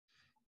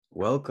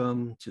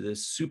Welcome to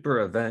this super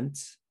event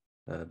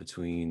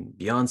between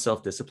Beyond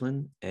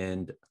Self-Discipline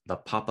and the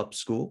Pop-Up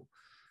School.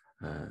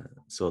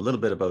 So a little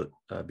bit about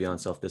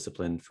Beyond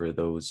Self-Discipline for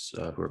those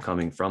who are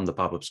coming from the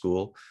Pop-Up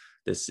School.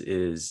 This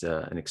is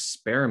an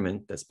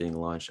experiment that's being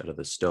launched out of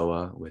the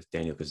STOA with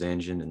Daniel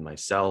Kazanjian and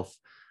myself,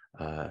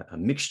 a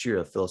mixture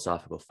of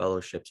philosophical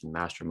fellowships and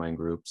mastermind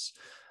groups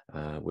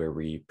where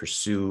we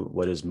pursue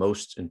what is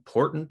most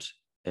important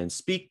and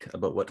speak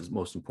about what is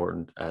most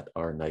important at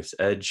our knife's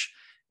edge.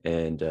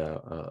 And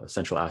a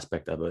central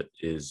aspect of it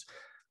is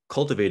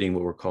cultivating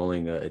what we're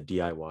calling a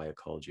DIY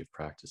ecology of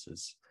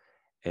practices.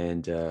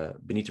 And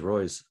Bonnitta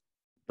Roy's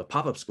the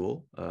Pop-Up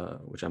School,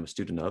 which I'm a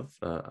student of.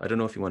 I don't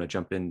know if you want to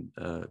jump in,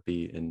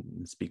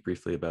 and speak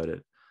briefly about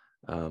it,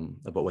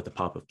 about what the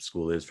Pop-Up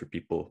School is for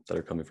people that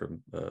are coming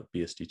from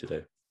BSD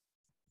today.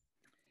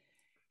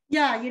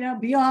 Yeah,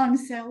 Beyond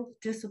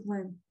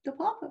Self-Discipline, the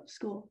Pop-Up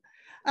School.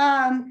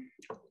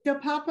 The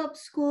Pop-Up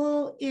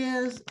School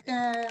is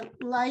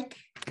like,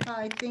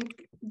 I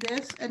think,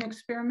 an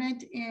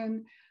experiment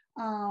in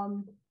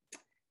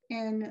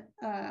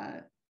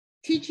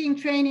teaching,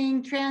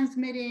 training,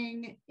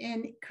 transmitting,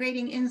 and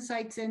creating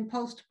insights in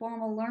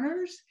post-formal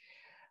learners.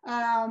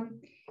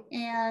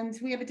 And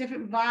we have a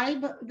different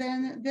vibe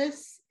than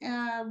this.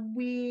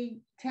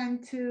 We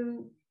tend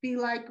to be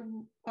like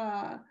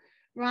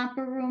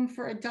romper room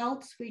for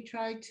adults. We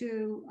try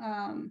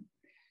to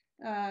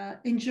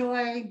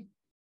enjoy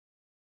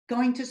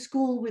going to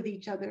school with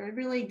each other. It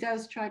really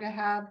does try to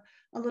have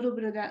a little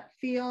bit of that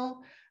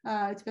feel.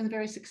 It's been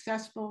very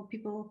successful.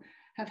 People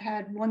have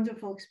had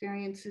wonderful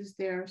experiences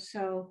there.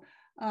 So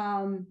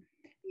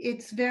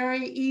it's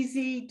very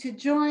easy to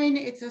join.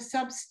 It's a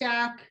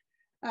Substack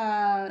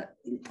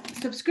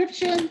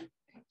subscription.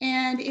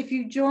 And if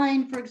you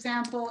join, for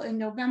example, in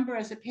November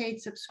as a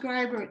paid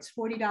subscriber, it's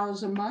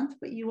 $40 a month,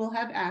 but you will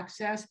have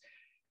access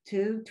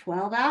to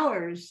 12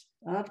 hours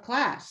of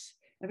class.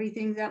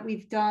 Everything that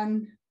we've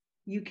done,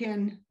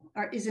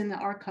 is in the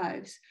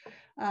archives.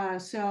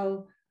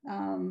 So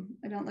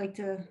I don't like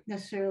to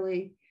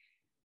necessarily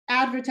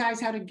advertise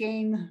how to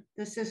game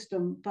the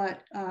system,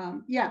 but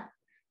yeah,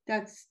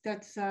 that's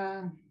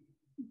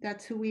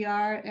who we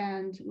are,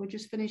 and we're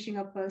just finishing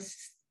up a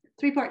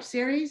 3-part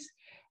series,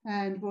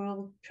 and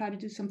we'll try to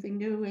do something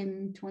new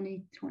in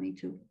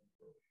 2022.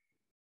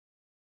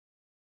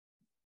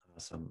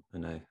 Awesome,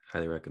 and I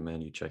highly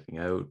recommend you checking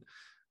out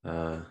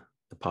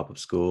the Pop-Up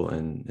School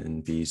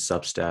and the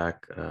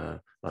Substack.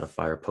 A lot of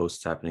fire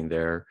posts happening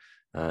there,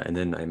 and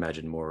then I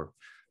imagine more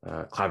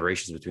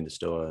collaborations between the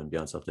STOA and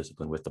Beyond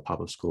Self-Discipline with the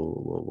Pop-Up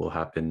School will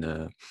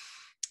happen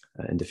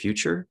in the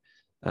future.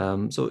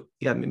 So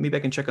yeah, maybe I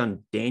can check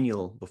on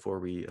Daniel before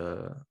we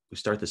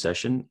start the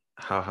session.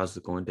 How's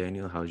it going,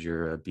 Daniel? How's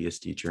your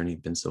BSD journey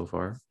been so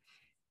far?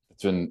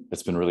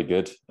 It's been really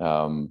good,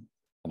 and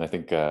I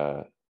think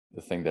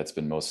the thing that's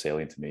been most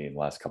salient to me in the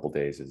last couple of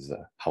days is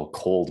how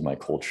cold my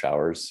cold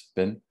showers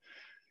been.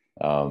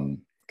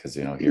 Because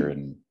here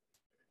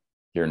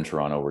in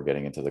Toronto, we're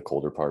getting into the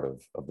colder part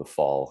of the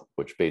fall,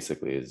 which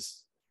basically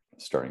is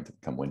starting to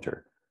become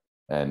winter.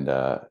 And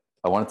I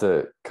wanted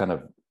to kind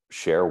of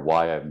share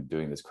why I'm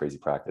doing this crazy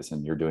practice,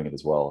 and you're doing it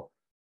as well.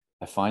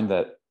 I find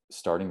that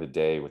starting the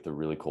day with a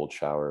really cold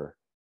shower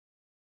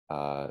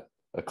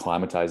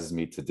acclimatizes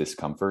me to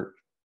discomfort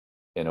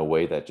in a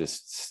way that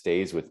just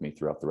stays with me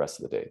throughout the rest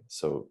of the day.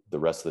 So the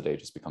rest of the day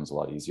just becomes a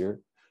lot easier.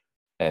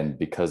 And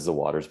because the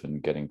water's been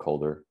getting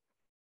colder,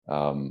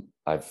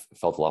 I've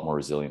felt a lot more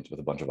resilient with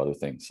a bunch of other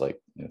things, like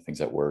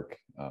things at work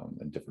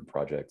and different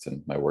projects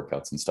and my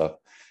workouts and stuff.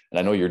 And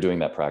I know you're doing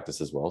that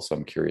practice as well, so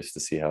I'm curious to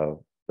see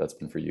how that's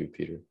been for you,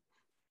 Peter.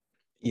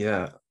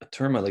 Yeah, a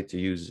term I like to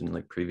use in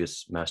like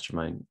previous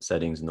mastermind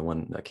settings, and the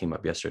one that came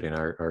up yesterday in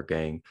our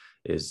gang,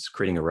 is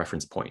creating a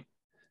reference point.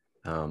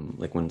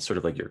 Like when sort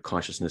of like your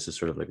consciousness is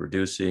sort of like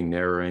reducing,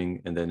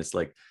 narrowing, and then it's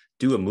like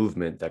do a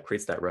movement that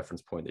creates that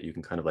reference point that you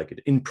can kind of like,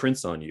 it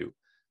imprints on you,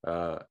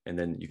 and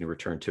then you can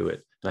return to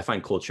it. And I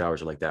find cold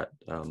showers are like that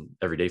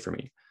every day for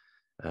me.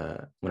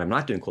 When I'm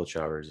not doing cold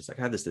showers, it's like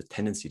I have this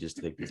tendency just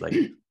to take these like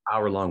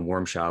hour-long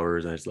warm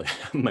showers, and it's like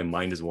my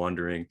mind is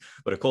wandering.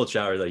 But a cold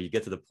shower, like you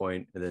get to the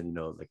point, and then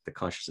like the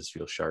consciousness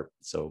feels sharp.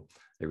 So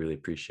I really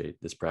appreciate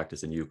this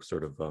practice, and you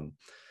sort of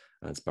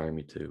inspiring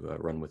me to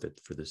run with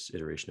it for this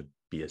iteration of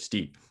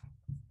BSD.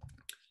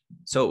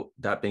 So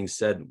that being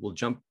said, we'll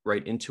jump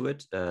right into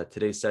it.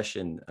 Today's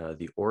session,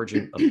 The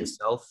Origin of the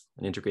Self,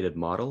 an Integrated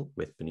Model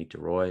with Bonnitta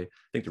Roy. I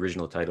think the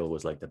original title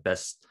was like the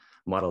best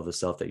model of the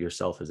self that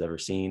yourself has ever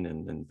seen.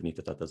 And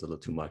Bonnitta thought that was a little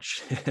too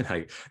much. and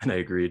I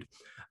agreed.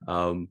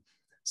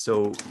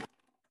 So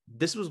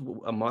this was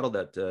a model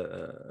that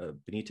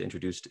Bonnitta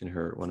introduced in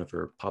one of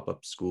her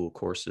Pop-Up School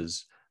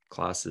classes.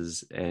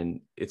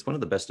 And it's one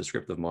of the best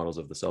descriptive models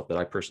of the self that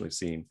I've personally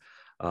seen.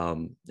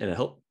 And it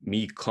helped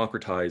me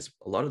concretize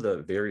a lot of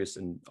the various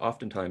and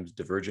oftentimes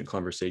divergent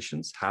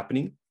conversations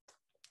happening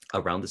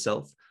around the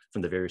self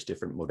from the various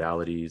different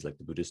modalities, like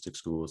the Buddhistic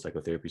schools,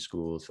 psychotherapy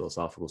schools,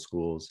 philosophical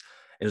schools.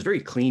 And it's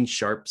very clean,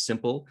 sharp,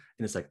 simple.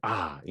 And it's like,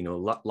 a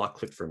lot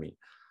clicked for me.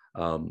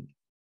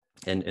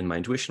 And my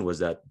intuition was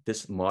that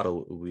this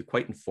model will be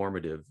quite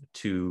informative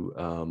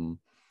to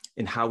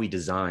in how we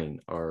design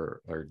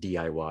our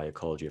DIY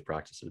ecology of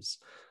practices.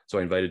 So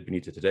I invited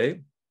Bonnitta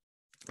today.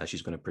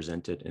 She's going to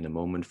present it in a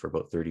moment for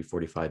about 30,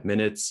 45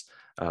 minutes.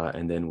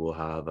 And then we'll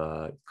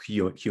have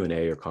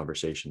Q&A or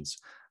conversations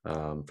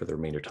for the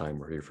remainder time.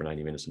 We're here for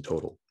 90 minutes in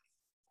total.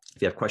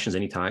 If you have questions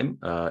anytime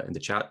in the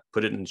chat,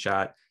 put it in the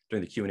chat.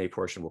 During the Q&A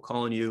portion, we'll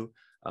call on you.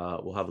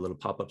 We'll have a little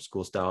pop-up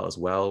school style as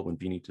well when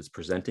Bonnitta is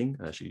presenting.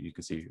 You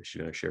can see she's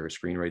going to share her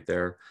screen right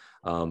there.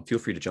 Feel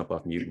free to jump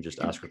off mute and just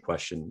ask her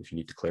question if you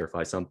need to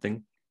clarify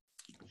something.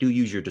 Do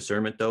use your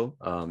discernment though.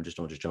 Just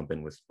don't just jump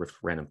in with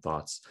random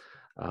thoughts.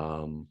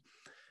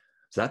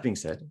 So that being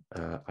said,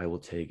 I will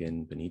take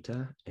in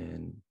Bonnitta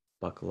and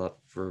buckle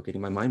up for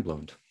getting my mind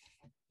blown.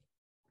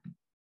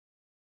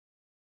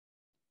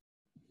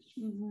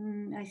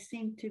 I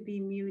seem to be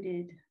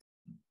muted.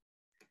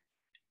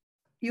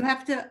 You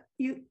have to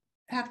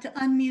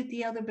unmute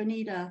the other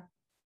Bonnitta.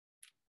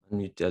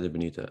 Unmute the other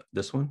Bonnitta.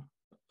 This one?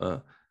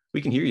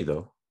 We can hear you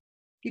though.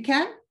 You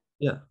can?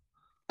 Yeah.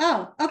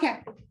 Oh,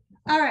 okay.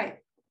 All right.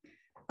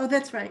 Oh,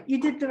 that's right.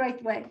 You did the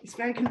right way. It's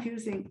very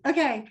confusing.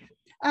 Okay.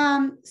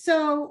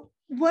 So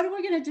what are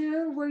we going to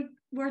do?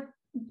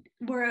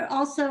 We're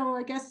also,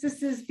 I guess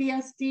this is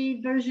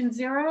BSD version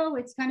 0.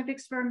 It's kind of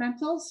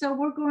experimental. So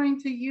we're going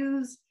to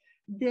use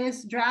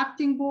this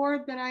drafting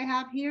board that I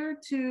have here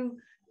to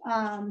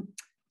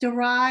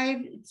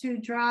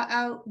draw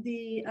out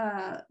the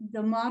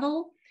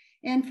model.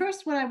 And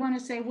first, what I want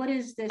to say, what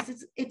is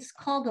this? It's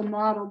called a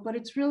model, but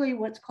it's really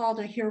what's called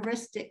a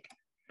heuristic,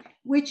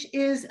 which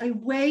is a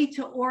way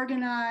to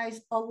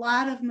organize a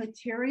lot of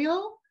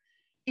material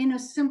in a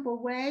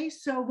simple way.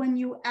 So when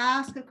you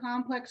ask a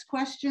complex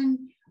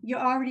question, you're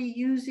already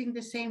using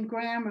the same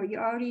grammar,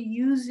 you're already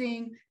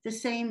using the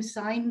same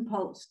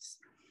signposts.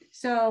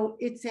 So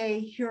it's a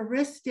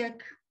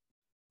heuristic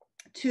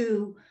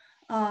to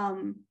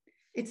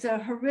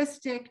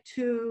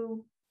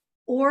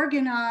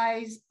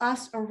organize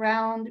us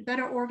around,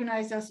 better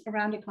organize us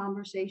around a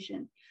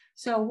conversation.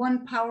 So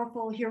one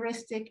powerful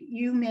heuristic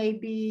you may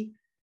be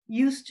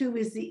used to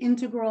is the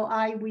integral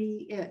I,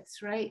 we,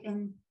 its, right?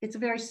 And it's a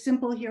very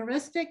simple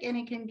heuristic and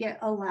it can get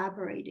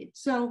elaborated.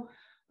 So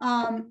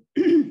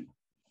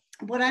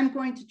what I'm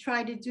going to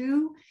try to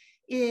do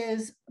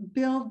is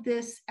build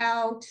this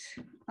out,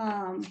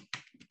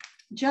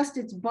 just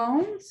its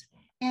bones.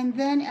 And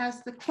then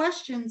as the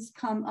questions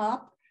come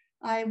up,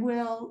 I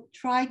will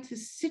try to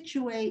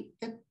situate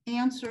the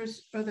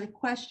answers or the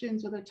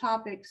questions or the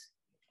topics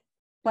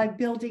by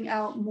building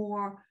out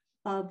more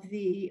of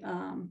the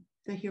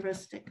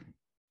heuristic.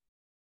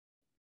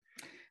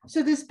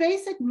 So this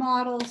basic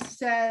model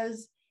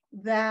says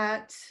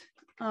that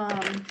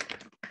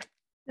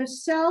the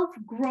self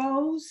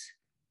grows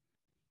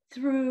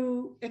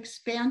through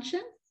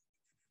expansion.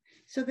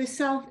 So the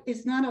self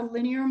is not a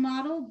linear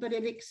model, but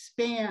it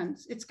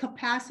expands. Its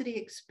capacity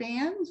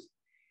expands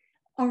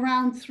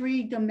around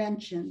 3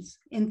 dimensions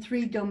in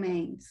 3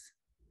 domains.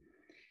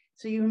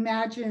 So you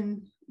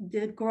imagine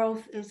the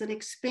growth is an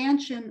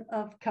expansion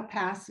of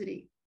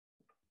capacity.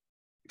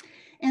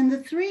 And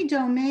the 3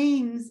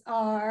 domains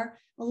are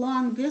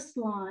along this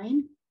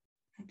line.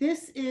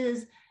 This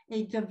is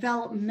a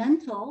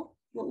developmental,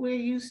 what we're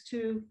used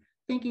to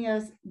thinking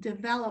as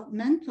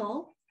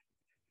developmental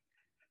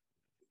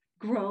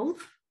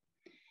growth.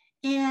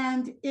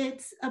 And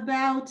it's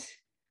about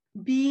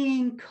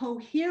being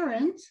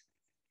coherent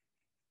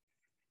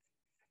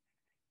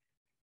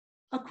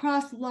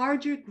across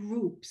larger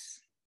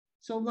groups.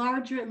 So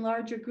larger and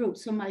larger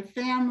groups. So my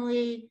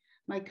family,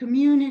 my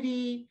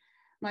community,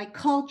 my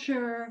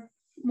culture,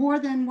 more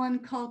than one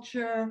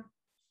culture.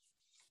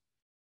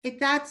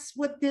 That's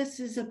what this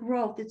is, a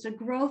growth. It's a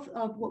growth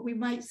of what we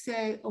might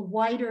say a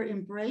wider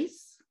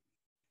embrace.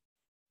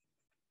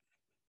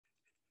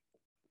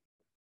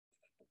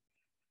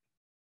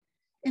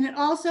 And it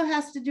also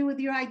has to do with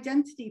your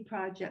identity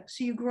project.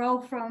 So you grow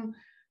from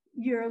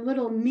your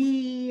little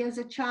me as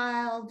a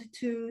child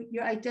to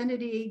your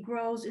identity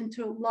grows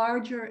into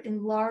larger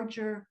and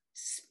larger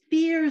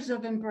spheres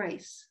of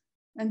embrace.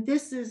 And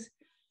this is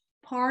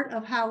part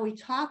of how we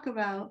talk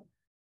about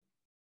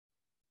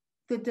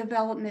the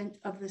development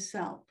of the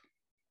self.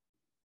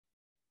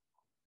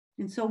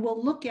 And so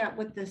we'll look at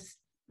what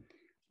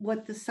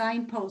the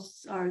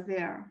signposts are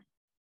there.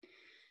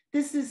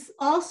 This is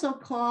also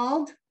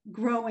called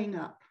growing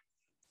up.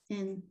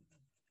 In,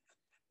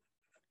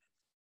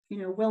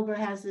 Wilbur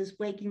has this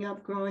waking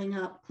up, growing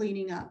up,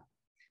 cleaning up.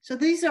 So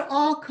these are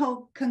all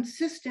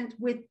consistent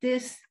with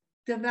this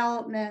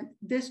development,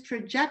 this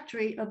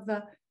trajectory of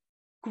the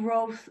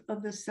growth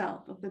of the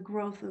self, of the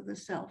growth of the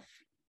self.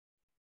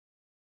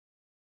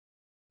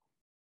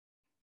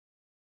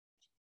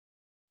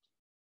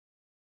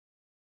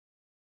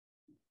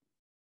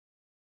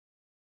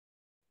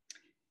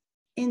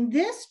 In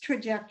this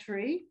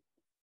trajectory,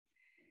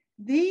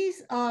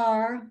 these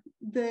are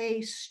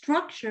the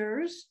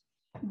structures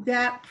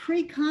that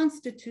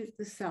pre-constitute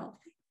the self.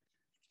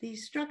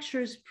 These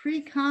structures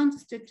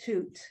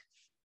pre-constitute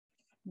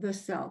the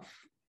self.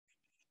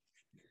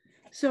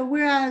 So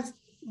whereas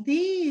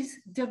these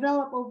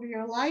develop over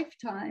your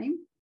lifetime,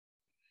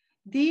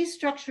 these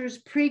structures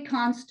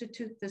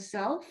pre-constitute the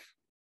self.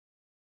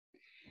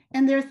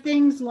 And they're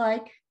things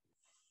like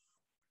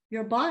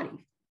your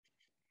body.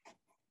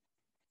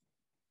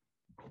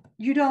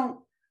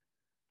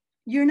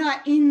 You're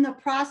not in the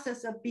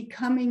process of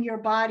becoming your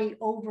body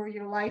over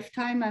your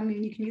lifetime. I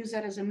mean, you can use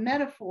that as a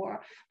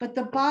metaphor, but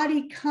the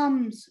body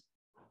comes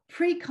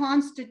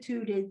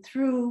pre-constituted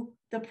through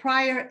the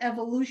prior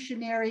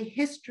evolutionary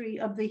history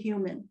of the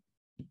human.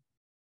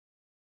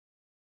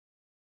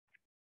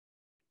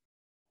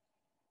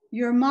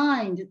 Your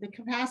mind, the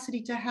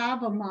capacity to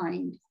have a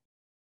mind,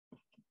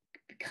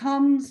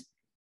 comes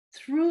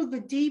through the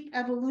deep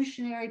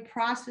evolutionary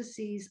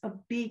processes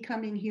of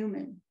becoming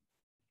human.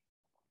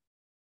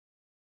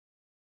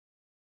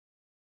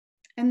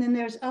 And then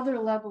there's other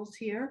levels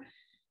here.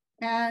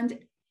 And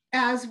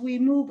as we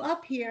move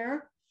up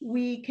here,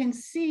 we can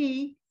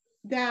see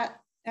that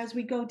as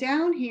we go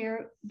down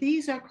here,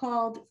 these are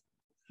called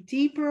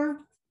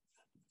deeper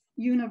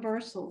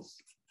universals.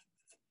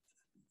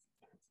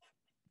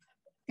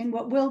 And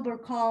what Wilber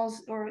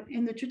calls, or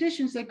in the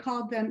traditions, they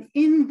called them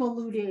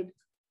involuted.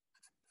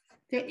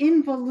 They're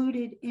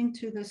involuted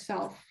into the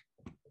self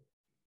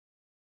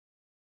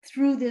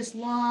through this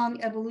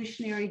long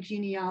evolutionary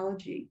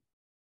genealogy.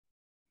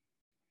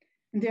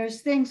 And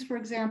there's things, for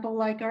example,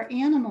 like our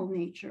animal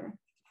nature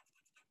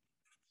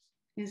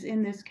is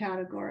in this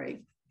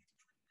category.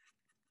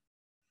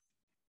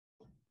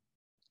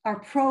 Our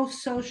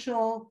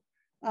pro-social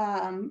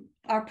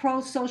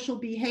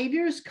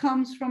behaviors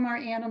comes from our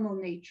animal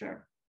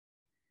nature.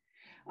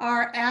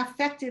 Our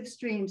affective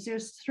streams,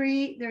 there's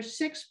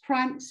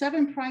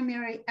 7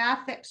 primary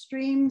affect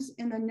streams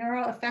in the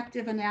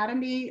neuroaffective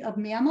anatomy of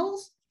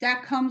mammals.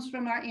 That comes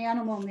from our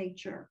animal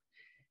nature.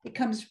 It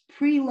comes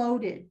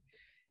preloaded.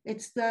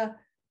 It's the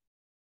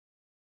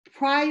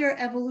prior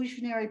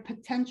evolutionary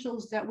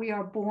potentials that we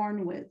are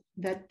born with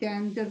that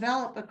then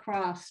develop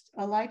across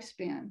a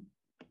lifespan.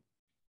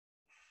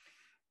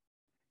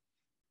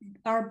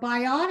 Our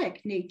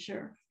biotic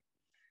nature.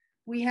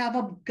 We have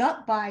a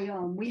gut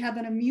biome. We have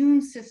an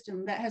immune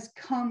system that has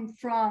come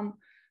from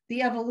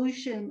the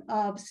evolution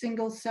of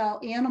single cell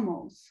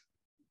animals.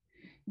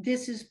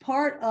 This is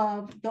part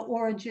of the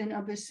origin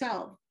of the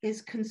self,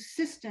 is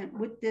consistent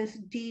with this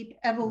deep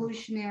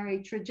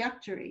evolutionary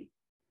trajectory.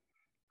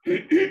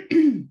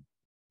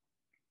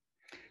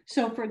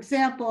 So, for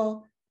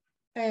example,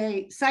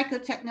 a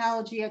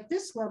psychotechnology at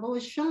this level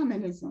is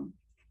shamanism.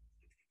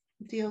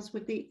 It deals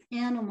with the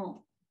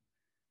animal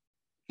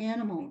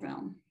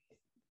realm.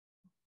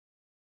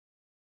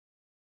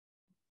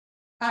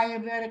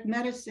 Ayurvedic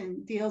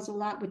medicine deals a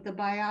lot with the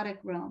biotic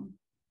realm.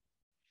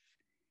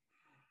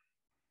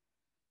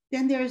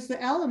 Then there's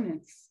the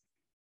elements.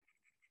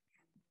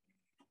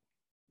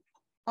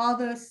 All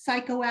the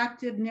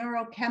psychoactive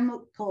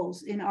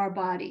neurochemicals in our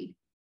body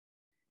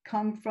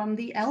come from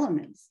the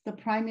elements, the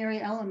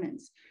primary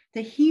elements.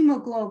 The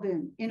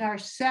hemoglobin in our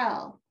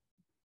cell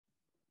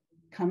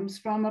comes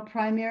from a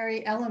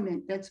primary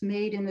element that's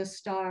made in the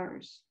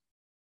stars.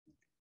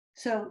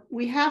 So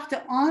we have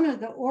to honor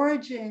the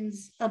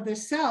origins of the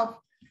self.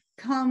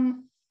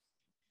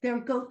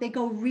 They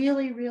go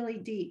really, really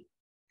deep.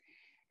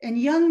 And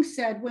Jung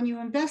said, when you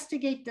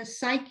investigate the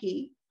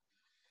psyche,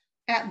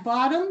 at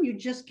bottom, you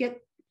just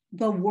get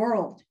the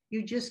world.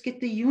 You just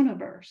get the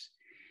universe.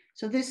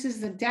 So this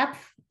is the depth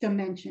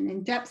dimension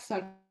in depth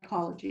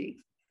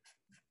psychology.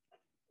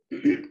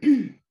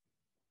 And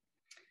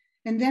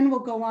then we'll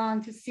go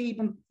on to see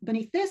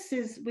beneath this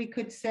is, we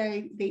could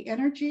say, the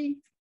energy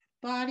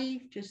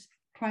body, just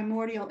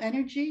primordial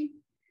energy,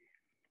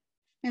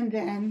 and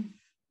then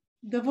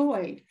the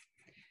void.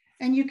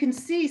 And you can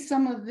see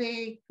some of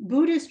the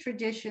Buddhist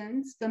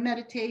traditions, the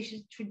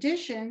meditation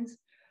traditions,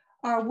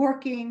 are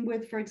working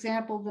with, for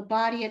example, the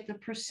body at the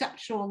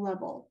perceptual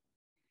level,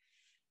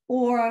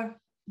 or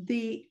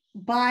the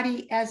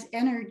body as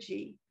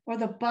energy, or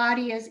the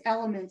body as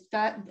elements.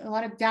 That a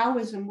lot of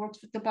Taoism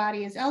works with the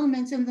body as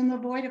elements, and then the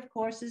void, of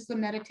course, is the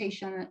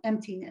meditation on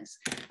emptiness.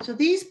 So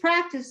these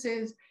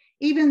practices,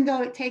 even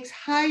though it takes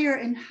higher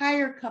and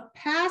higher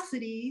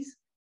capacities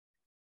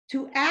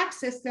to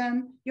access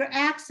them, you're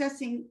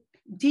accessing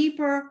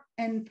deeper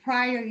and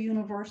prior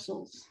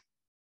universals.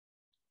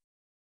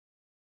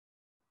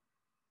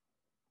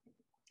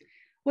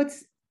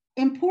 What's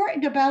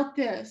important about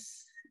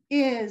this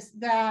is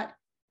that,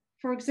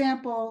 for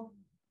example,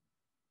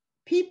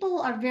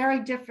 people are very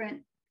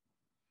different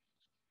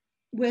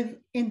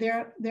in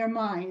their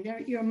mind.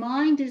 Your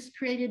mind is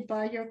created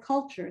by your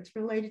culture. It's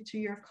related to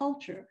your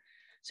culture.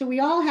 So we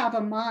all have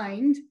a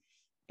mind,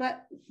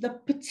 but the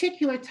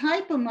particular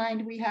type of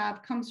mind we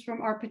have comes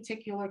from our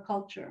particular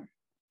culture.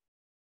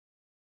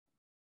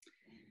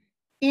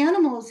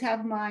 Animals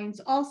have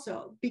minds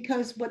also,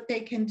 because what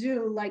they can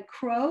do, like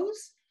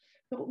crows,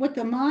 what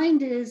the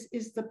mind is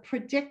the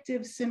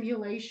predictive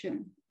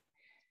simulation.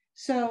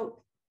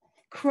 So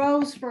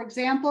crows, for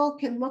example,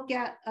 can look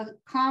at a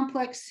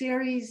complex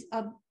series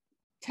of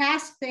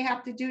tasks they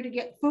have to do to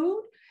get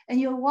food, And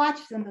you'll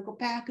watch them, they'll go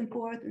back and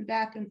forth and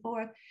back and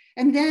forth.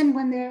 And then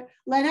when they're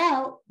let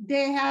out,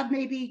 they have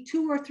maybe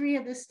 2 or 3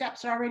 of the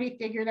steps already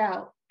figured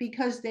out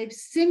because they've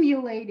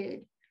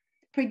simulated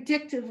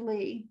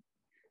predictively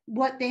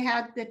what they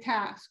had the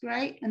task,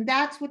 right? And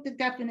that's what the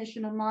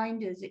definition of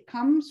mind is. It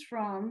comes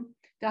from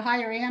the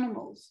higher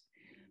animals.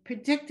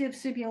 Predictive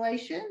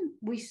simulation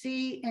we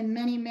see in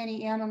many,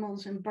 many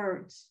animals and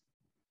birds.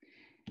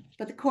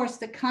 But of course,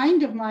 the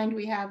kind of mind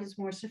we have is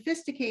more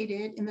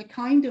sophisticated, and the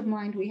kind of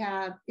mind we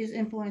have is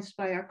influenced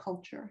by our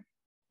culture.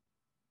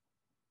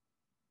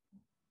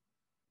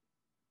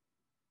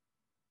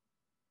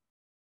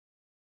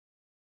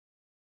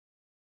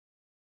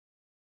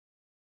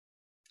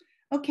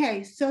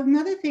 Okay, so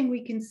another thing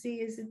we can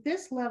see is that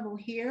this level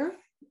here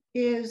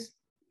is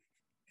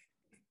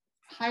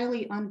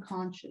highly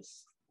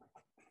unconscious.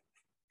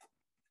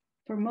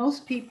 For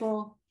most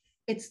people,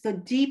 it's the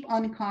deep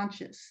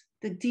unconscious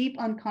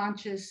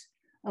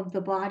of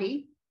the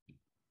body.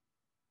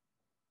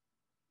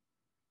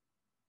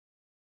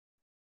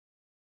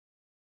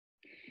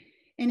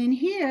 And in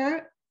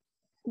here,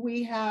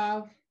 we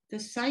have the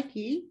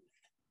psyche.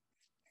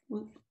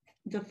 We'll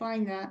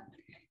define that.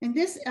 And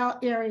this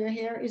area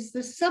here is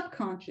the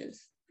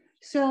subconscious.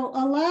 So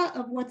a lot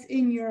of what's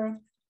in your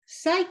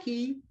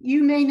psyche,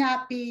 you may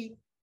not be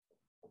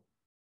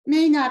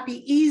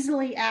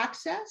easily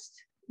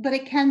accessed, but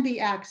it can be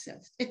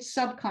accessed. It's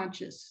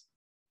subconscious.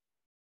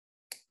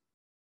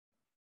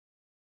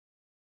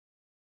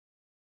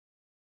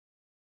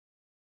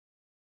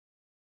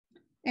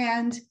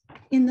 And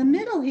in the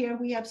middle here,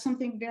 we have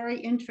something very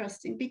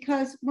interesting,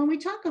 because when we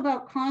talk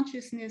about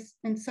consciousness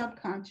and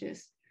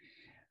subconscious,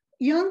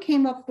 Jung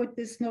came up with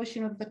this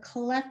notion of the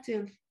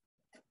collective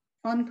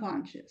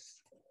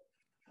unconscious.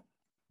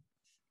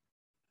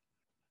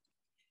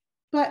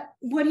 But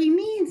what he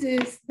means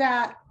is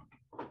that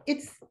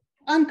it's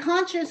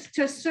unconscious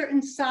to a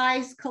certain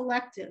size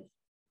collective,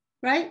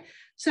 right?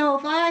 So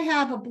if I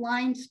have a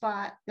blind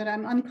spot that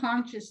I'm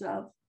unconscious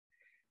of,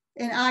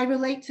 and I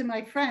relate to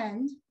my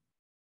friend,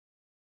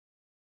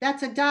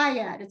 that's a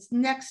dyad.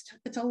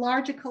 It's a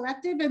larger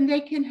collective, and they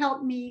can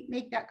help me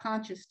make that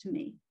conscious to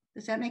me.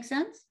 Does that make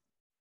sense?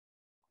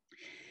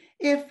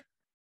 If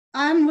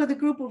I'm with a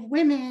group of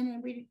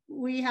women and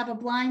we have a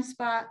blind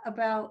spot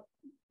about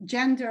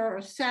gender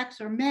or sex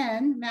or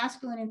men,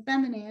 masculine and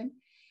feminine,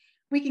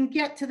 we can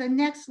get to the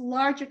next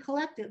larger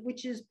collective,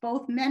 which is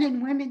both men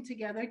and women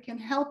together can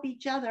help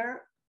each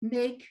other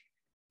make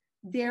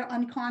their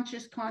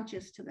unconscious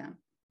conscious to them.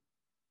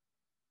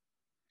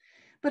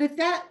 But if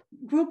that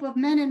group of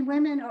men and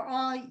women are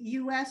all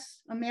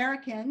US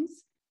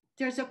Americans,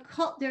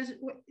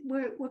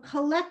 we're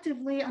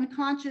collectively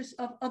unconscious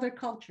of other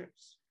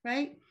cultures,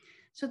 right?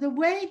 So the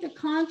way the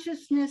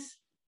consciousness,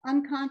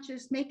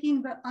 unconscious,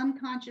 making the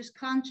unconscious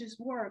conscious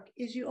work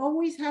is you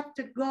always have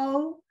to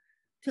go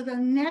to the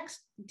next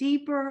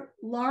deeper,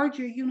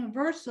 larger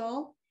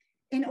universal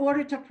in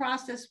order to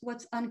process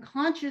what's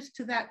unconscious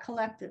to that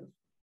collective.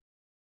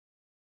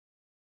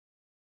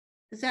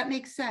 Does that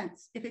make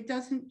sense? If it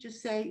doesn't,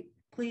 just say,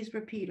 please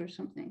repeat or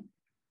something.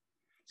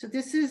 So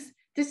this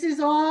is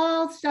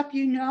all stuff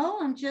you know.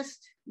 I'm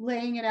just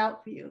laying it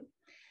out for you.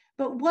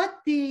 But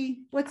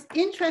what's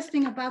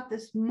interesting about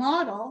this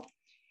model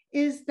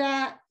is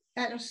that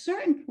at a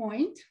certain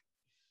point,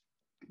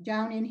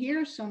 down in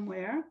here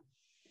somewhere,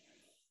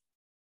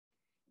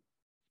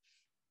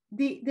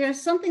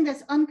 there's something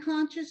that's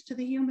unconscious to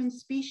the human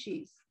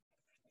species.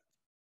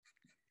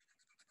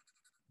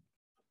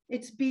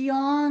 It's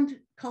beyond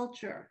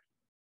culture.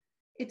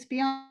 It's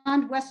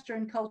beyond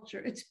Western culture.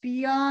 It's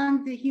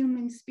beyond the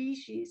human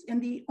species.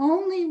 And the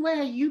only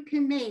way you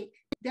can make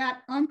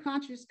that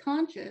unconscious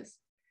conscious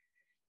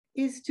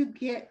is to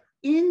get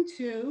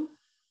into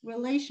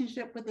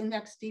relationship with the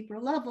next deeper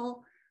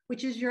level,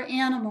 which is your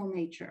animal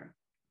nature.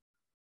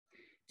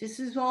 This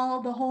is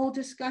all the whole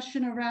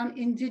discussion around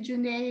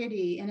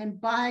indigeneity and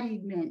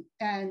embodiment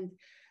and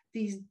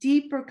these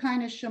deeper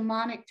kind of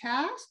shamanic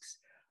tasks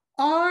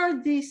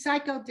are the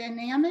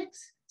psychodynamics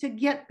to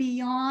get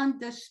beyond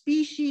the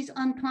species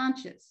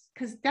unconscious,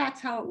 because that's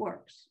how it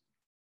works.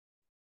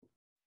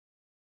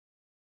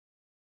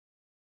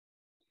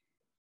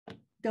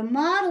 The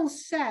model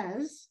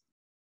says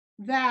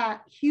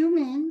that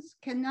humans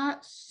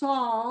cannot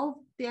solve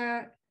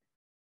the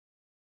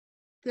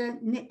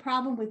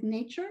problem with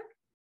nature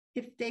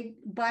if they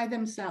by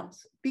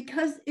themselves,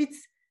 because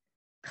it's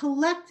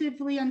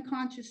collectively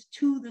unconscious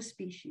to the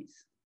species.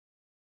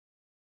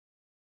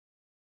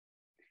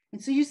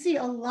 And so you see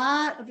a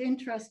lot of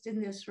interest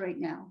in this right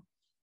now.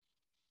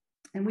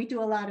 And we do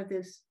a lot of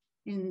this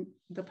in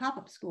the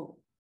pop-up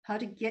school, how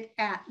to get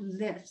at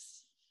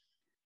this.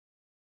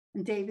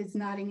 And David's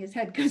nodding his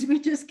head because we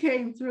just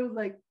came through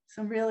like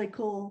some really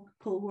cool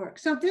work.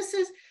 So this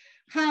is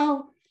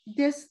how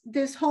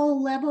this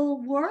whole level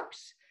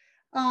works.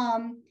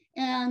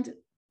 And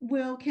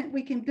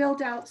we can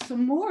build out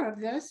some more of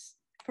this.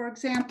 For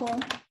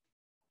example,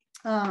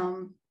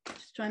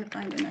 just trying to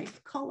find a nice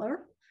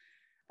color.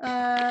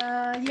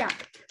 Yeah,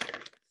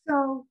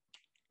 so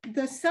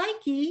the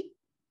psyche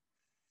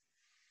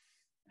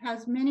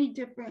has many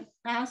different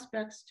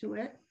aspects to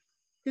it.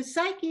 The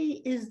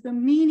psyche is the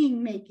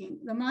meaning making.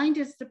 The mind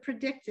is the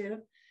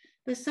predictive.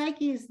 The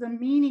psyche is the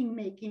meaning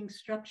making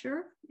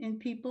structure in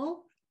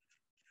people.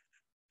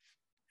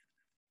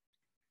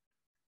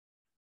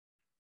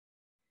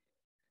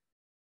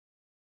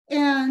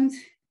 And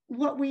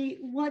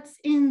what's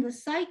in the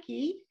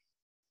psyche,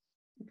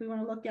 if we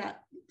want to look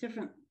at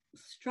different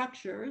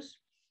structures,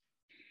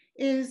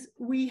 is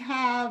we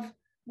have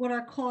what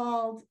are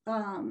called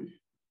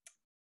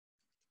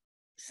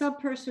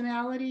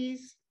subpersonalities,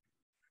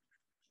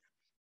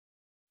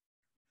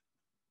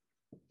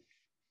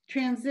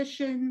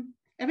 transition.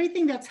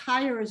 Everything that's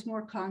higher is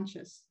more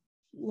conscious.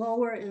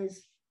 Lower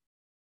is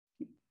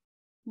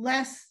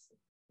less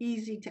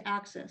easy to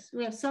access.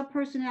 We have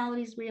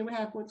subpersonalities. We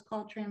have what's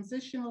called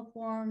transitional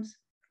forms.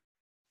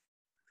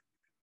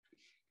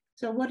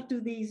 So what do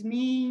these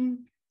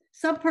mean?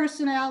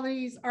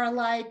 Subpersonalities are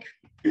like,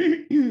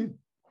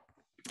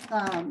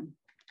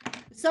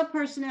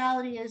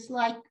 subpersonality is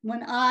like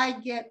when I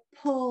get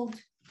pulled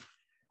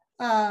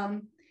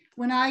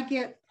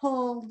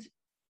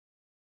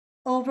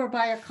over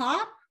by a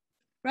cop,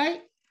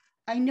 right?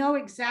 I know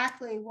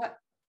exactly what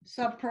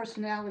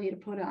subpersonality to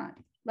put on.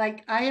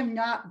 Like, I am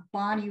not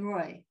Bonnie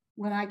Roy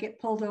when I get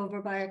pulled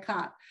over by a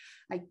cop.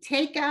 I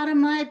take out of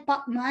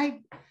my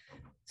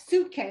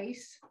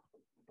suitcase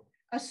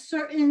a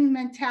certain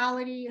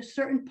mentality, a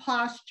certain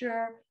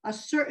posture, a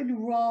certain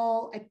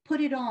role. I put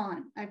it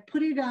on. I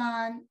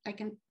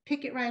can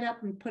pick it right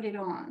up and put it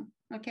on,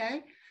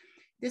 okay?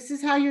 This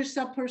is how your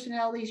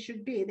subpersonalities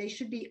should be. They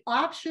should be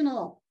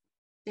optional.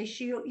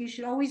 You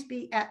should always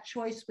be at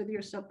choice with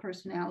your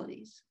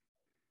subpersonalities.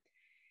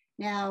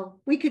 Now,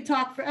 we could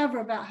talk forever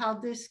about how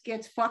this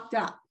gets fucked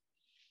up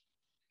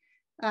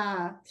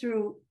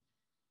through,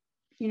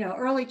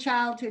 early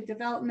childhood,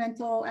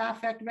 developmental,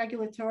 affect,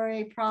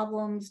 regulatory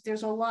problems.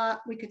 There's a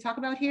lot we could talk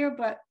about here,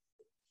 but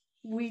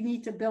we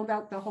need to build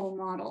out the whole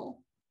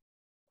model.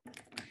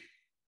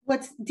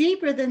 What's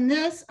deeper than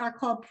this are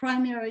called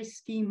primary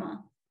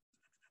schema.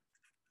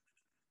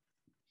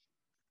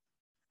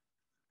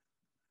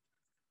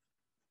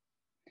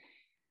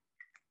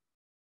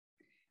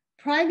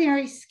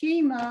 Primary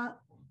schema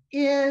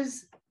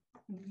is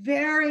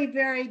very,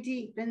 very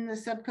deep in the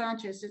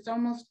subconscious. It's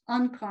almost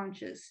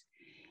unconscious.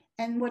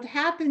 And what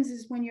happens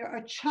is when you're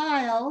a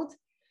child,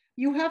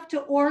 you have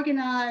to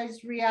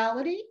organize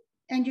reality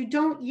and you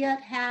don't yet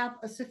have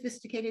a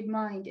sophisticated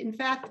mind. In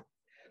fact,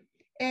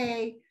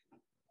 a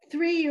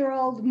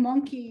 3-year-old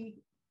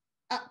monkey,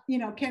 an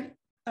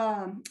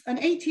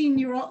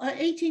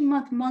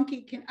 18-month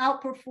monkey can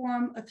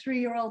outperform a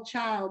 3-year-old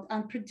child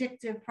on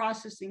predictive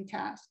processing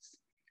tasks.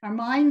 Our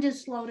mind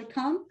is slow to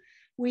come.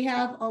 We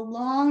have a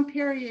long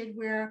period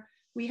where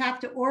we have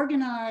to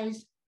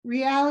organize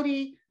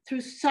reality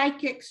through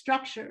psychic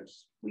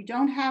structures. We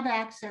don't have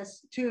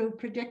access to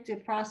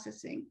predictive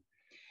processing.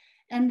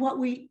 And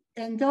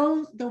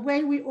the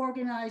way we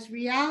organize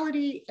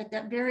reality at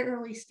that very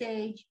early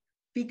stage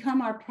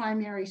become our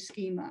primary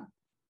schema.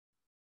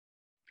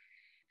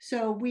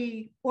 So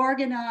we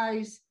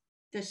organize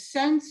the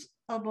sense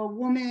of a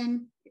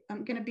woman.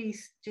 I'm going to be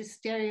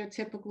just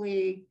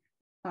stereotypically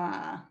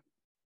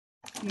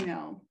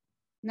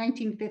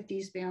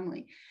 1950s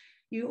family.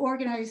 You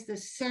organize the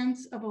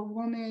sense of a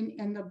woman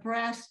and the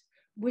breast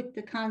with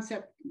the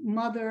concept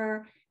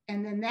mother,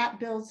 and then that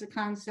builds the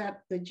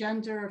concept, the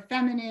gender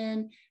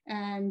feminine,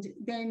 and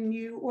then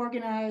you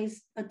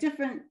organize a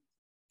different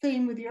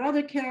thing with your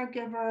other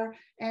caregiver,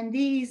 and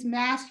these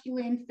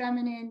masculine,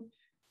 feminine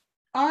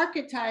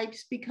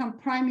archetypes become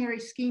primary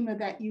schema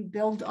that you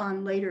build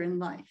on later in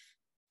life.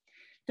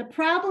 The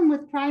problem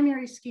with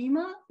primary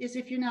schema is,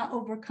 if you're not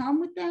overcome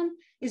with them,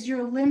 is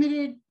you're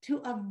limited to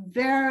a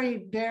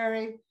very,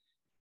 very,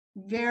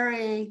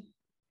 very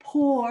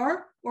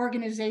poor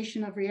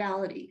organization of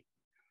reality.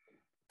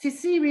 To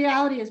see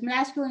reality as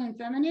masculine and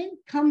feminine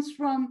comes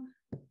from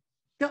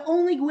the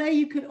only way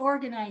you could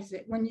organize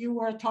it when you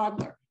were a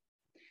toddler.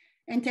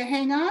 And to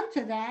hang on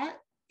to that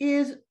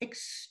is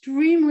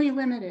extremely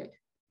limited,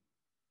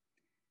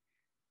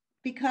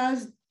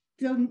 because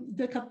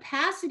the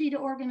capacity to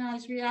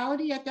organize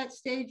reality at that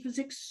stage was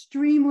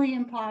extremely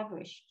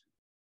impoverished.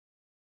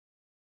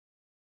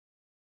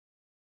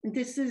 And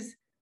this is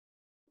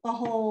a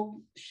whole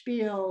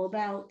spiel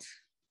about,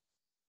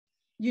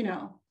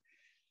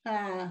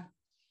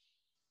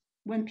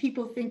 when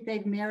people think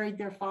they've married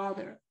their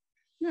father.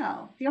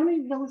 No, the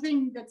only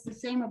thing that's the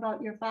same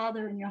about your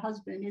father and your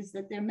husband is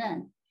that they're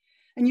men.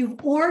 And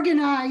you've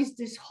organized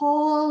this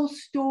whole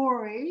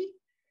story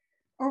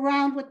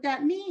around what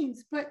that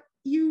means, but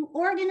you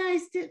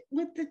organized it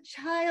with the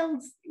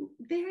child's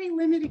very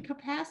limited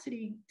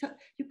capacity.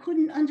 You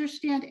couldn't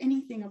understand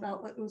anything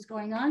about what was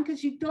going on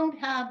because you don't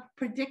have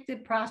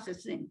predictive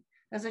processing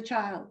as a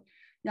child,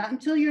 not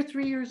until you're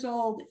 3 years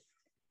old.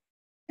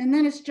 And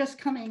then it's just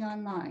coming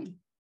online.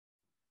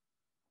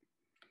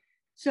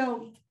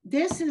 So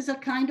this is a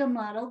kind of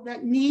model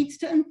that needs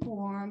to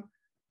inform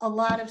a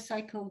lot of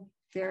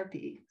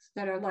psychotherapies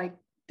that are like,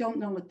 don't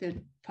know what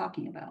they're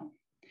talking about.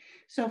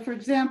 So for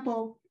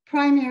example,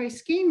 primary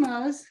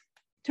schemas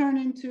turn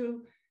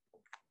into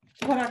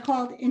what are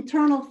called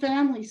internal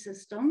family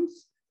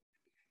systems.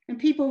 And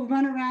people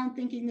run around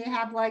thinking they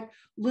have like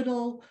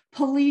little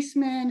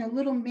policemen and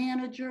little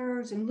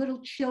managers and little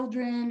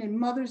children and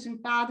mothers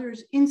and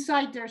fathers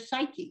inside their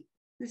psyche.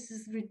 This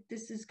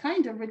is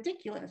kind of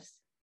ridiculous.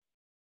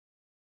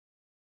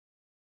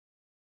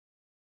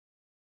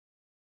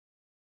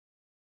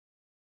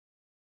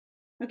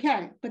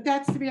 Okay, but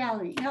that's the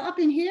reality. Now up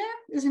in here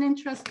is an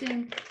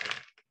interesting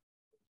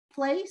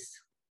place.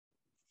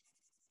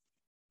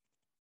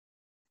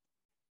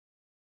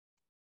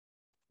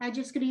 I'm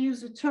just going to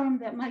use a term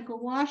that Michael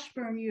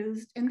Washburn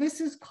used, and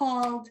this is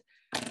called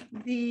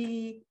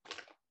the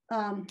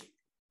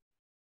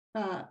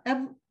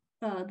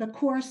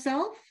core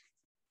self,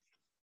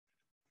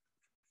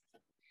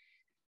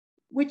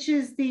 which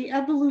is the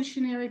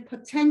evolutionary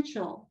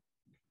potential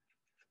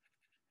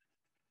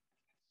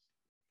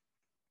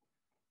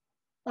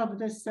of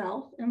the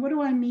self. And what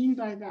do I mean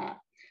by that?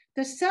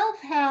 The self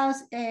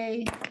has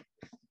a, if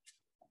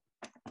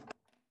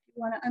you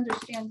want to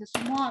understand this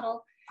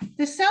model,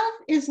 the self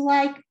is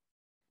like,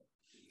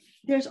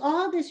 there's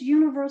all this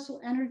universal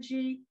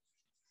energy,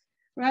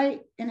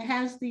 right? And it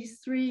has these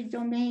three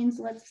domains,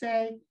 let's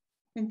say,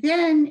 and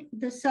then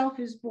the self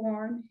is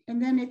born,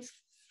 and then it's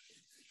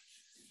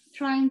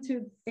trying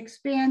to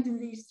expand in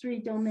these three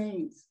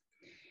domains.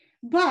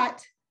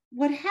 But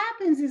what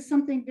happens is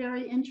something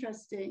very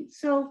interesting.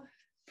 So,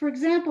 for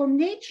example,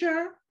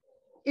 nature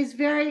is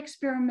very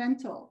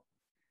experimental.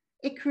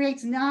 It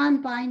creates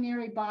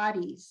non-binary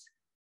bodies.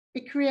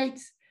 It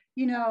creates,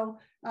 you know,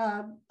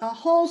 a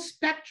whole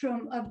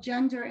spectrum of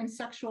gender and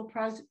sexual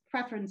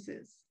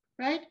preferences,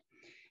 right?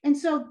 And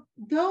so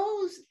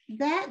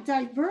that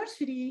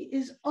diversity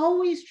is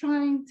always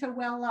trying to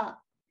well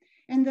up,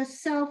 and the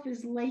self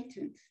is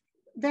latent.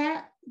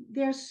 That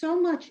there's so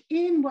much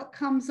in what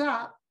comes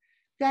up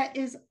that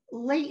is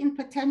latent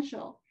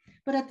potential.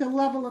 But at the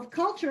level of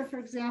culture, for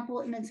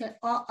example, it means that,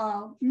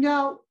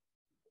 no,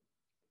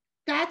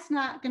 that's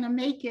not going to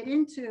make it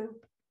into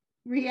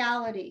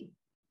reality,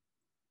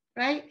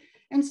 right?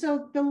 And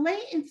so the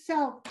latent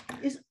self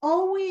is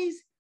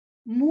always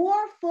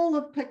more full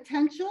of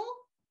potential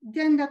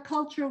than the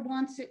culture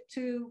wants it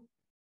to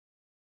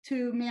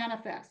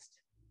manifest.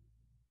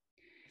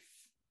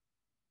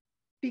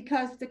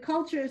 Because the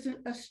culture is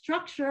a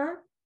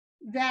structure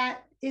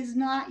that is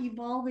not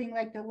evolving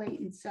like the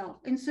latent self.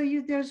 And so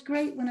there's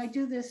great, when I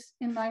do this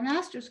in my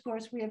master's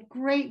course, we have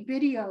great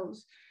videos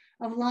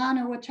of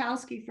Lana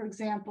Wachowski, for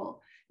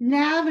example,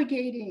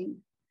 navigating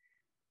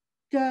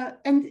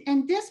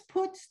and this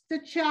puts the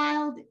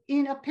child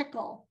in a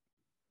pickle,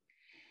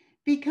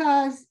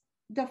 because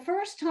the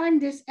first time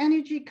this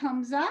energy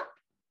comes up,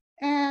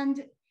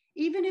 and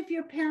even if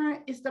your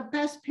parent is the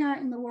best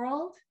parent in the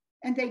world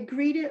and they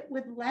greet it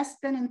with less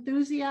than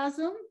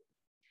enthusiasm,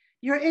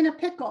 you're in a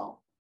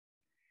pickle.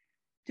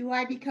 Do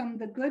I become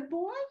the good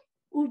boy,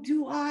 or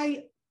do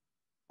I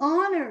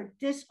honor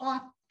this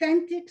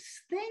authentic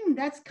thing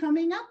that's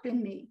coming up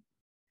in me?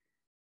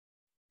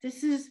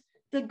 This is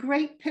the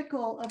great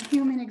pickle of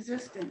human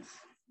existence.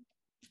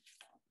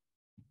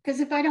 Because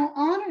if I don't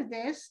honor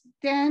this,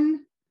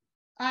 then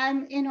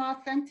I'm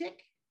inauthentic.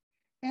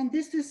 And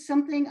this is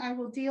something I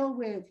will deal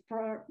with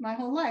for my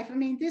whole life. I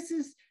mean, this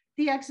is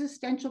the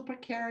existential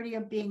precarity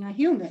of being a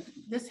human.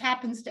 This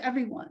happens to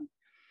everyone.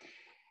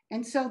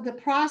 And so the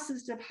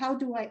process of how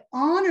do I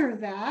honor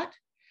that?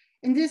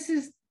 And this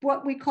is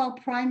what we call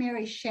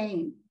primary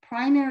shame.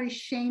 Primary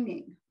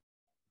shaming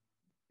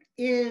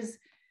is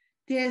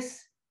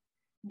this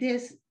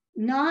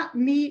not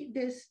me,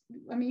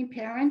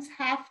 parents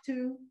have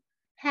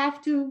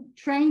to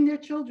train their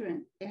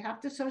children. They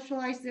have to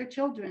socialize their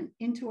children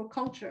into a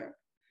culture.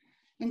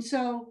 And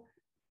so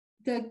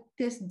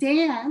this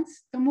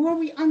dance, the more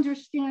we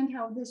understand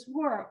how this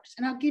works,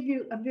 and I'll give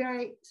you a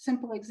very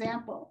simple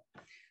example.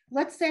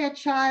 Let's say a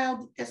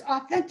child, this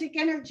authentic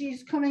energy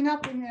is coming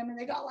up in them and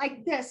they go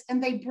like this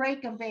and they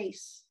break a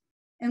vase.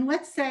 And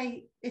let's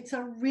say it's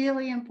a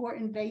really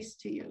important vase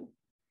to you.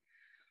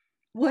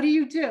 What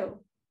do?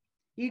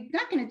 You're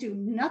not going to do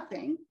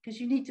nothing because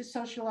you need to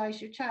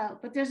socialize your child.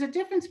 But there's a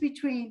difference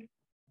between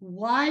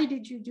why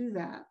did you do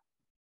that?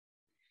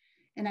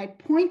 And I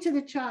point to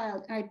the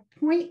child, and I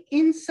point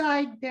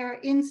inside their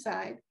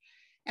inside,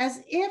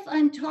 as if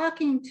I'm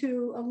talking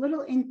to a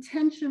little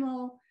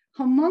intentional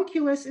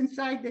homunculus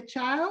inside the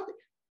child.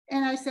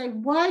 And I say,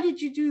 why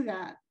did you do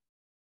that?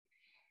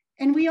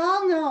 And we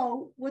all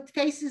know what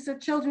faces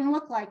of children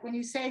look like when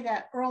you say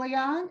that early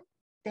on.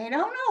 They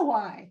don't know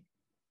why.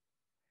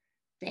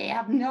 They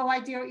have no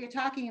idea what you're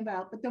talking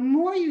about. But the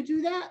more you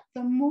do that,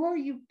 the more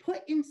you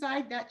put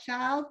inside that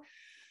child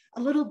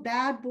a little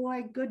bad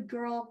boy, good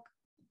girl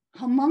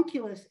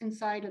homunculus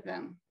inside of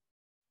them.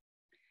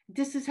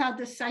 This is how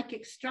the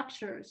psychic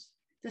structures,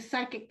 the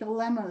psychic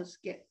dilemmas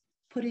get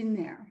put in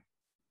there.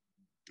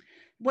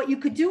 What you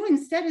could do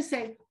instead is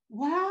say,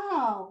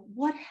 wow,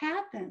 what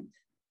happened?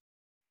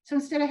 So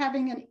instead of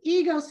having an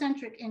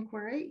egocentric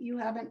inquiry, you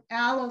have an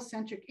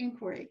allocentric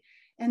inquiry.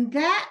 And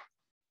that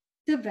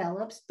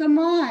develops the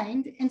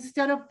mind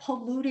instead of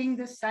polluting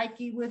the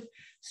psyche with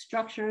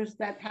structures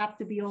that have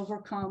to be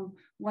overcome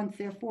once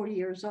they're 40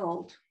 years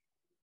old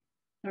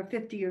or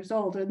 50 years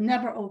old, or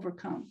never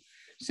overcome.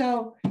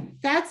 So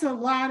that's a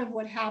lot of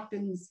what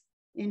happens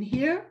in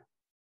here.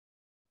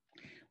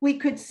 We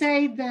could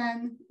say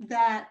then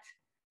that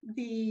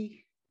the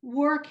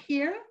work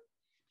here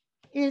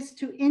is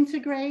to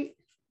integrate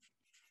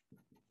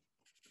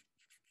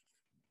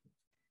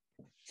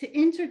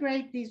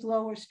these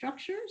lower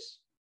structures.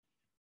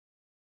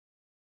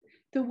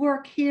 The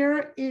work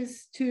here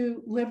is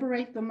to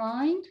liberate the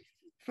mind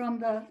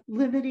from the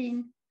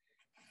limiting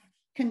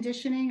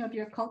conditioning of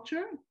your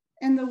culture.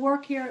 And the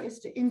work here is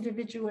to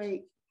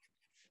individuate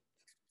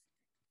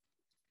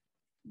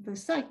the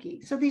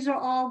psyche. So these are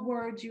all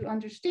words you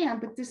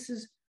understand, but this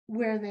is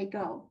where they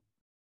go.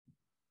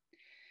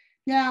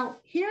 Now,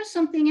 here's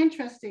something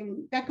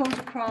interesting that goes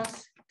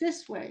across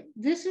this way.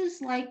 This is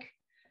like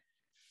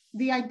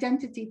the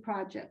identity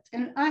project.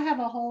 And I have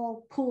a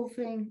whole cool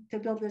thing to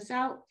build this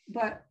out,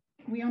 but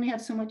we only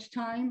have so much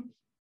time.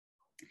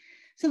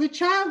 So the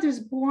child is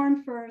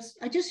born first.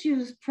 I just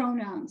use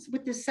pronouns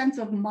with this sense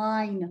of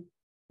mine,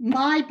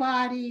 my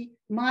body,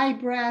 my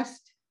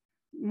breast,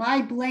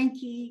 my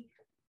blankie,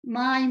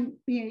 mine,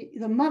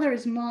 the mother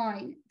is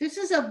mine. This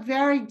is a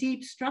very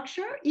deep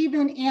structure.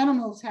 Even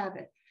animals have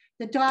it.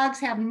 The dogs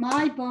have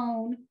my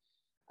bone,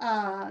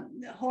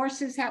 the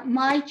horses have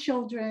my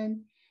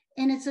children,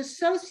 and it's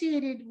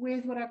associated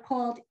with what are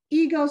called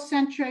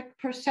egocentric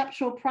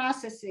perceptual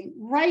processing.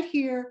 Right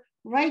here,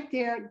 right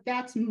there,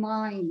 that's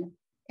mine.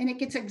 And it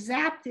gets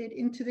exapted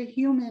into the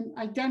human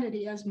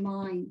identity as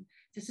mine.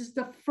 This is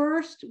the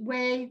first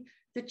way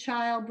the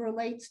child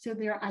relates to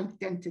their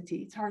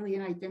identity. It's hardly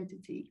an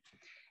identity.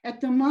 At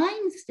the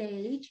mind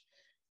stage,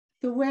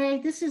 the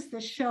way, this is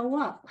the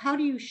show up. How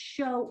do you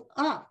show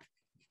up?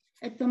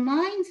 At the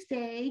mind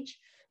stage,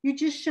 you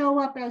just show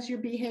up as your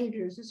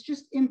behaviors. It's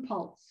just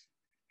impulse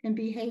and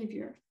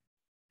behavior.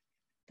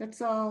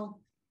 That's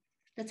all.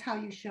 That's how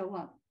you show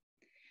up.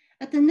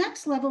 At the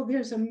next level,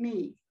 there's a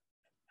me.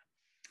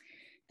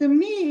 The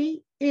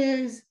me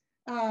is,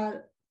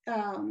 the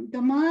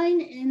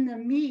mind and the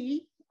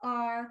me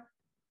are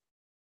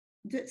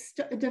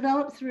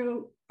developed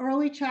through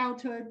early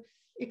childhood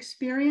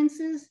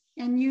experiences,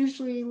 and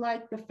usually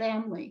like the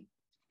family.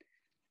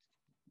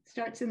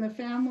 Starts in the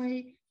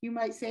family. You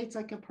might say it's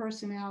like a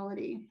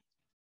personality.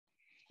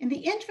 And the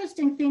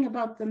interesting thing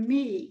about the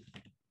me,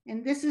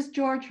 and this is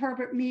George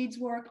Herbert Mead's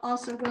work,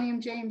 also William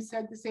James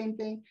said the same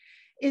thing,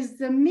 is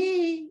the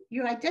me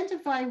you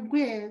identify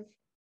with.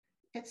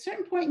 At a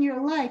certain point in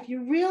your life,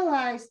 you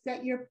realize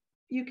that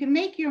you can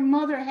make your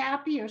mother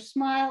happy or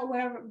smile or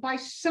whatever by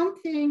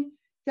something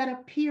that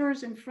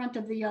appears in front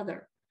of the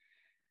other.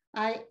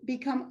 I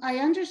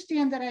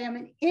understand that I am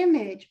an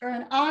image or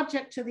an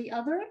object to the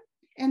other,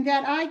 and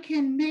that I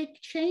can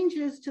make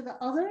changes to the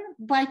other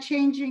by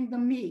changing the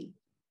me.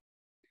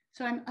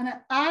 So I'm an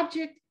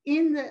object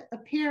in the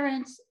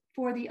appearance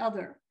for the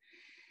other.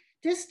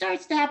 This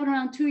starts to happen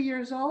around 2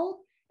 years old,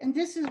 and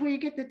this is where you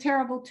get the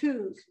terrible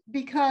twos,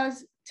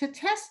 because to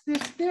test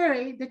this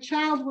theory, the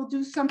child will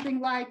do something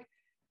like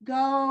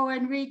go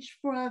and reach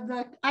for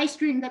the ice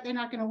cream that they're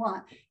not going to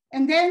want.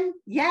 And then,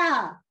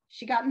 yeah,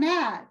 she got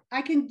mad.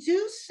 I can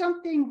do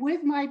something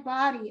with my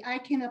body. I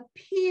can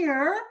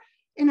appear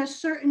in a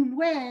certain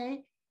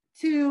way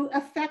to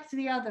affect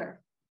the other.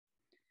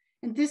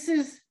 And this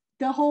is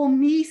the whole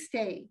me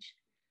stage,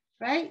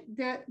 right?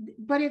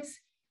 But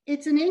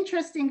it's an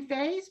interesting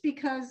phase,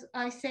 because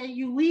I say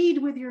you lead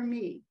with your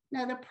me.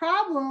 Now the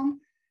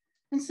problem,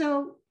 and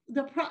so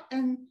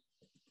and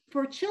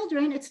for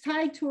children, it's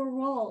tied to a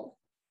role.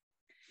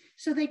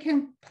 So they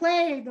can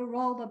play the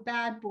role of a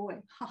bad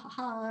boy, ha ha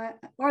ha,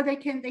 or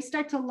they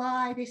start to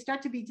lie, they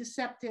start to be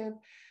deceptive.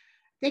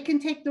 They can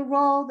take the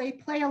role, they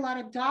play a lot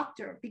of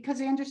doctor, because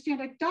they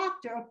understand a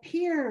doctor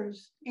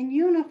appears in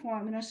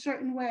uniform in a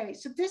certain way.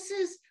 So this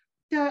is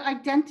the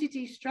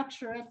identity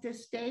structure at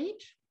this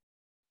stage.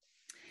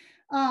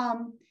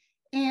 And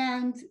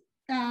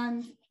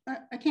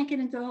I can't get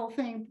into the whole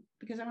thing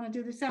because I want to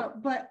do this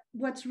out, but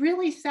what's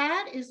really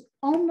sad is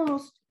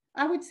almost,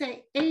 I would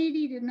say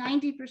 80 to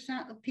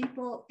 90% of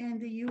people in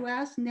the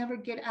US never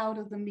get out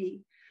of the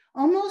me.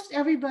 Almost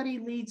everybody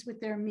leads with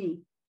their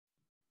me.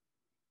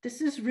 This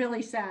is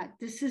really sad.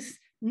 This is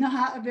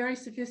not a very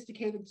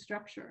sophisticated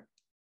structure.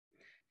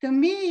 The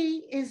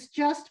me is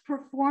just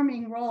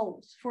performing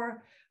roles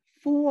for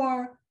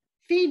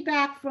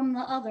feedback from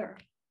the other.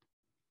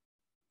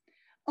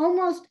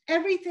 Almost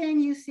everything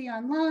you see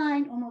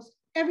online, almost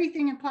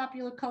everything in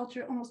popular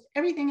culture, almost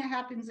everything that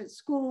happens at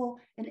school,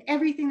 and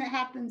everything that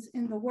happens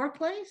in the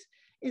workplace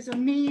is a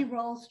me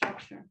role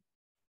structure.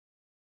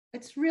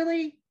 It's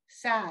really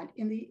sad.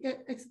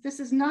 This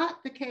is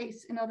not the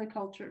case in other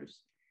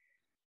cultures.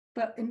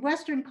 But in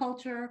Western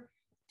culture,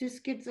 this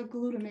gets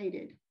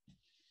agglutinated.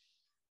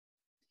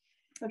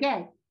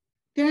 Okay,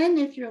 then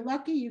if you're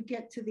lucky, you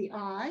get to the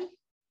I,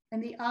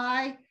 and the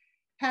I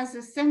has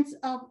a sense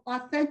of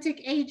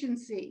authentic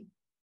agency.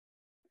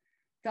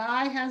 The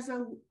eye has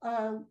a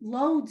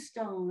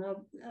lodestone.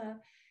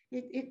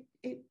 It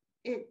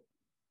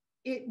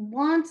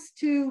wants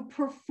to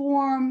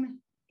perform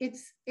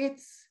its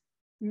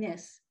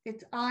I-ness.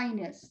 It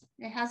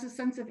has a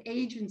sense of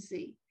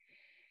agency.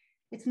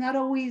 It's not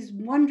always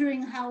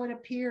wondering how it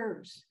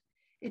appears.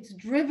 It's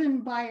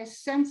driven by a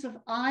sense of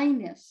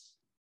I-ness.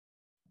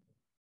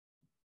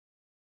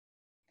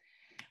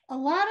 A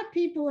lot of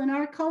people in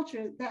our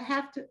culture that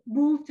have to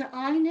move to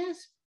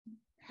I-ness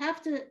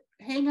have to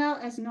hang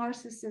out as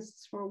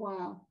narcissists for a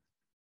while,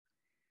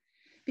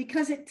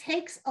 because it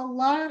takes a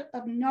lot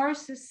of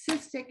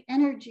narcissistic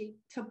energy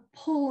to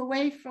pull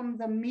away from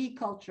the me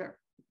culture.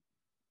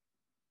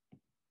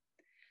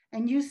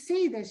 And you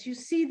see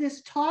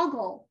this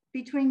toggle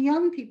between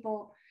young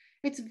people.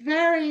 It's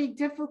very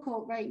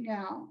difficult right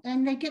now,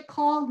 and they get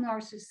called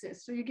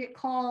narcissists, or you get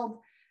called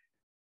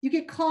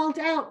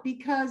out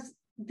because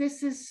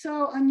this is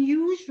so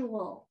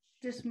unusual,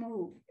 this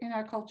move in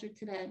our culture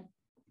today.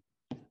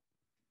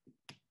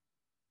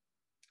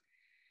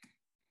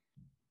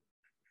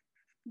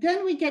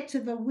 Then we get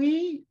to the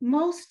we.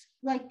 Most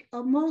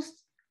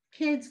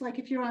kids, like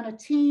if you're on a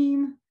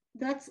team,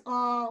 that's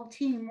all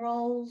team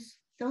roles.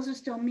 Those are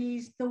still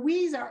me's. The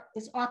we's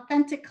is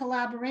authentic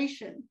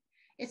collaboration.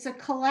 It's a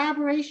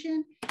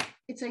collaboration.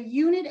 It's a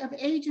unit of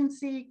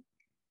agency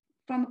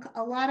from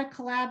a lot of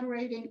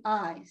collaborating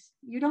I's.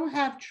 You don't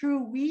have true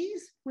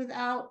we's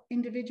without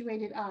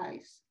individuated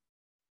I's.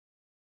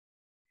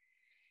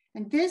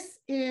 And this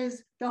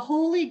is the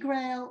holy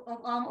grail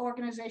of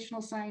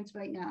organizational science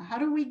right now. How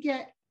do we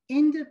get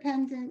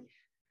independent,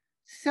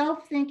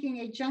 self-thinking,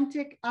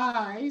 agentic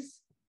I's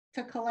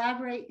to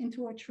collaborate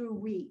into a true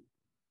we?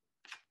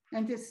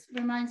 And this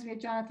reminds me of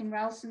Jonathan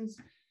Rowson's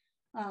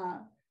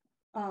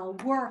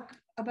work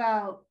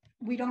about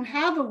we don't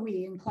have a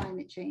we in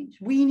climate change.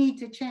 We need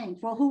to change.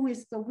 Well, who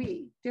is the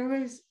we? There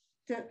is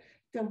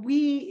the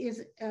we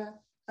is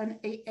an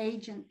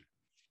agent,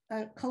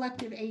 a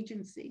collective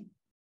agency.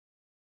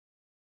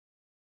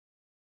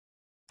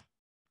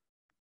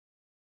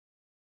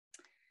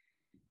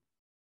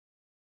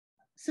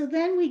 So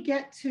then we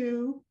get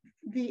to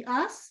the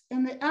us,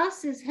 and the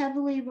us is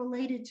heavily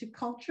related to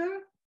culture,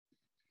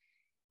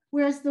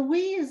 whereas the we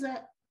is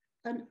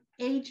an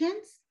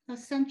agent, a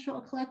central,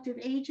 a collective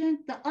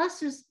agent. The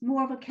us is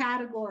more of a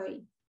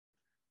category,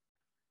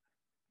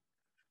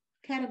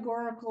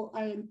 categorical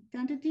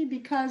identity,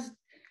 because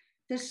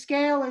the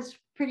scale is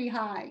pretty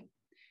high.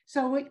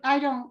 So I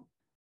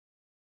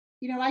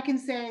can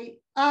say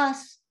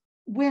us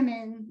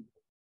women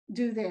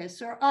do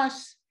this, or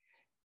us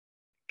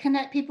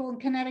people in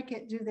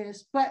Connecticut do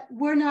this, but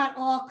we're not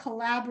all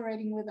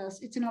collaborating with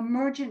us. It's an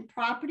emergent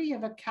property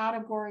of a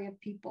category of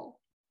people.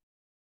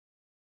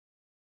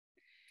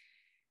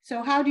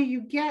 So how do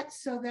you get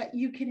so that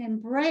you can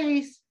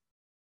embrace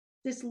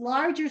this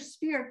larger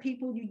sphere of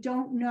people you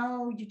don't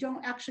know, you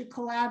don't actually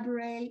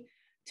collaborate,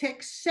 to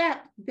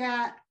accept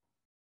that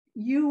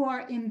you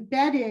are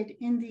embedded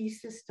in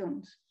these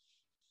systems,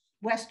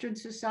 Western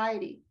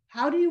society?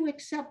 How do you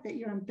accept that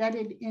you're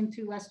embedded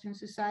into Western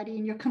society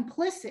and you're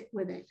complicit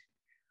with it,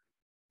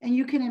 and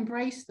you can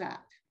embrace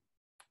that?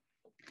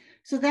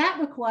 So that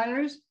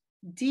requires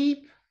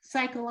deep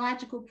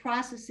psychological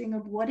processing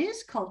of what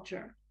is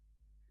culture.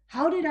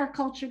 How did our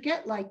culture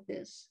get like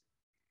this?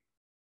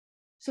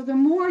 So the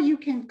more you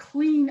can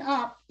clean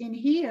up in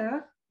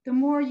here, the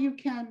more you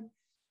can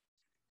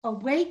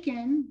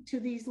awaken to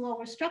these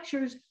lower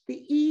structures,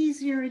 the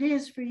easier it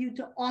is for you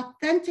to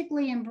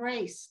authentically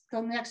embrace the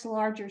next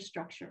larger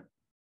structure.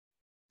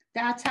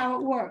 That's how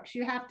it works.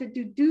 You have to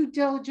do due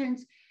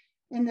diligence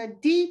in the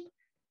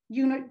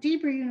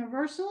deeper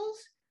universals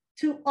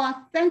to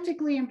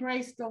authentically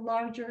embrace the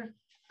larger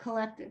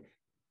collective.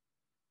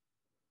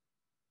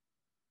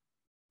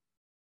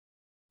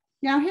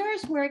 Now,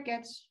 here's where it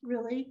gets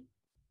really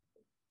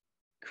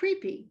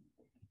creepy.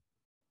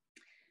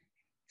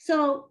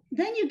 So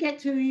then you get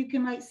to, you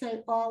might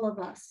say, all of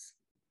us,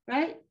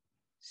 right?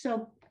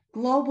 So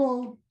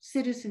global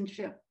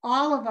citizenship,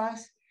 all of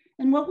us.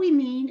 And what we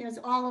mean is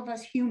all of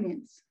us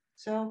humans.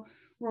 So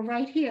we're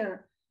right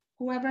here.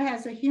 Whoever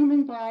has a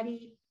human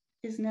body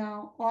is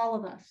now all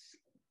of us.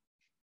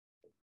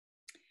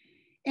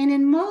 And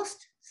in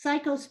most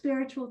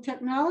psycho-spiritual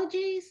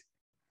technologies,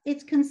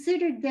 it's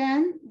considered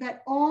then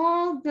that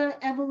all the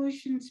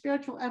evolution,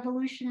 spiritual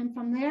evolution, and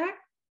from there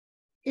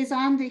is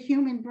on the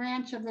human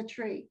branch of the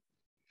tree.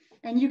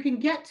 And you can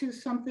get to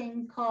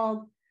something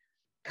called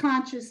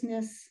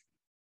consciousness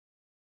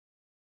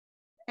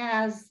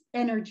as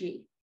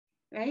energy,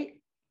 right?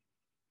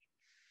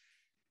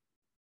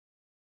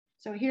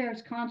 So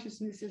here's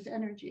consciousness as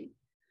energy.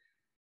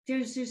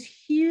 There's this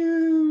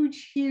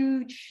huge,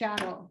 huge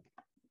shadow.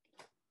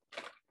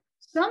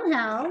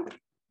 Somehow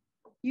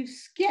you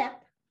skip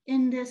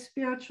in this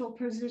spiritual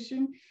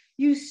position,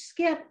 you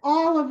skip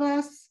all of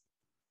us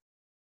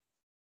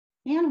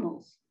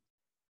animals.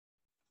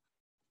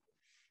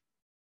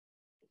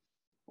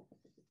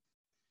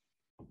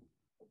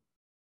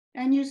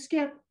 And you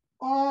skip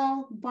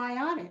all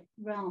biotic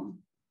realm.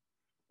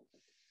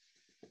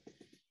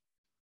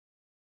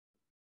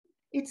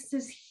 It's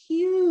this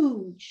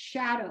huge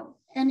shadow.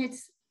 And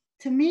it's,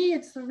 to me,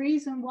 it's the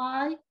reason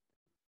why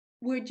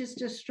we just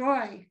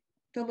destroy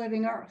the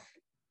living earth.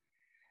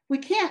 We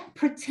can't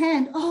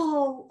pretend,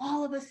 oh,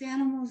 all of us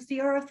animals,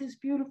 the earth is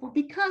beautiful,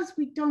 because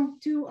we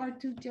don't do our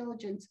due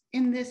diligence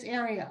in this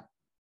area.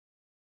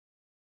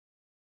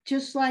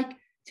 Just like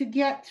to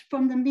get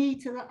from the me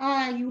to the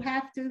I, you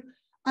have to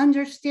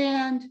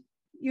understand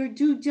your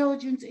due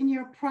diligence in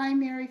your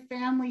primary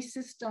family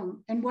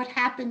system and what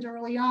happened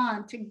early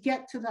on to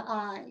get to the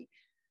I.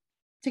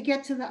 To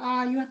get to the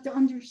I, you have to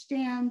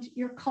understand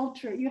your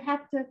culture. You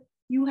have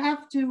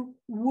to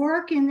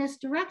work in this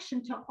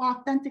direction to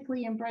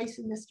authentically embrace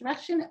in this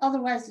direction.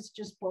 Otherwise, it's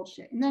just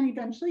bullshit. And then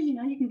eventually, you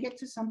know, you can get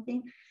to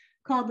something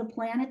called the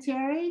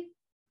planetary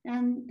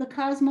and the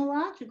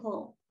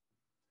cosmological.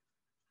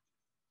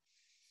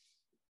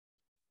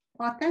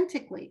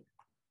 Authentically.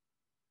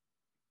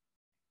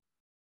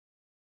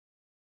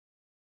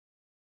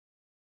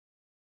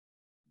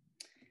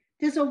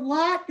 There's a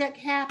lot that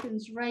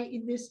happens right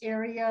in this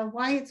area,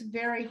 why it's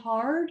very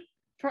hard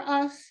for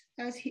us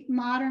as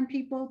modern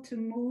people to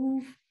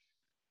move,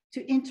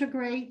 to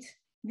integrate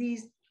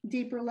these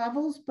deeper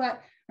levels.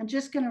 But I'm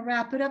just going to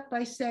wrap it up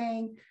by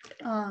saying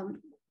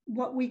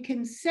what we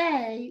can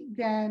say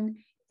then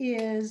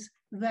is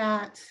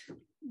that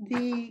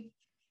the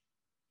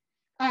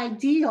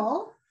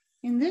ideal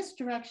in this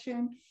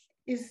direction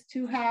is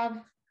to have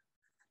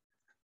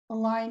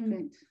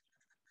alignment.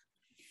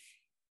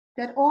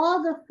 That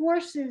all the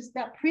forces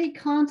that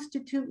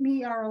pre-constitute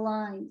me are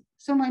aligned.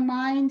 So my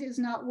mind is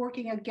not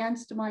working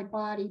against my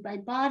body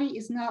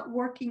is not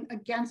working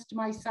against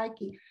my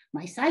psyche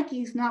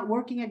is not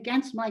working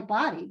against my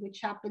body,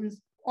 which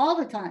happens all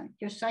the time.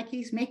 Your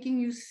psyche is making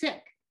you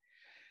sick.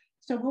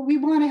 So what we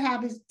want to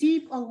have is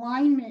deep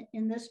alignment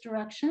in this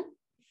direction.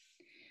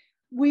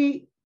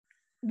 We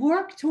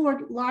work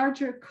toward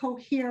larger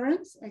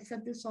coherence, I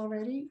said this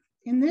already,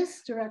 in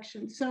this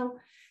direction. So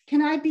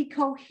can I be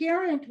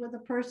coherent with a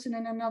person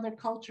in another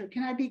culture?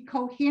 Can I be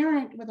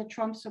coherent with a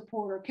Trump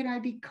supporter? Can I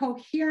be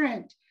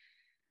coherent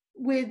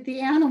with the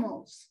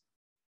animals?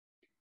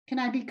 Can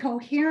I be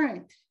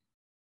coherent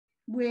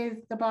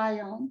with the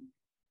biome?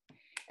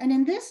 And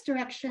in this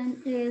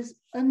direction is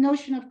a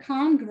notion of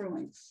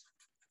congruence.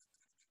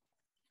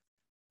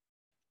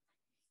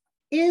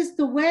 Is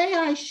the way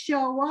I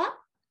show up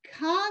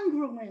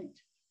congruent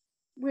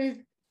with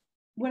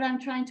what I'm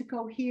trying to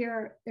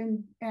cohere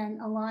and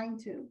align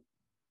to?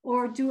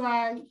 Or do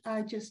I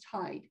just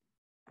hide?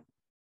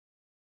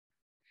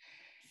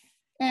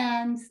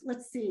 And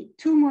let's see,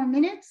 2 more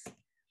minutes.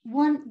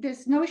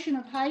 This notion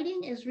of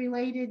hiding is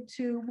related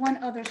to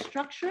one other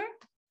structure,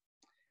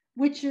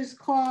 which is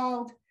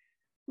called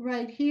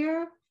right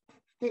here.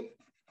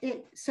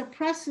 It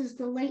suppresses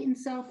the latent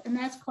self, and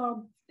that's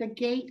called the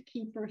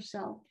gatekeeper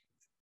self.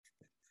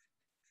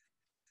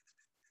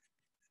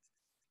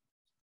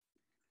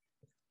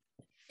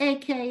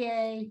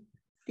 AKA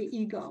the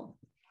ego.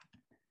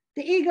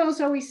 The ego is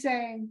always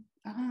saying,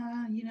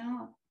 you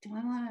know, do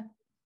I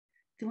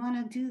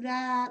want to do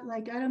that?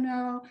 Like, I don't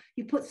know.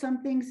 You put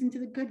some things into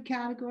the good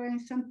category and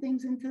some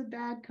things into the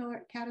bad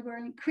category,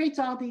 and it creates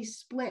all these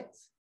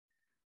splits.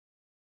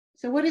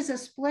 So what is a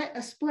split?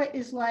 A split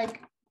is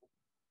like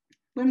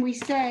when we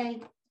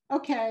say,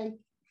 okay,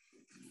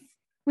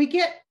 we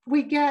get,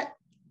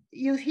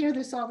 you hear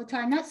this all the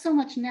time, not so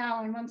much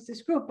now amongst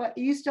this group, but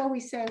you used to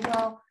always say,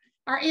 well,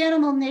 our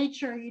animal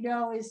nature, you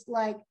know, is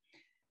like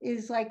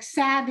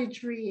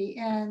savagery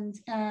and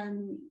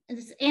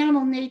it's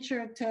animal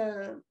nature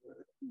to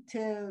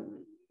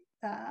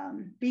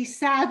be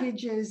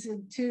savages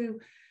and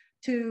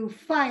to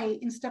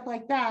fight and stuff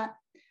like that.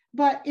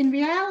 But in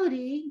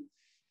reality,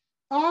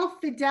 all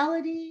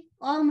fidelity,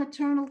 all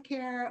maternal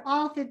care,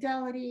 all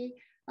fidelity,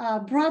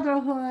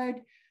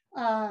 brotherhood,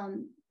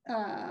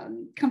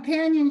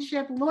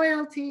 companionship,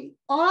 loyalty,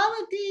 all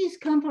of these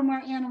come from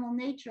our animal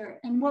nature.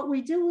 And what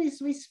we do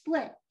is we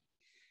split.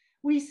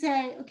 We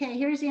say, okay,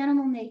 here's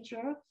animal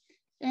nature,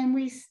 and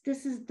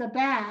this is the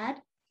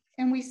bad,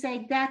 and we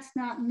say, that's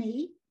not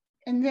me.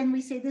 And then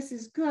we say, this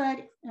is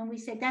good, and we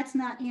say, that's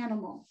not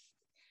animal.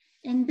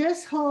 And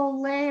this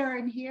whole layer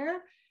in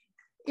here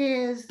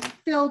is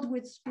filled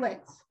with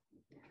splits,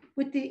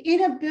 with the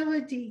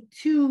inability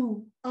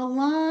to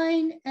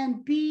align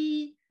and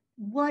be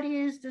what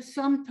is the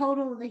sum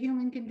total of the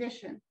human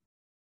condition.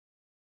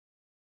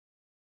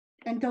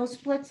 And those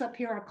splits up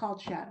here are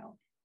called shadow.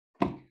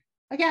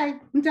 Okay,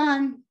 I'm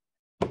done.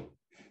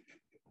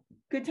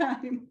 Good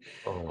time.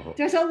 Oh.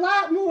 There's a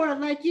lot more,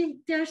 like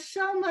there's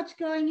so much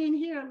going in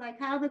here, like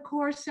how the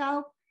core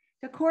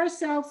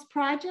self's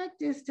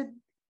project is to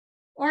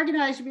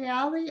organize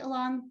reality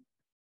along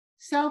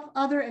self,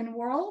 other, and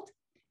world.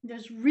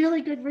 There's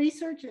really good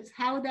research as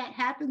how that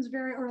happens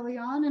very early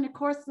on. And of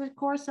course, the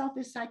core self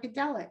is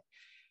psychedelic.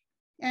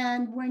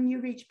 And when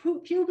you reach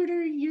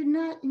puberty,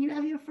 you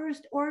have your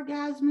first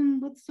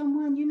orgasm with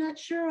someone, you're not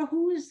sure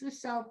who is the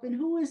self and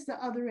who is the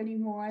other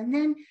anymore. And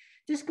then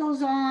this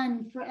goes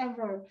on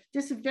forever.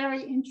 This is a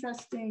very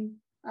interesting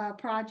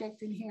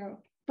project in here.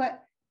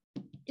 But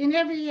in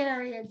every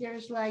area,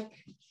 there's like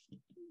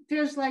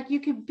you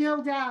can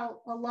build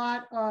out a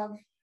lot of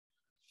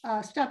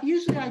stuff.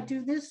 Usually I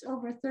do this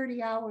over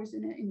 30 hours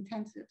in an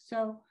intensive.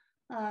 So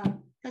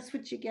that's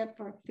what you get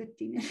for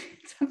 50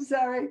 minutes. I'm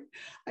sorry,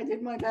 I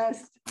did my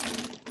best.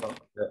 Well,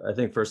 I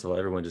think first of all,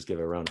 everyone just give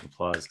a round of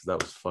applause because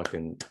that was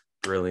fucking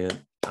brilliant.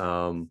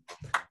 And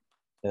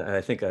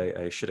I think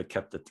I should have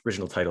kept the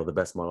original title, The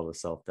Best Model of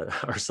Self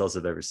That Our Cells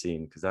Have Ever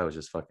Seen, because that was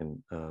just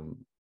fucking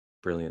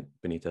brilliant,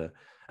 Bonnitta.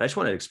 I just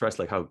want to express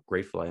like how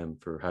grateful I am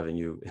for having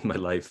you in my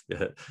life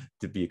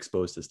to be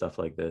exposed to stuff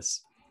like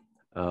this.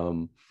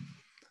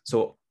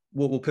 So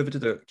we'll pivot to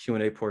the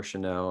Q&A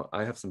portion now.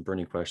 I have some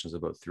burning questions,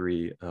 about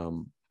 3.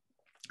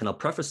 And I'll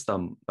preface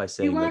them by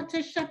saying, you want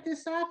to shut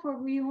this off, or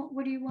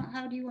what do you want?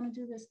 How do you want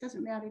to do this?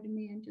 Doesn't matter to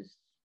me. And just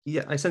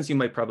I sense you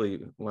might probably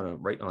want to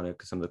write on it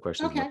because some of the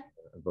questions okay.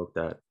 evoke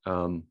that.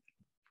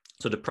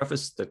 So to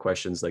preface the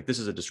questions, like this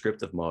is a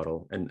descriptive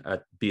model, and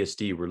at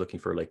BSD we're looking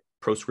for like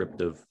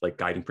proscriptive, like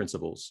guiding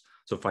principles.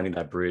 So finding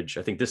that bridge.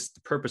 I think the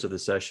purpose of the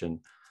session,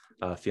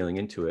 feeling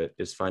into it,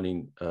 is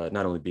finding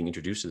not only being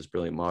introduced to this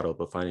brilliant model,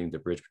 but finding the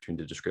bridge between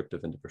the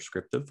descriptive and the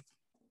prescriptive.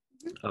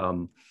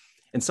 And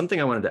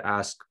something I wanted to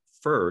ask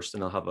first,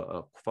 and I'll have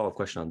a follow-up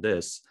question on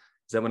this,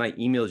 is that when I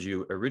emailed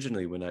you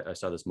originally, when I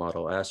saw this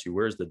model, I asked you,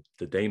 where's the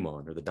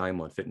daemon or the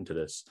daimon fit into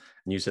this?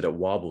 And you said it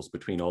wobbles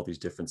between all these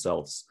different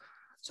selves.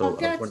 So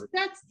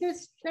that's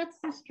this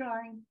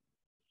drawing.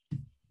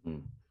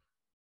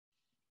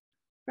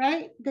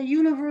 Right? The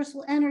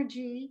universal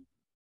energy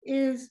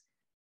is,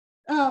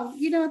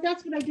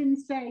 that's what I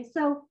didn't say.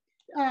 So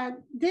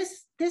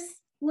this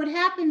what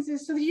happens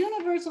is, so the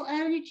universal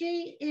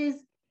energy is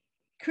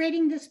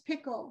creating this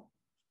pickle,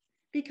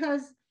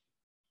 because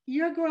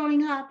you're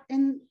growing up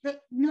and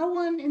no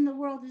one in the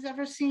world has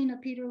ever seen a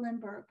Peter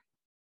Limberg.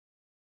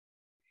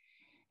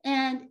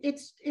 And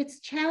it's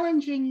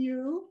challenging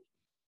you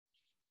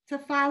to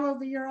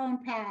follow your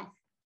own path.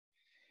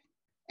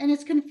 And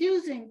it's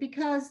confusing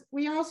because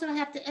we also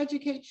have to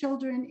educate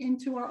children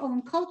into our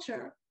own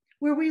culture,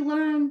 where we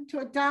learn to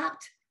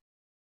adopt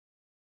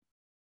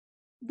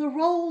the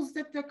roles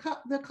that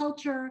the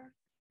culture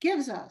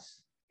gives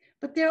us.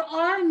 But there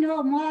are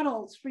no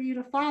models for you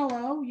to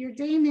follow. Your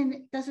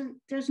daemon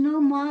there's no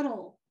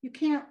model. You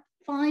can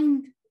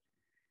find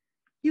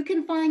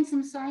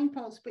some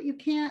signposts, but you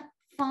can't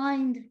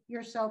find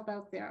yourself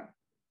out there.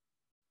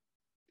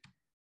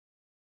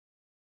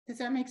 Does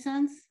that make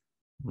sense?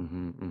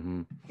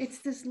 It's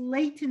this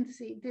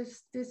latency,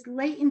 this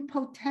latent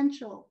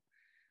potential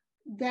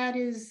that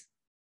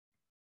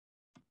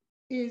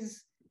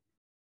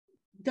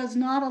does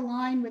not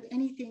align with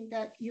anything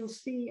that you'll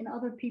see in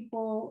other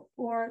people,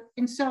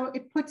 and so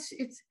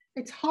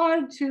it's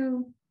hard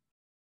to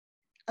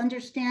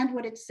understand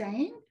what it's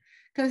saying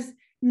because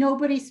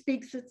nobody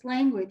speaks its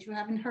language. You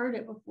haven't heard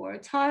it before.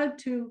 It's hard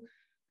to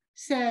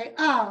say,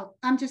 oh,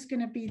 I'm just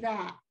going to be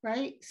that,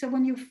 right? So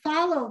when you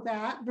follow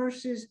that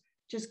versus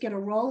just get a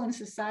role in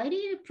society,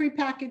 a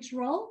prepackaged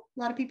role, a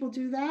lot of people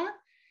do that.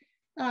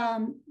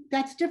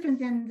 That's different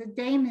than the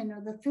daemon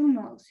or the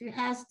thumos. It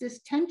has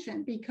this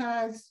tension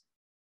because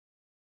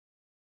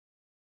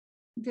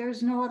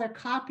there's no other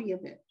copy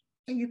of it.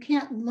 And you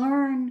can't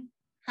learn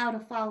how to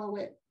follow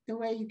it the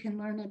way you can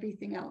learn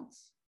everything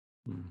else.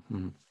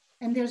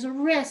 And there's a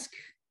risk,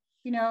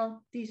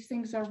 these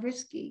things are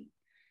risky.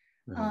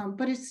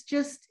 But it's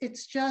just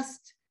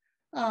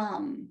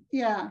in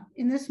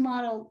this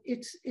model,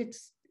 it's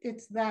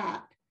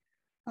that.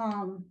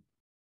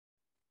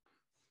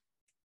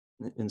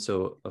 And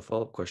so a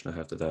follow-up question I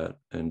have to that,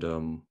 and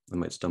I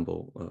might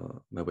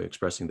stumble my way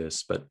expressing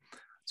this, but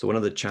so one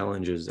of the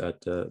challenges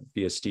at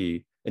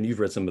BSD, and you've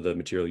read some of the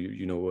material,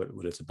 you know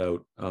what it's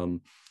about,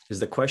 is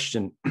the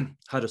question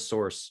how to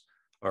source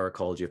our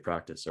ecology of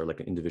practice, or like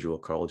an individual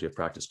ecology of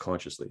practice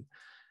consciously.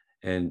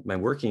 And my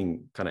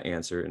working kind of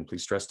answer, and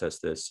please stress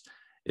test this,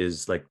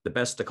 is like the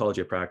best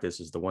ecology of practice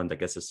is the one that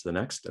gets us to the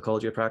next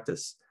ecology of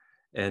practice.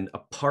 And a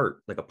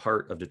part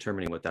of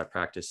determining what that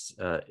practice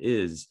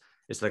is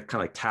like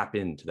kind of like tap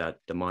into that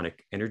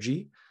demonic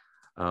energy.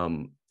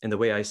 And the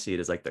way I see it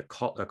is like the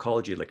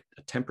ecology like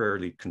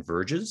temporarily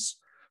converges,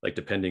 like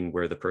depending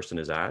where the person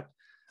is at.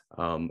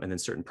 And then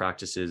certain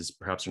practices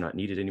perhaps are not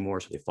needed anymore,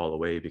 so they fall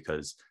away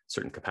because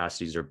certain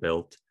capacities are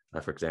built.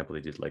 For example,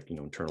 they did like,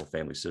 internal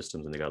family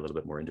systems and they got a little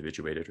bit more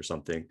individuated or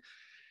something.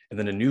 And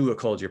then a new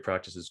ecology of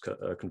practices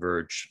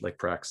converge, like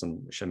perhaps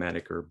some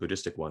shamanic or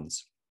Buddhistic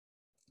ones.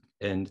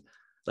 And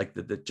like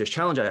the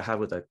challenge I have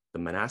with the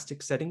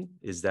monastic setting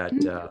is that,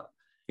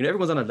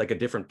 everyone's on a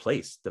different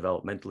place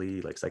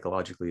developmentally, like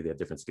psychologically, they have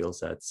different skill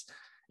sets.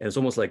 And it's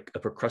almost like a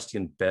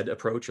Procrustean bed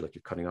approach, or like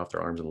you're cutting off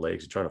their arms and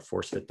legs, you're trying to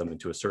force fit them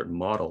into a certain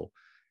model.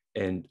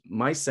 And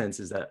my sense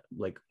is that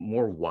like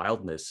more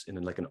wildness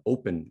in like an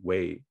open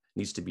way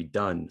needs to be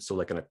done. So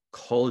like an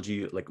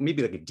ecology, like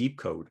maybe like a deep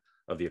code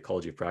of the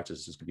ecology of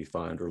practices could be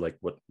found, or like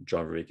what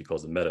John Vervaeke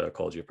calls the meta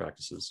ecology of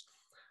practices.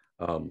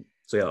 So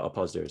yeah, I'll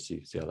pause there to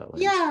see how that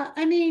lands. Yeah,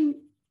 I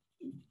mean,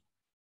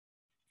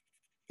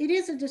 it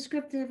is a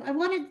descriptive.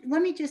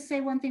 Let me just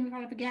say one thing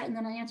before I forget, and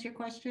then I'll answer your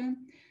question.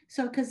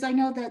 So, because I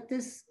know that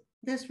this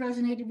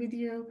resonated with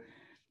you.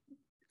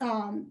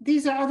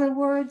 These are other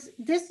words.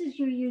 This is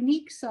your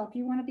unique self.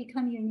 You want to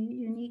become your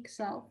unique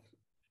self.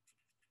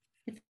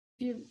 If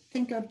you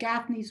think of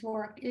Gaffney's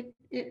work,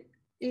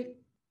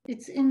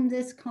 it's in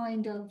this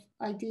kind of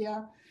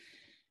idea.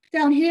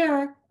 Down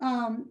here,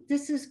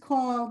 this is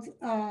called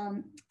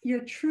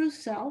your true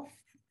self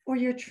or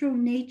your true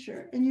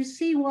nature. And you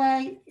see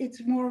why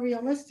it's more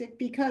realistic,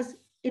 because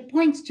it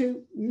points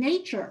to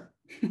nature.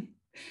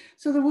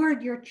 So the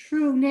word your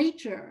true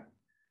nature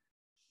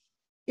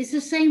is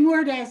the same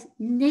word as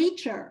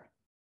nature,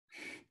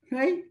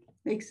 right?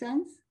 Makes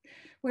sense?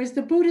 Whereas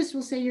the Buddhists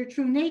will say your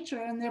true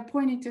nature, and they're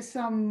pointing to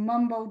some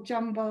mumbo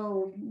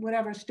jumbo,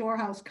 whatever,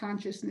 storehouse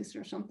consciousness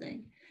or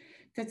something.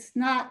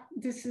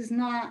 This is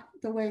not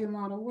the way the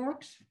model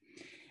works.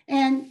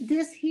 And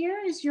this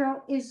here is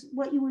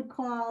what you would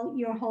call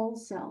your whole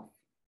self.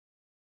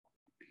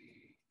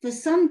 The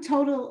sum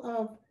total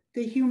of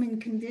the human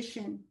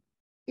condition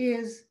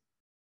is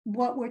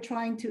what we're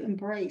trying to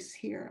embrace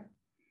here.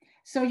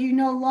 So you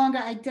no longer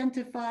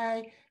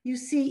identify, you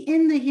see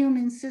in the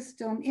human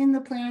system, in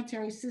the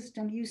planetary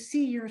system, you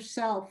see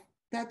yourself.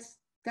 That's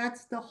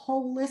the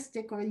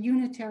holistic or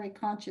unitary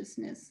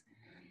consciousness.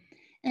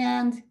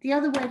 And the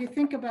other way to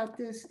think about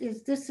this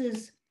is this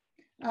is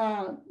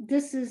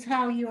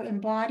how you're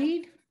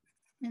embodied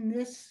in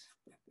this.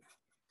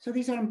 So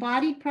these are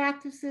embodied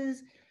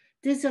practices.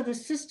 These are the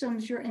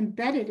systems you're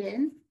embedded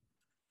in.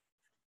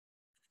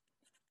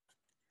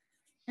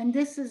 And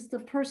this is the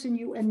person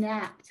you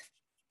enact.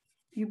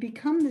 You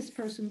become this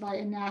person by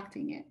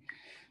enacting it.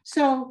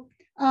 So,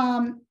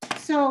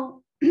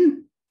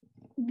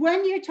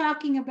 when you're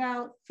talking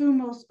about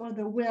thumos or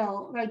the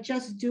will, right,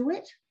 just do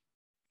it.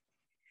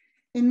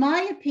 In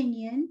my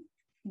opinion,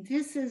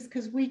 this is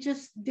because we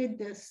just did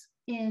this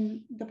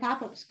in the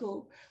pop-up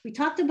school. We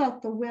talked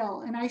about the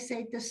will, and I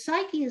say the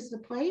psyche is the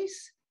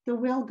place the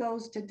will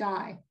goes to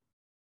die.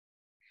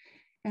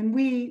 And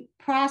we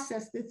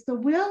process this. The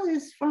will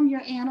is from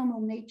your animal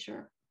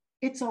nature.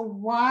 It's a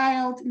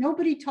wild,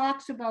 nobody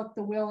talks about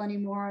the will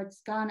anymore.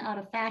 It's gone out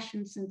of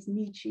fashion since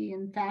Nietzsche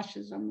and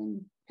fascism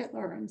and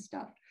Hitler and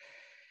stuff.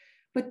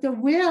 But the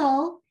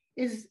will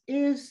is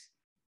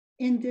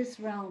in this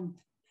realm.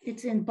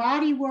 It's in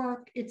body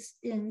work, it's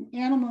in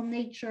animal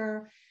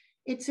nature,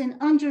 it's in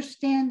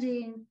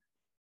understanding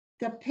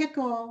the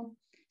pickle.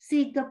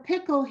 See, the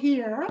pickle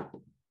here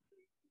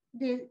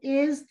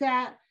is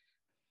that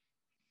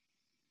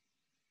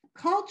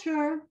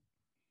culture,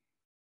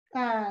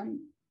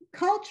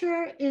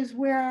 culture is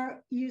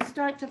where you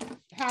start to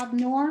have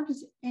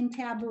norms and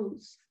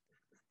taboos.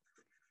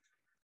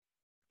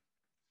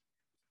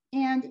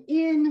 And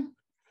in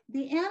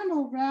the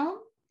animal realm,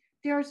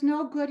 there's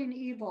no good and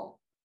evil.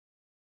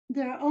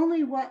 There are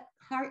only what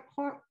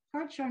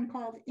Hartshorne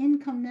called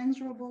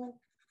incommensurable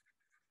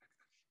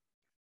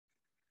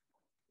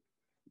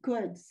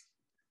goods.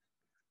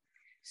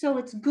 So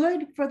it's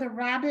good for the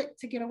rabbit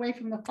to get away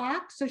from the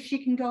fox so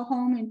she can go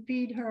home and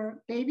feed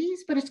her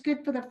babies, but it's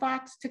good for the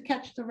fox to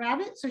catch the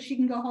rabbit so she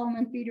can go home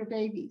and feed her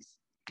babies.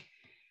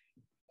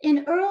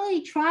 In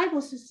early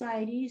tribal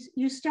societies,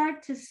 you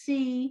start to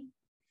see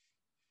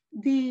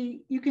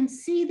you can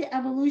see the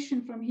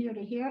evolution from here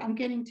to here. I'm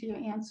getting to your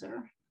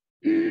answer.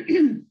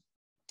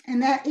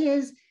 And that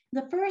is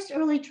the first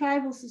early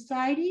tribal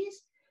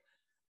societies,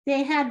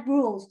 they had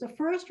rules. The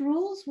first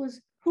rules was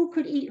who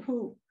could eat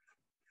who.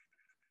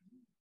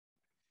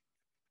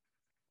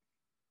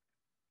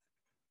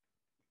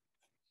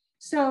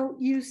 So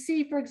you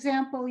see, for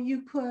example,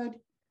 you could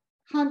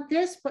hunt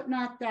this, but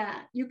not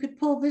that. You could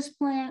pull this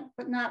plant,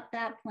 but not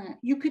that plant.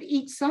 You could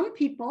eat some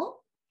people.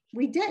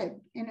 We did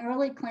in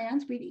early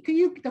clans.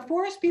 The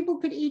forest people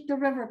could eat the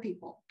river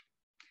people,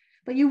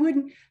 but you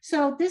wouldn't.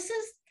 So this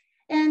is,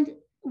 and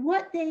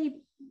what they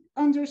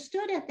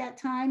understood at that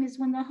time is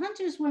when the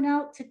hunters went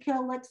out to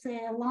kill, let's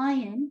say, a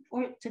lion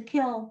or to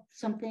kill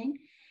something,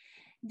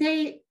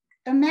 they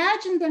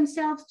imagined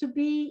themselves to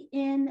be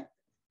in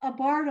a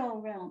bardo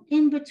realm,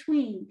 in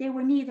between. They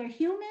were neither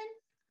human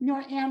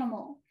nor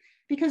animal,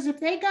 because if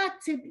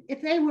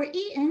they were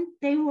eaten,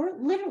 they were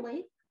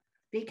literally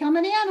become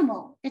an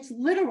animal. It's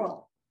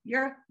literal.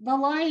 The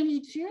lion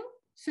eats you,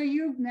 so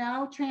you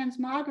now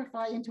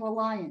transmogrify into a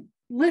lion.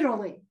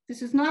 Literally.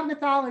 This is not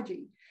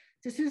mythology.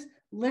 This is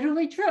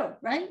literally true,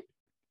 right?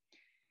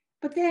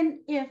 But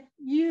then if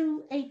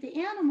you ate the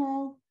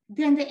animal,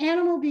 then the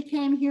animal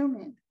became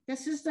human.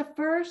 This is the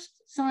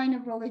first sign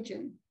of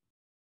religion.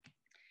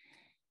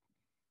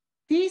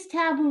 These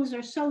taboos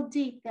are so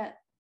deep that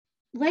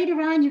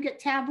later on you get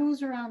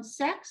taboos around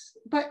sex,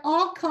 but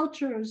all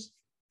cultures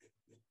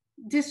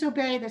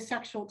disobey the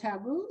sexual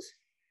taboos.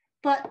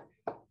 But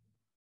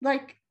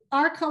like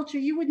our culture,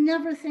 you would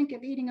never think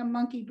of eating a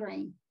monkey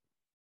brain.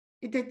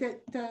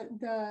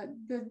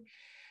 The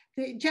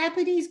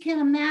Japanese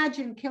can't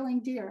imagine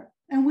killing deer,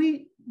 and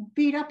we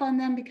beat up on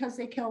them because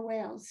they kill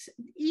whales.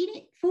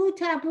 Eating food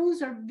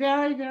taboos are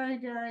very, very,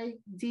 very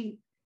deep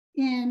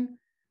in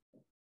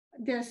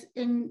this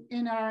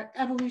in our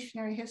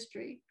evolutionary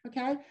history.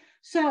 Okay,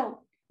 so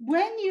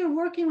when you're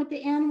working with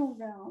the animal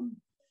realm,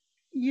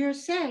 you're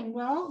saying,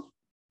 well,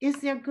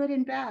 is there good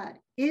and bad?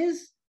 If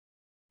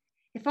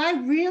I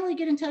really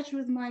get in touch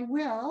with my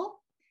will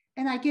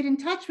and I get in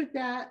touch with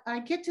that, I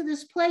get to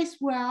this place,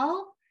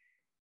 well,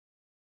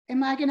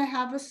 am I going to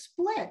have a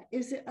split?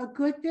 Is it a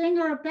good thing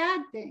or a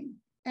bad thing?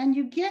 And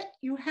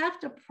you have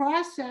to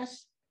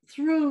process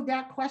through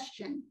that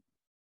question.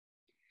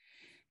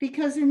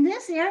 Because in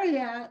this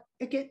area,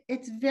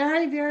 it's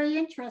very, very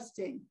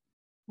interesting.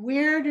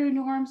 Where do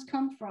norms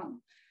come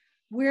from?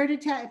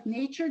 If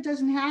nature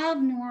doesn't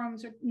have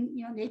norms, or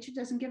nature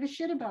doesn't give a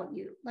shit about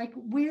you, like,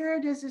 where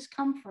does this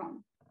come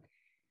from?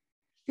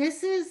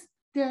 This is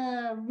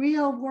the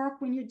real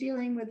work when you're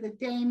dealing with the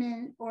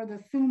daemon or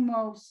the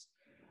thumos,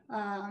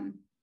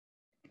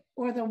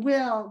 or the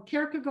will.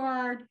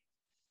 Kierkegaard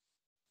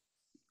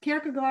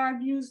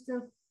used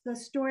the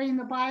story in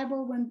the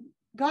Bible when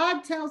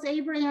God tells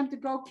Abraham to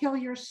go kill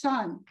your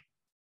son.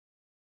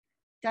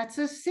 That's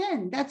a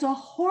sin. That's a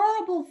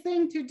horrible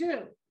thing to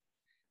do.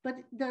 But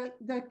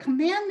the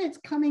commandment's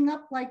coming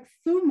up like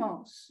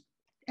thumos.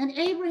 And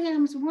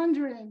Abraham's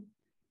wondering,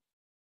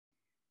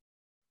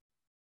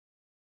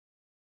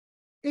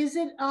 is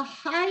it a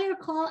higher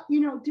call?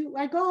 Do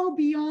I go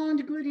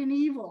beyond good and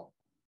evil?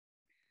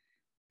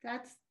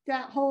 That's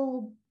that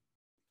whole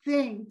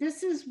thing.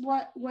 This is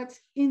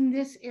what's in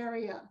this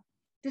area.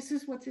 This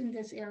is what's in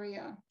this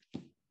area.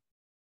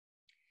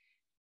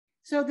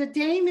 So the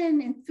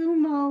daemon and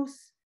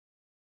thumos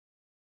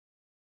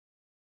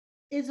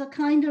is a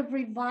kind of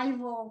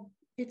revival.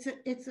 It's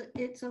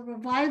a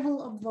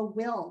revival of the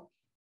will.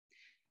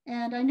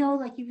 And I know,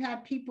 like, you've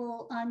had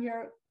people on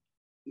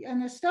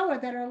the stoa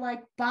that are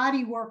like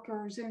body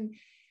workers and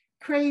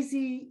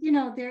crazy,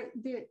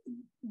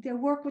 they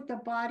work with the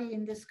body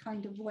in this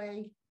kind of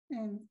way.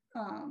 And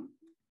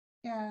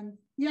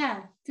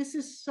yeah, this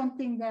is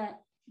something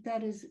that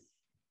is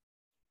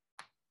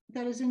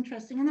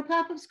interesting. In the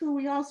pop-up school,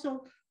 we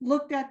also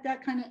looked at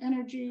that kind of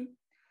energy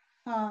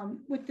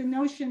with the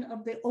notion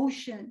of the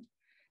ocean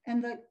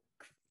and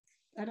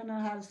I don't know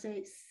how to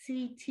say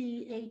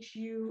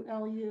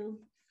CTHULU,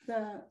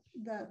 the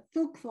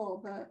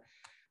Thukthul,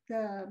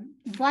 the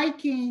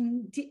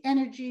Viking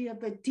energy of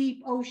the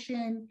deep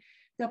ocean,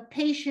 the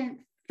patient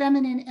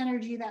feminine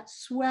energy that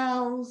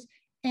swells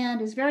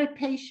and is very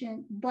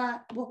patient,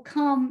 but will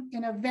come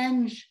and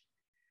avenge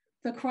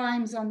the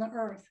crimes on the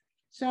earth.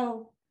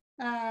 So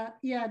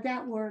yeah,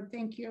 that word,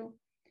 thank you.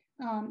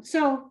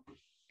 So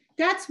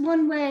that's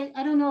one way.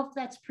 I don't know if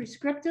that's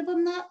prescriptive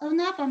enough.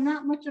 I'm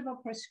not much of a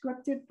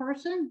prescriptive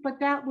person, but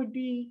that would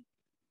be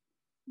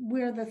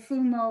where the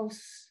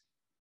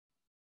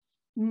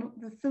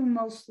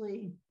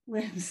thumosly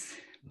lives.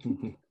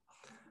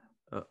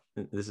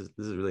 This is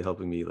really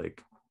helping me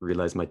like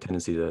realize my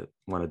tendency to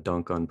want to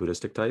dunk on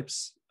Buddhistic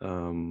types.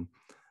 Yeah,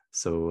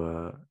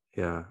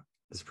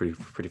 it's pretty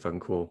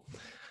fucking cool.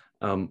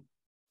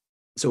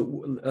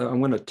 So I'm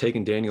going to take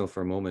in Daniel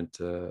for a moment,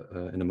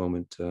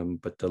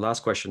 but the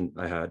last question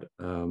I had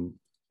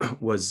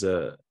was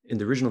in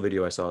the original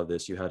video I saw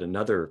this, you had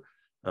another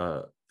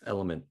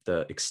element,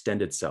 the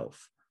extended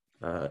self.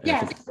 And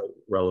yes. I think it's quite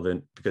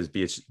relevant because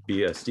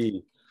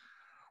BSD,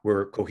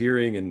 we're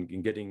cohering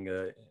and getting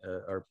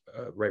our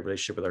right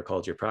relationship with our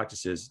ecology of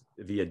practices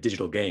via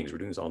digital gangs. We're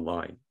doing this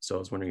online. So I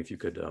was wondering if you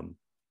could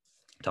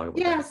talk about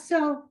that. Yeah,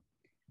 so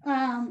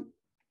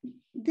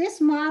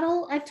this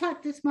model, I've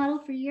taught this model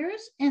for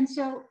years, and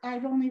so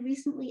I've only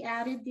recently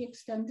added the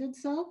extended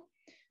self.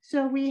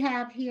 So we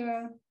have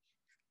here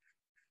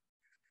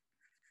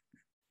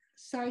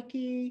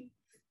psyche,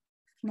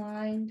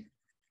 mind,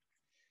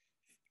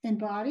 and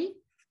body.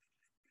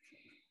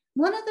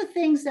 One of the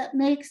things that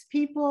makes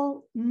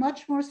people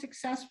much more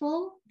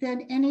successful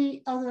than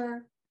any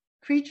other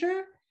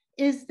creature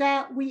is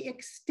that we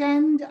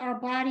extend our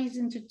bodies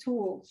into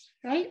tools,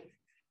 right?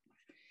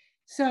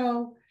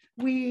 So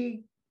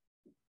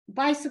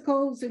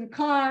bicycles and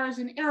cars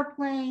and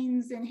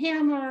airplanes and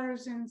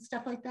hammers and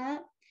stuff like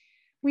that.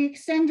 We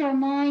extend our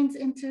minds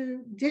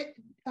into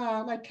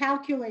like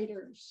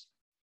calculators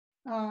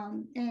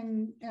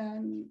and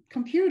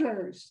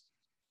computers.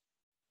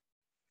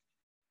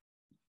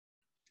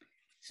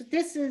 So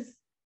this is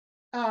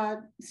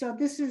an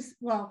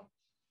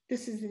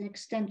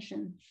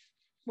extension,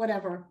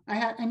 whatever.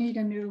 I need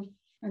a new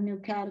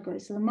category.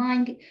 So the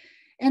mind.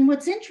 And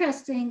what's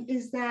interesting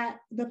is that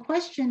the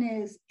question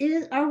is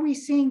are we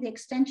seeing the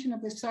extension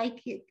of the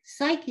psyche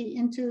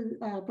into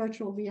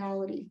virtual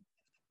reality?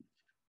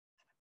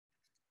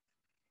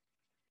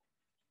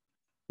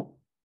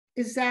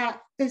 Is that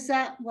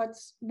what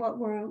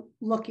we're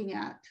looking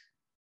at?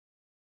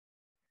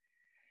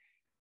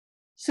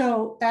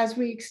 So as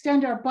we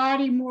extend our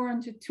body more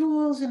into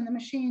tools and the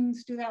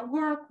machines do that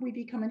work, we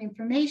become an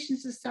information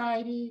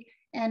society.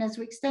 And as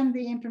we extend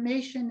the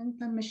information,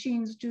 the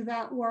machines do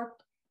that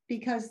work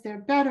because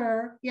they're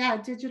better. Yeah,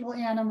 digital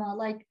anima,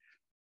 like,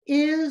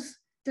 is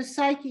the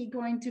psyche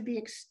going to be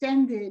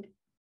extended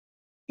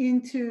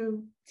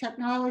into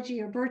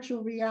technology or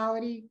virtual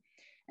reality?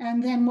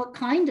 And then what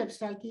kind of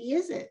psyche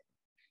is it?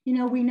 You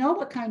know, we know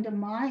what kind of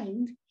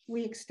mind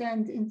we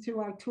extend into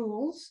our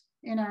tools,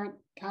 in our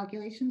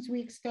calculations.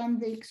 We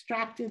extend the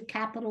extractive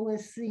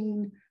capitalist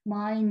scene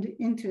mind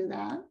into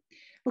that.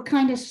 What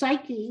kind of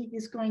psyche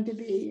is going to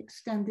be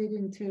extended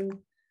into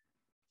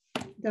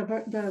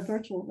the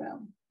virtual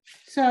realm?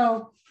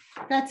 So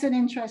that's an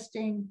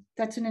interesting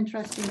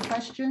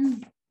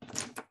question.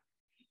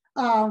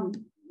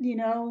 You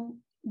know,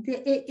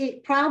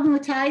 it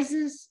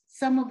problematizes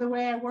some of the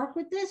way I work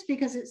with this,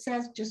 because it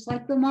says, just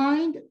like the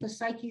mind, the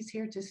psyche's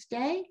here to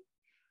stay.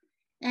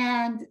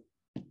 And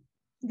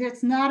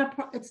it's not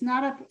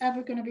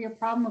ever going to be a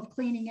problem of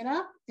cleaning it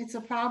up. It's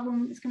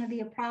going to be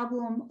a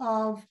problem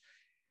of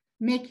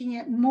making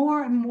it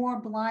more and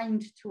more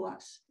blind to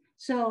us.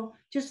 So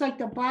just like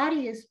the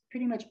body is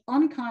pretty much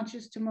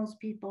unconscious to most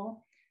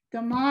people,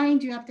 the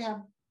mind, you have to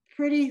have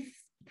pretty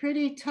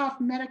tough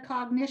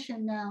metacognition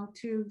now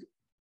to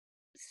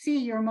see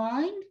your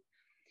mind.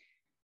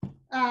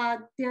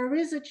 There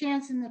is a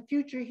chance in the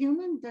future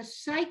human, the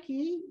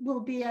psyche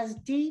will be as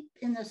deep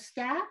in the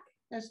stack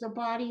as the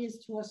body is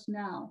to us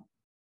now.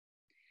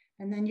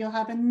 And then you'll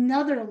have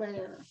another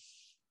layer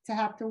to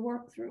have to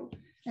work through.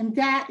 And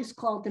that is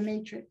called the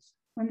matrix.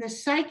 When the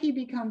psyche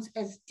becomes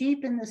as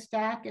deep in the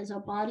stack as our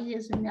body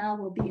is, and now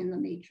we'll be in the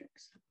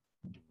matrix.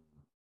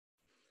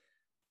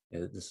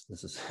 Yeah, this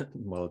is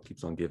model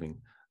keeps on giving.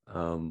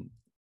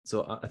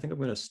 So I think I'm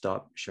going to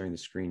stop sharing the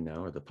screen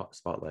now, or the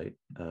spotlight,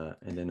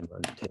 and then I'm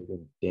going to take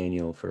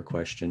Daniel for a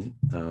question,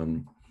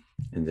 and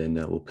then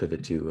we'll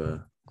pivot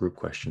to group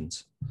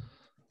questions.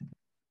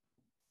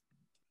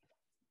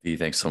 Dee,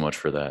 thanks so much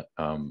for that.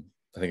 I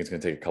think it's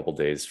going to take a couple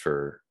days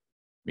for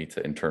me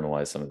to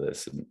internalize some of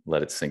this and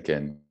let it sink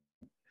in.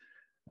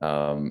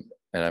 And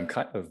I'm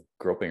kind of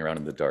groping around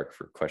in the dark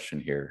for a question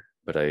here,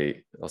 but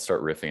I'll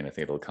start riffing and I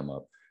think it'll come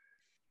up.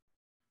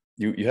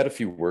 You had a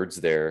few words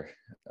there,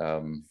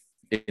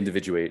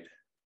 individuate,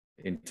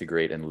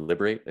 integrate, and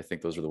liberate. I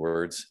think those are the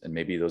words, and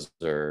maybe those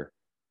are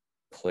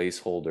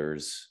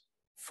placeholders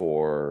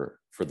for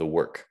the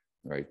work,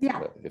 right?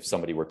 Yeah. If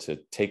somebody were to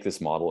take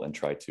this model and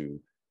try to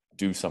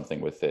do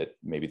something with it,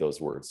 maybe those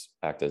words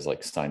act as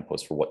like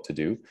signposts for what to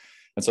do.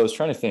 And so I was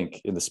trying to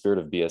think, in the spirit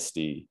of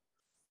BSD,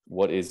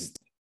 what is,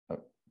 I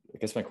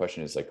guess my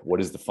question is like, what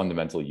is the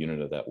fundamental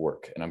unit of that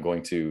work? And I'm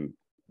going to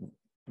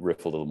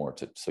riff a little more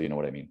so you know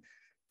what I mean.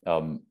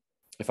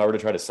 If I were to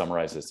try to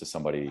summarize this to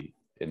somebody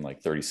in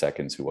like 30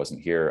 seconds who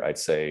wasn't here, I'd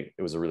say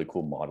it was a really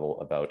cool model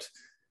about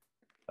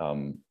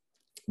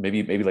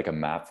maybe like a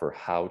map for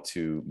how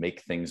to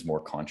make things more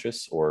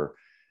conscious, or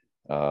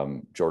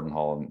Jordan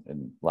Hall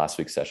in last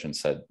week's session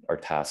said our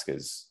task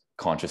is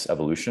conscious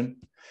evolution.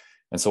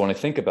 And so when I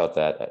think about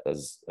that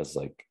as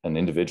like an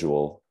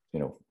individual, you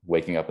know,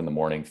 waking up in the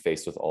morning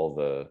faced with all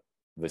the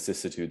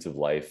vicissitudes of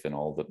life and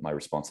all my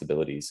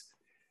responsibilities,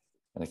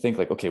 and I think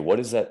like, okay, what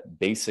is that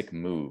basic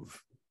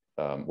move?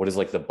 What is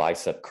like the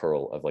bicep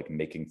curl of like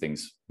making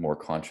things more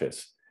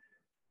conscious?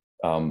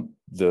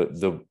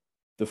 The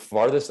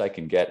farthest I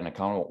can get, and I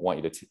kind of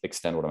want you to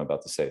extend what I'm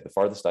about to say, the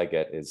farthest I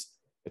get is,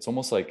 it's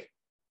almost like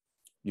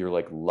you're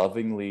like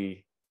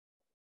lovingly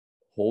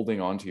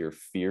holding on to your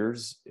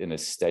fears in a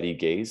steady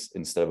gaze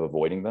instead of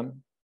avoiding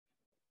them.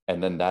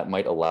 And then that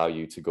might allow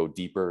you to go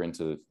deeper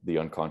into the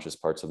unconscious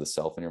parts of the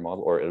self in your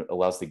model, or it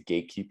allows the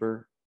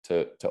gatekeeper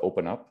to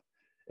open up.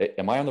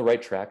 Am I on the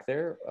right track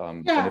there? Yeah.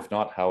 And if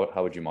not, how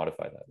would you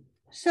modify that?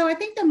 So I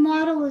think the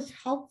model is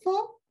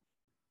helpful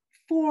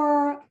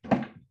for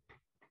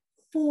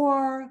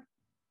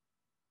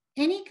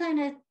any kind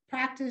of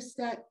practice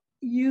that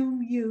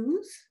you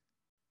use.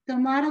 The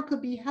model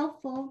could be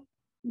helpful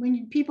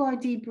when people are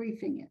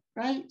debriefing it,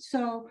 right?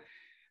 So,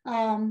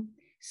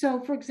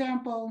 for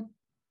example,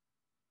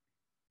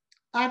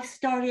 I've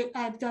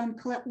done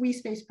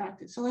we-space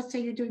practice. So let's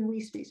say you're doing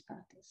we-space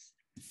practice.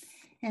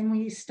 And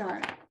when you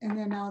start, and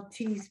then I'll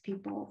tease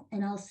people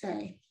and I'll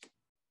say,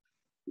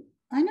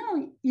 I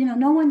know, you know,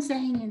 no one's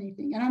saying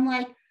anything. And I'm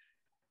like,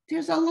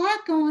 there's a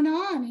lot going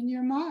on in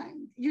your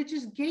mind. You're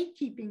just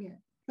gatekeeping it.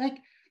 Like,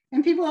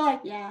 and people are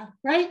like, yeah,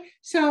 right?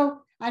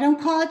 So I don't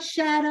call it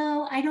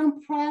shadow. I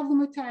don't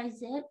problematize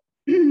it.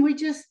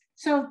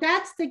 So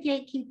that's the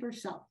gatekeeper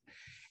self.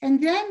 And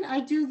then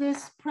I do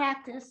this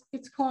practice.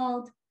 It's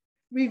called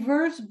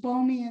reverse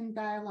Bohmian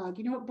dialogue.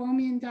 You know what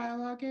Bohmian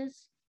dialogue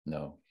is?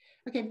 No.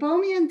 Okay,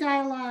 Bohmian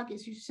dialogue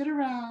is you sit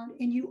around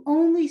and you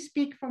only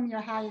speak from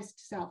your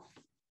highest self.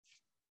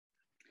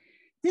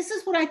 This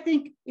is what I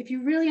think, if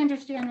you really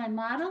understand my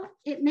model,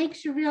 it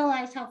makes you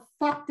realize how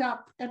fucked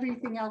up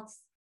everything else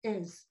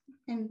is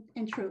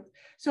in truth.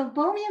 So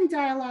Bohmian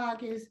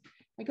dialogue is,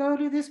 I go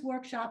to this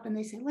workshop and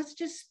they say, let's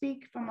just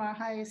speak from our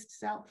highest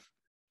self.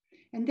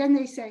 And then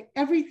they say,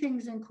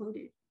 everything's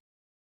included.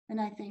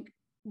 And I think,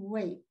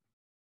 wait.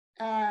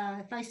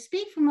 If I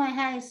speak from my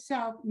highest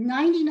self,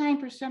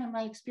 99% of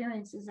my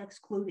experience is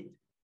excluded.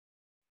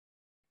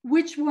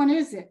 Which one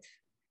is it?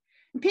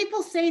 And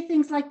people say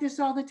things like this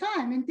all the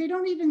time, and they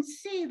don't even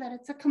see that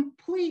it's a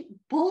complete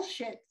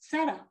bullshit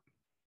setup.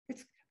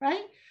 It's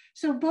right.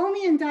 So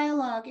Bohemian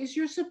dialogue is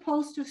you're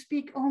supposed to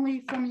speak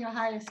only from your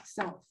highest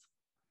self.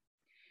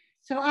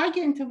 So I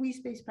get into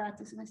we-space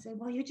practice and I say,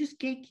 well, you're just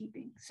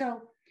gatekeeping.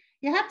 So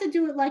you have to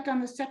do it like on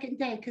the second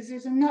day, because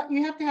there's enough,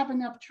 you have to have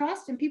enough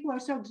trust, and people are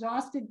so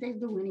exhausted, they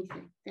do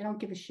anything. They don't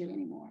give a shit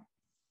anymore.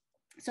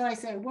 So I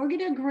say, we're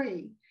gonna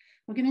agree.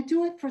 We're gonna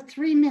do it for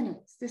 3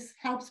 minutes. This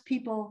helps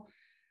people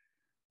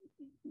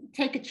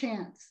take a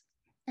chance.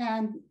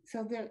 And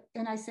so there,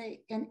 and I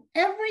say, and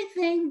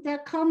everything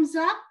that comes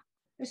up,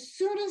 as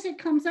soon as it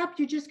comes up,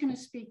 you're just gonna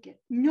speak it.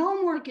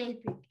 No more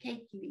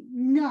gatekeeping,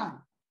 none.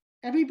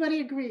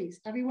 Everybody agrees.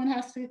 Everyone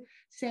has to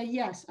say,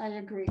 yes, I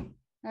agree,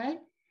 right?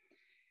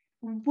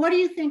 What do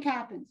you think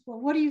happens? Well,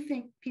 what do you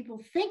think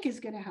people think is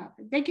going to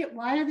happen? They get,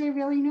 why are they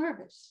really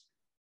nervous?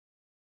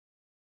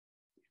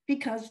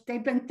 Because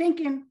they've been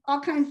thinking all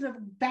kinds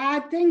of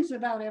bad things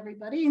about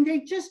everybody, and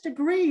they just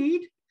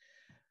agreed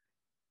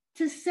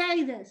to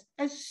say this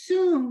as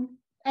soon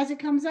as it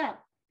comes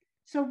up.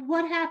 So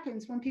what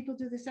happens when people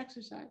do this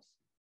exercise?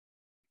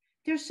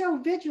 They're so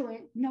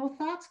vigilant, no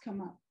thoughts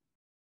come up.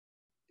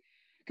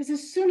 Because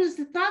as soon as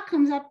the thought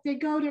comes up, they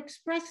go to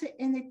express it,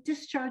 and it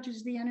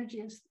discharges the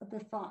energy of the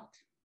thought.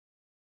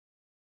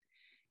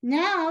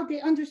 Now they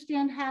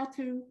understand how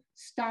to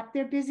stop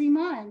their busy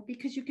mind,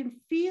 because you can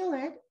feel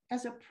it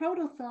as a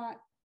proto thought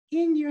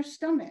in your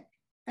stomach,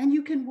 and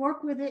you can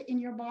work with it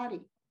in your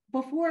body.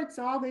 Before, it's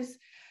all this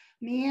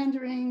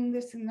meandering,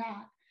 this and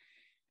that.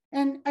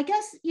 And I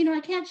guess, you know,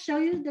 I can't show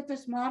you that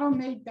this model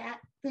made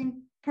that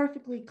thing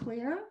perfectly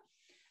clear,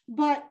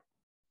 but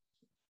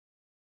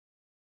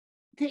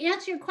to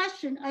answer your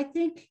question, I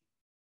think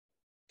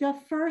the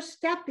first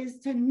step is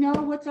to know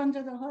what's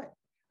under the hood.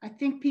 I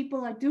think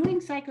people are doing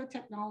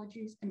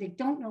psychotechnologies and they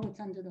don't know what's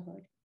under the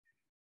hood.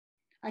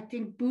 I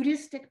think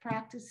Buddhistic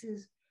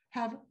practices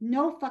have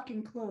no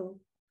fucking clue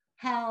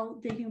how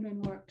the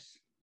human works.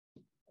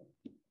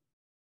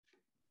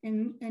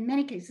 In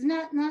many cases,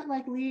 not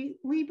like Lee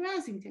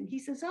Brasington. He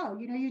says, oh,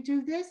 you know, you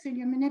do this and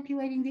you're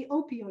manipulating the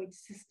opioid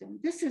system.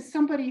 This is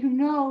somebody who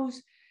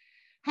knows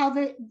how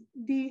that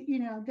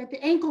the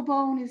ankle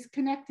bone is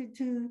connected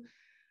to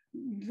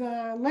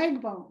the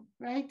leg bone,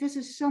 right? This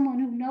is someone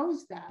who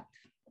knows that.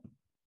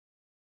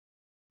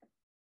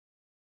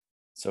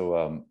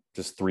 So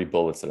just 3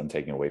 bullets that I'm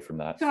taking away from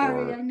that.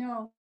 Sorry, I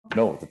know.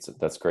 No,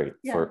 that's great.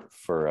 Yeah.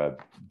 For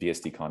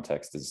BSD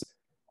context is,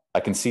 I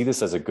can see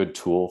this as a good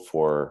tool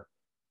for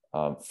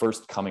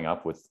first coming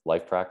up with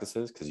life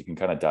practices, because you can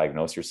kind of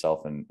diagnose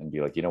yourself and be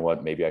like, you know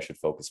what, maybe I should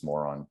focus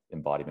more on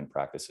embodiment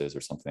practices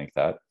or something like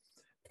that.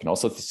 You can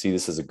also see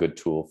this as a good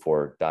tool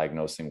for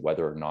diagnosing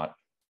whether or not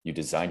you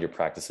designed your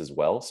practices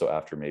well. So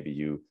after maybe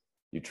you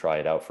try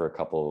it out for a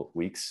couple of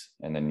weeks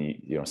and then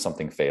you know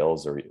something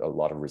fails or a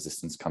lot of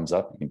resistance comes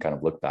up, you can kind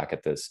of look back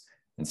at this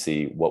and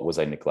see, what was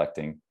I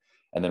neglecting?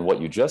 And then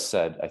what you just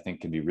said, I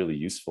think, can be really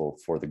useful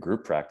for the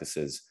group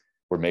practices,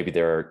 where maybe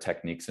there are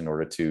techniques in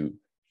order to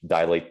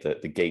dilate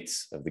the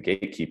gates of the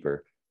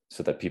gatekeeper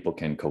so that people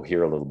can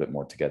cohere a little bit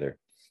more together.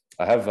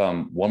 I have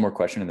one more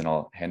question, and then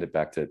I'll hand it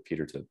back to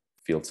Peter to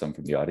field some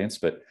from the audience.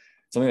 But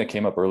something that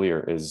came up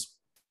earlier is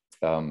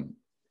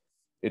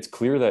it's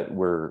clear that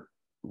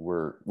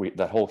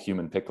that whole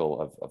human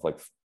pickle of like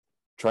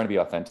trying to be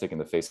authentic in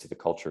the face of the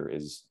culture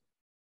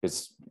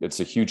it's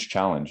a huge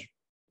challenge.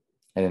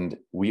 And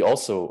we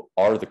also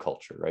are the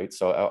culture, right?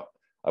 So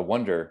I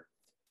wonder,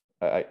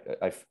 I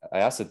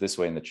asked it this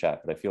way in the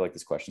chat, but I feel like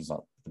this question is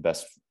not the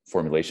best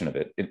formulation of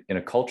it. In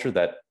a culture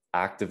that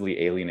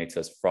actively alienates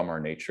us from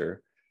our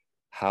nature,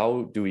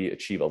 how do we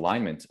achieve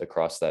alignment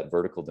across that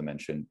vertical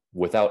dimension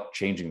without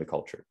changing the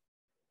culture?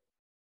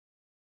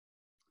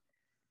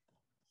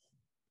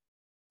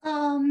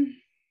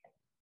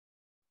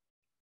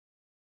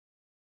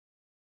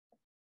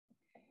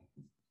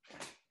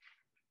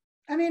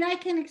 I mean, I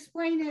can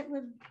explain it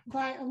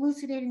by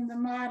elucidating the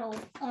model.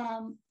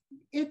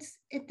 It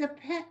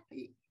depends.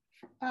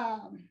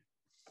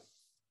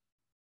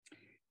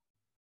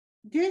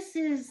 This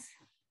is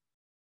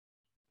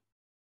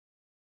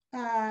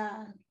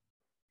the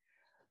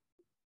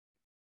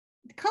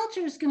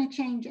culture is going to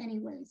change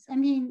anyways. I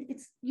mean,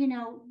 it's, you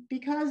know,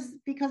 because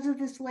of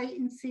this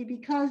latency,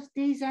 because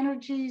these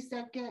energies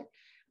that get,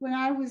 when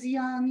I was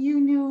young,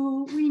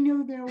 we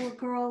knew there were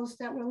girls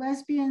that were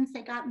lesbians,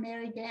 they got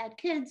married, they had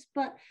kids,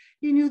 but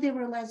you knew they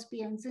were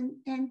lesbians.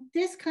 And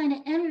this kind of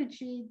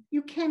energy,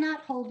 you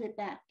cannot hold it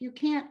back. You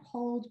can't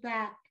hold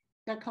back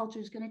that culture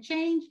is going to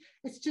change.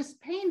 It's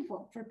just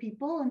painful for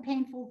people and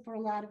painful for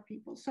a lot of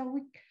people.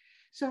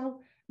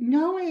 So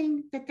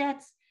knowing that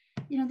that's,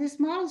 you know, this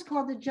model is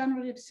called the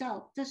generative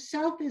self. The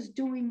self is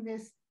doing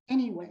this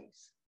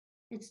anyways.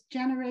 It's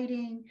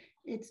generating,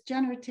 it's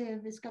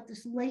generative, it's got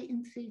this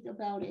latency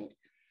about it.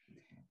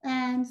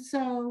 And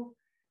so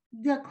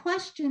the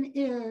question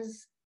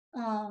is,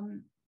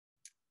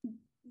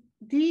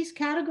 these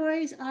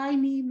categories, I,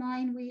 me,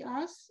 mine, we,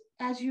 us,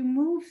 as you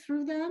move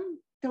through them,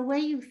 the way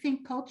you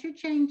think culture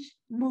change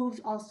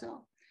moves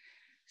also.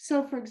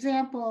 So for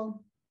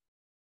example,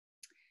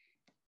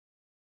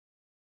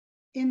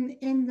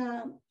 in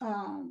the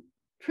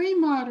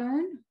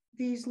pre-modern,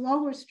 these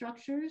lower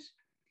structures,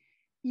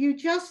 you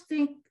just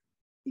think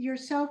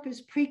yourself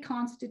is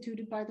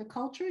pre-constituted by the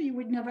culture. You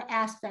would never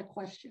ask that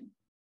question.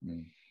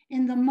 Mm.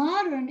 In the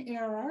modern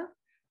era,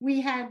 we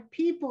had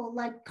people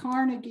like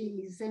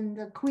Carnegie's and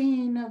the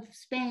Queen of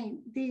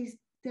Spain,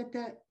 that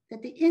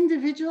the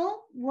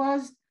individual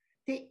was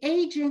the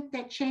agent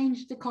that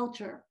changed the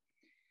culture.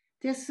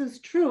 This is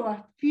true.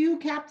 A few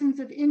captains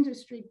of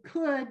industry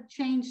could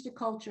change the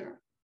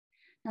culture.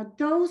 Now,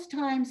 those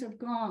times have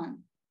gone.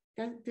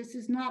 This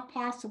is not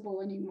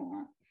possible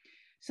anymore.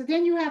 So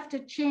then you have to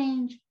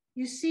change.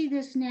 You see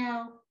this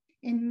now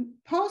in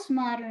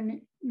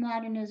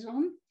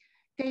postmodernism.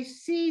 They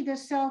see the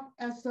self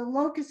as the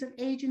locus of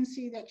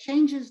agency that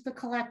changes the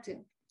collective.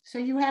 So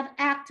you have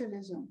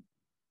activism,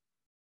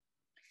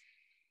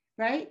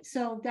 right?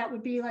 So that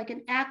would be like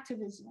an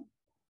activism.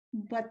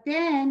 But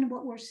then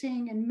what we're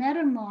seeing in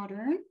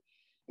meta-modern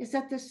is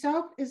that the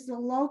self is the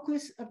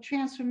locus of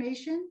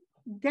transformation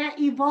that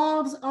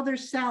evolves other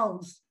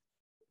selves.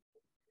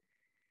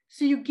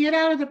 So you get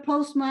out of the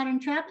postmodern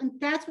trap, and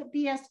that's what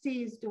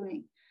BSD is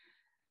doing.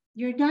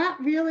 You're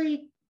not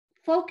really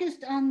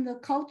focused on the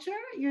culture.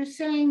 You're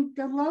saying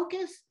the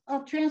locus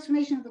of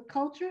transformation of the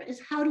culture is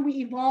how do we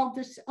evolve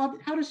this,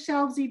 how do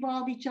selves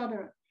evolve each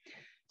other?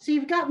 So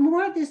you've got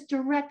more of this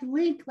direct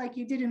link like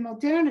you did in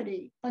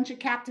modernity, a bunch of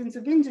captains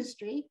of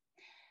industry.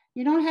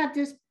 You don't have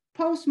this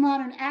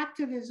postmodern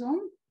activism.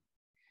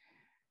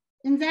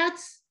 And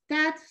that's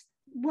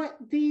what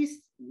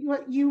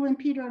you and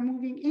Peter are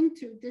moving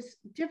into, this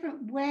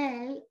different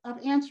way of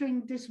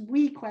answering this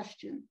we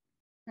question,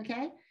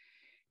 okay?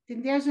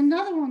 Then there's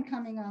another one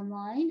coming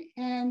online,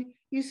 and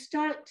you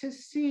start to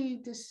see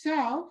the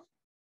self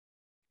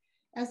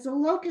as the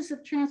locus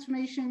of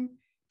transformation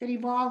that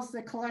evolves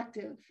the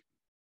collective.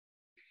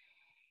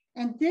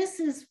 And this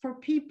is for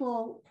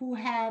people who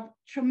have,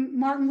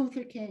 Martin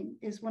Luther King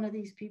is one of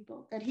these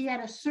people, that he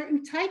had a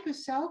certain type of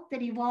self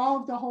that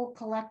evolved the whole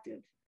collective.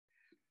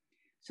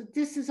 So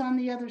this is on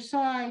the other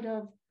side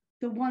of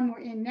the one we're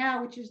in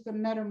now, which is the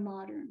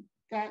meta-modern,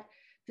 that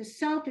the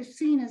self is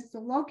seen as the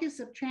locus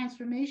of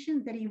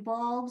transformation that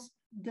evolves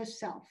the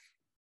self.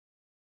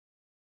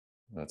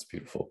 That's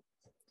beautiful.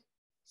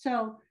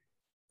 So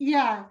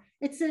yeah,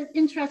 it's an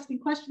interesting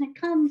question. It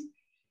comes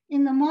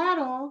in the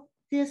model,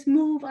 this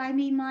move, I,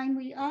 me, mine,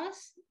 we,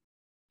 us,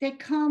 they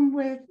come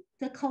with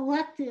the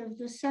collective,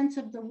 the sense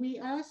of the we,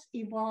 us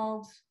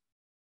evolves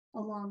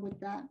along with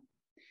that.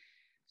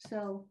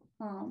 So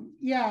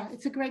yeah,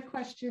 it's a great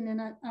question.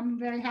 And I'm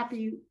very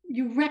happy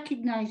you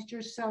recognized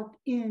yourself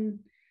in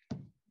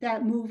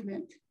that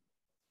movement.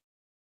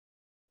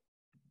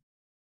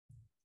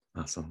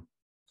 Awesome.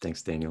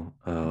 Thanks, Daniel.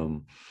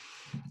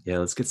 Yeah,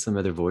 let's get some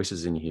other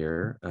voices in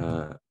here.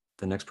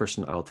 The next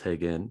person I'll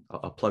tag in,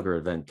 I'll plug her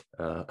event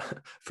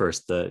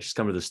first. She's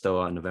coming to the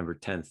STOA on November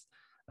 10th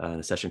in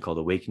a session called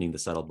Awakening the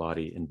Subtle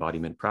Body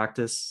Embodiment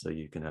Practice. So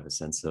you can have a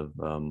sense of,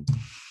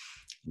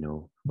 you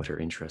know, what her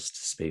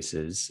interest space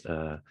is.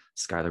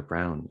 Skylar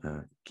Brown,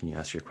 can you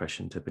ask your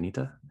question to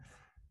Bonnitta?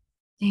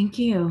 Thank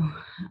you.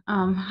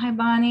 Hi,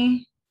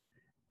 Bonnie.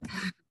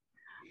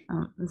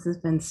 This has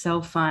been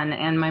so fun,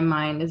 and my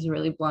mind is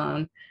really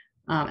blown.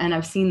 And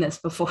I've seen this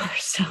before,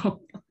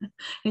 so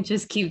it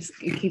just keeps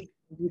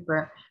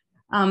deeper.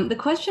 The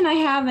question I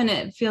have, and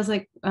it feels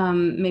like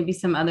maybe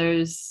some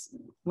others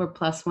were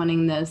plus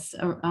wanting this,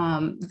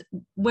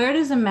 where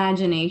does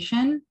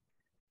imagination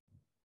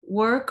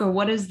work, or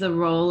what is the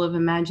role of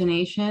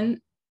imagination?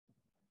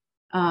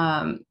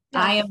 Yes.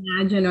 I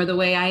imagine, or the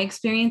way I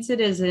experience it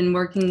is in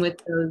working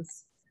with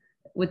those,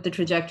 with the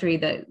trajectory,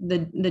 that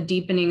the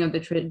deepening of the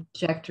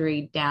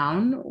trajectory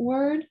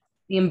downward,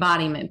 the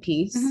embodiment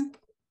piece. Mm-hmm.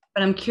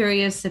 But I'm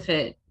curious if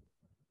it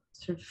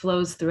sort of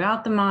flows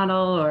throughout the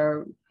model,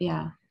 or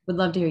yeah, would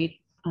love to hear you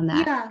on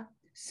that. Yeah,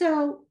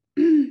 so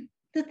the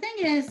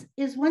thing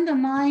is when the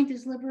mind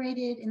is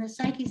liberated and the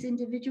psyche is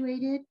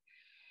individuated,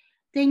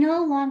 they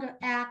no longer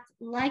act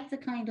like the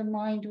kind of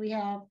mind we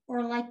have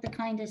or like the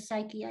kind of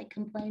psyche I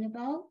complain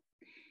about.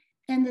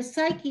 And the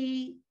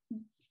psyche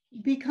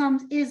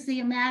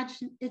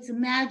it's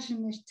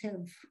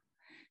imaginative.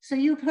 So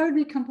you've heard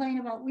me complain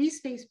about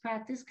we-space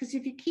practice, because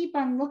if you keep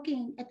on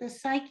looking at the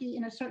psyche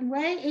in a certain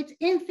way, it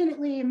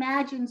infinitely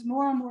imagines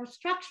more and more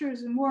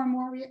structures and more,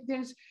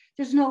 there's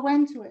no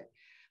end to it.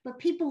 But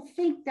people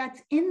think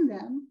that's in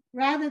them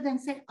rather than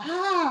say,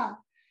 how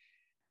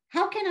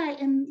can I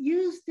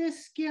use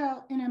this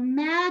skill and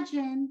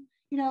imagine,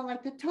 you know,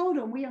 like the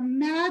totem, we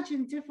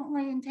imagine different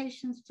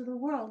orientations to the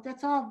world.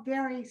 That's all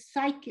very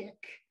psychic,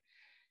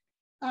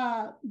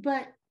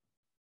 but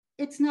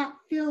it's not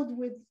filled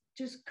with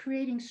just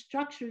creating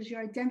structures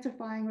you're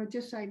identifying or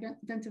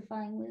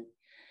disidentifying with.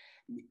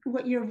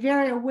 What you're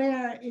very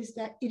aware is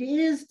that it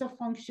is the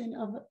function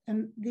of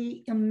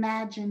the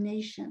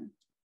imagination.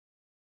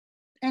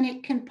 And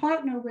it can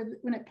partner with,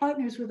 when it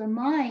partners with a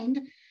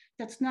mind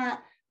that's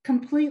not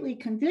completely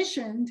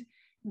conditioned,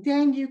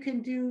 then you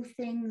can do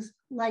things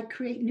like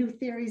create new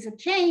theories of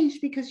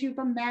change because you've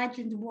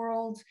imagined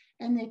worlds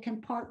and they can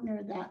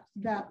partner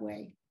that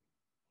way.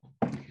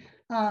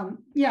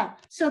 Yeah,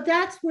 so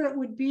that's where it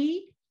would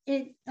be.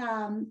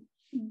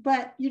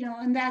 But,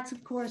 and that's,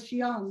 of course,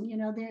 young,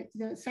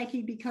 the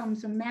psyche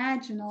becomes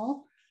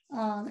imaginal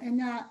and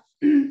not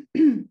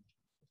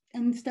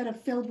instead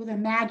of filled with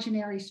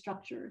imaginary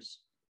structures.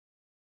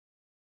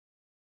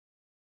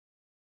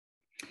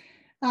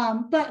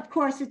 But of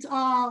course, it's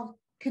all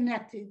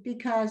connected,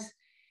 because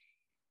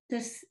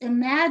this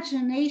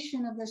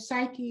imagination of the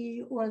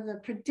psyche, or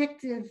the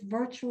predictive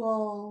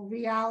virtual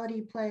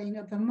reality playing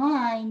of the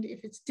mind,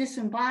 if it's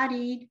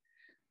disembodied,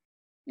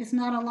 it's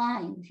not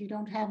aligned. You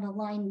don't have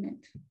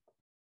alignment.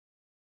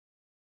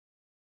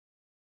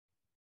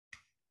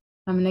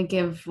 I'm going to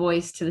give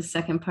voice to the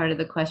second part of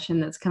the question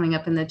that's coming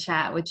up in the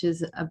chat, which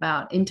is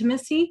about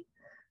intimacy.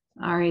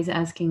 Ari's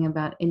asking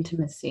about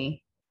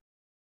intimacy.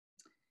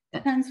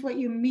 Depends what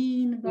you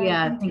mean by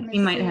yeah, intimacy. I think he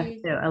might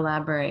have to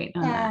elaborate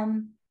on that.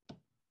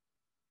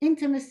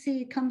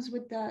 Intimacy comes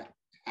with the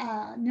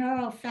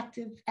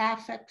neuroaffective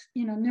affect,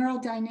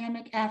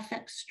 neurodynamic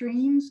affect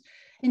streams.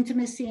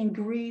 Intimacy and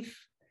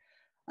grief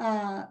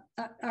are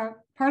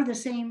part of the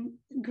same.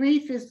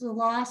 Grief is the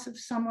loss of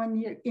someone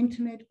you're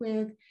intimate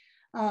with.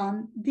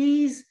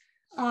 These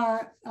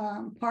are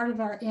part of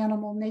our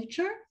animal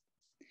nature.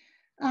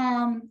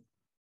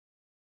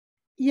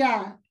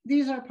 Yeah,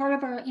 these are part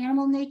of our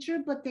animal nature,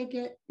 but they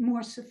get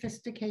more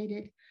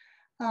sophisticated.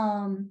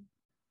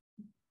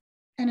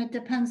 And it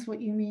depends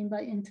what you mean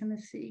by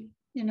intimacy.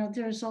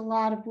 There's a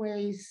lot of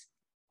ways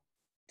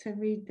to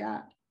read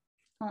that.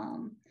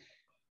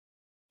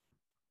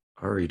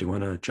 Ari, do you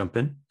want to jump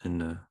in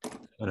and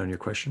add on your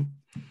question?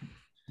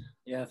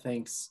 Yeah,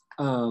 thanks.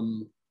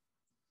 I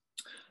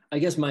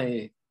guess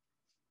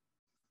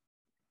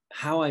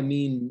how I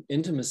mean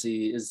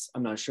intimacy is,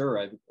 I'm not sure.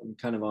 I'm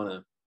kind of on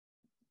a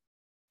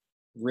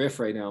riff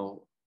right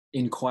now,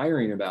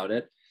 inquiring about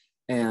it.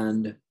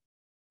 And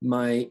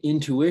my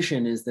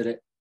intuition is that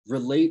it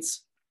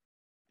relates,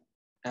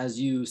 as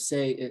you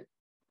say, it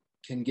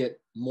can get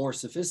more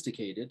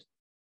sophisticated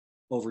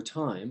over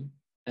time,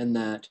 and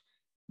that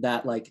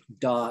like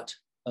dot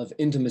of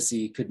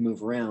intimacy could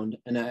move around.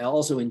 And I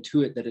also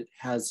intuit that it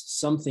has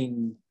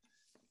something,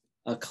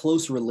 a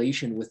close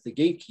relation with the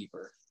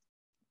gatekeeper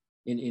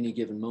in any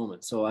given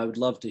moment. So I would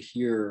love to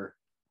hear.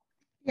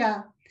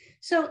 Yeah,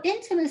 so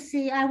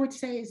intimacy, I would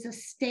say, is a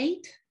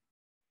state.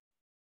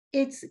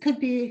 It could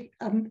be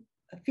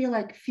feel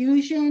like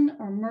fusion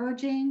or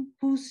merging,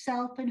 who's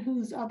self and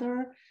who's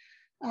other.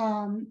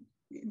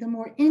 The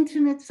more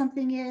intimate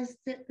something is,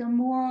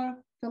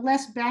 the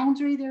less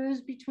boundary there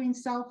is between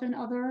self and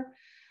other.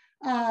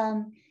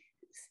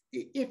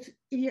 If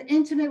you're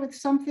intimate with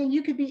something,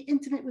 you could be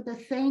intimate with a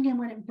thing, and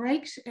when it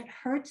breaks, it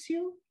hurts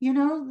you,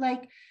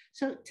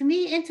 so to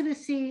me,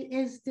 intimacy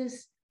is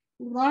this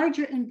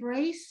larger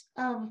embrace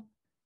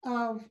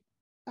of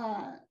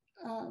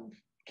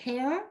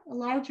care, a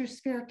larger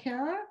sphere of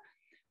care,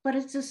 but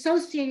it's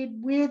associated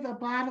with a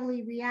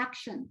bodily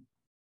reaction.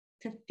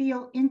 To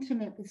feel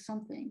intimate with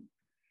something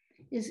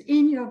is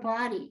in your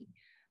body.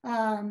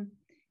 And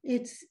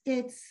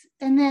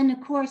then,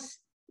 of course,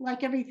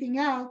 like everything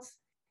else,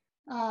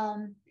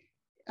 one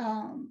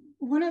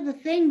of the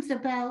things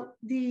about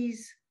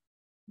these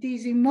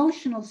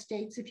emotional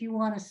states, if you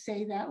want to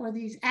say that, or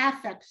these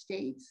affect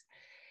states,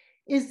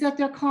 is that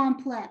they're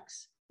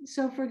complex.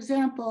 So, for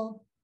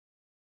example,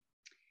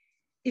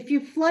 if you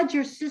flood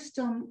your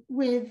system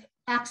with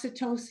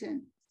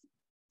oxytocin,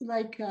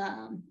 like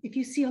if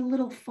you see a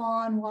little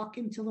fawn walk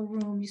into the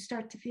room, you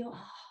start to feel,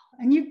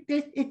 and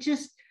it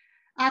just,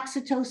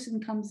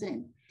 oxytocin comes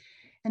in.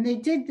 And they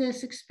did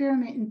this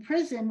experiment in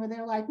prison where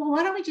they're like, well,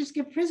 why don't we just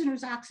give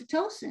prisoners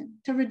oxytocin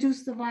to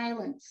reduce the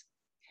violence?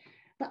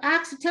 But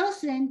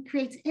oxytocin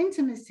creates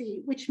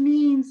intimacy, which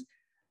means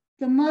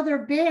the mother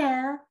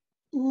bear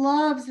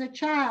loves the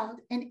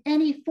child, and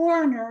any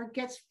foreigner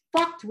gets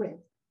fucked with.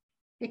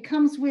 It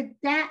comes with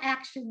that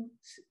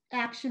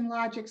action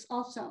logics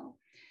also,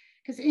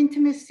 because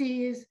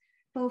intimacy is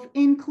both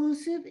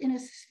inclusive in a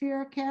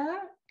sphere of care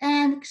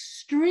and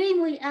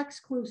extremely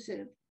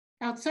exclusive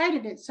outside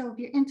of it. So if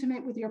you're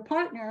intimate with your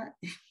partner,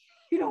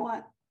 you don't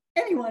want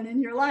anyone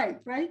in your life,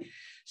 right?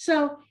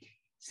 So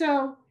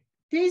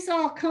these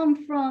all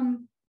come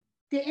from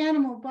the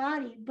animal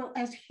body, but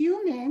as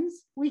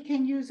humans, we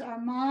can use our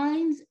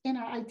minds in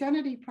our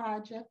identity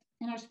project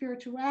and our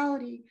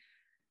spirituality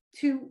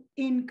to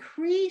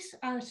increase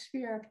our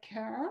sphere of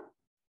care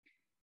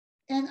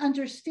and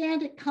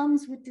understand it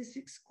comes with this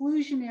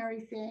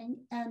exclusionary thing,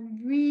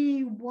 and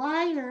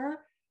rewire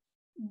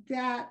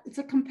that. It's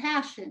a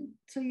compassion.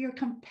 So you're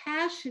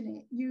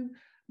compassionate. You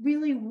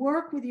really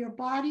work with your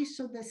body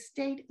so the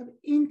state of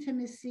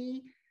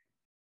intimacy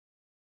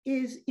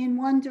is in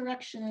one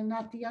direction and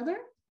not the other.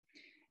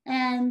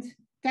 And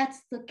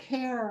that's the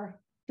care,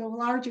 the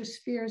larger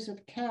spheres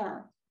of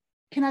care.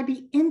 Can I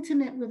be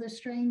intimate with a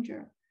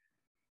stranger?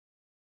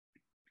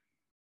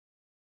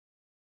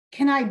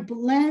 Can I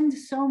blend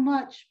so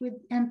much with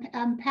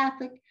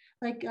empathic,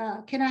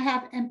 can I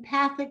have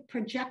empathic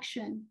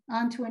projection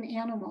onto an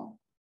animal?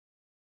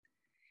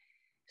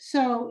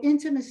 So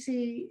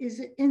intimacy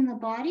is in the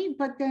body,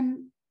 but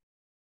then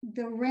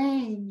the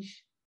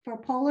range for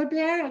polar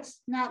bear,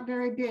 it's not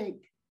very big.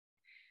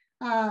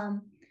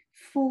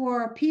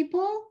 For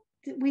people,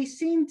 we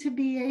seem to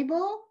be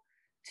able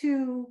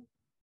to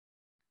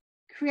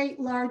create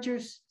larger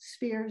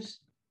spheres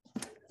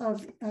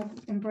of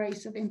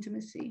embrace, of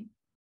intimacy.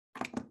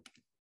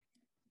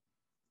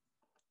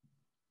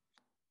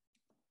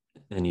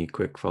 Any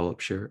quick follow-up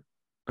share,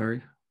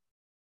 Ari?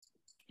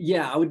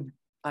 Yeah,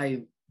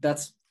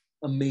 that's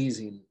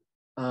amazing.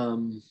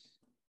 One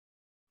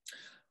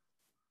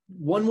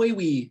way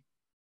we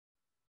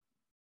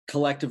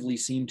collectively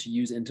seem to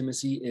use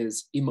intimacy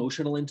is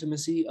emotional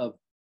intimacy, of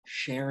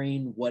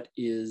sharing what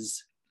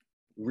is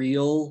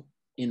real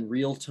in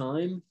real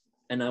time.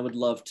 And I would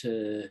love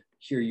to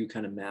hear you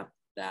kind of map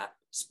that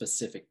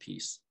specific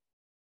piece.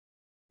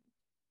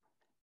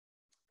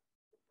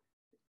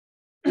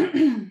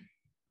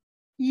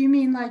 You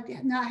mean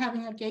like not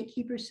having a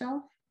gatekeeper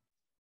self?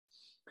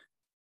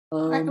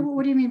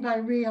 What do you mean by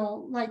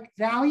real? Like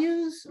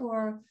values,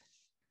 or?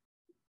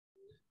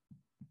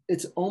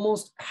 It's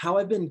almost how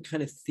I've been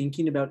kind of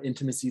thinking about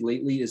intimacy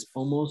lately is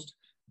almost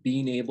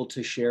being able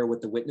to share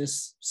what the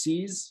witness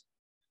sees,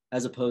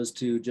 as opposed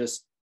to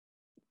just,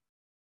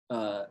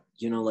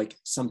 like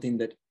something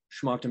that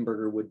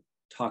Schmachtenberger would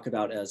talk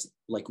about as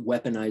like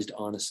weaponized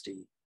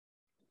honesty.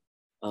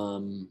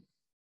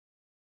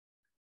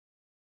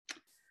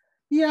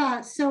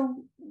 Yeah,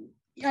 so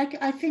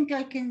I think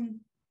I can.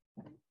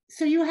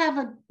 So you have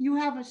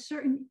a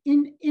certain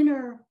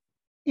inner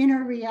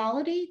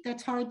reality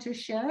that's hard to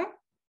share,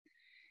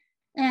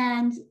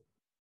 and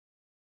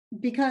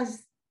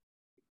because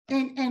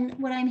and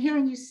what I'm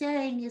hearing you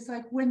saying is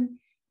like when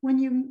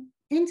you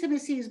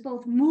intimacy is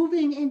both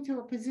moving into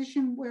a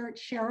position where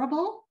it's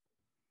shareable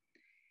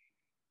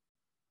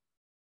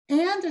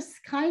and a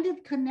kind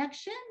of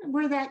connection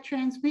where that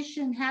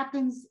transmission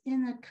happens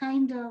in a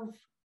kind of,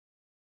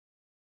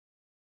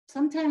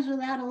 sometimes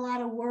without a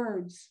lot of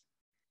words.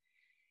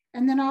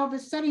 And then all of a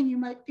sudden you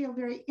might feel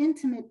very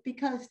intimate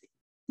because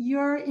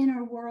your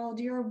inner world,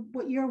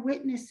 what you're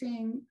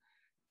witnessing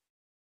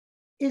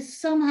is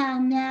somehow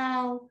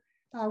now,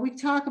 we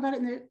talk about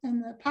it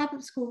in the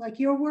pop-up school, like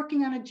you're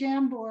working on a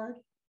Jamboard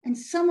and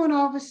someone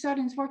all of a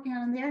sudden is working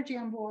on their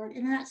Jamboard.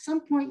 And then at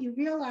some point you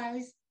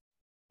realize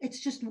it's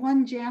just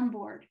one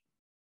Jamboard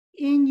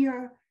in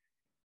your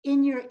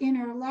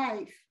inner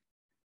life.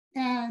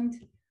 And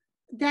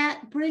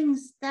that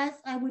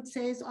I would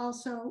say is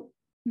also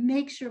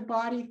makes your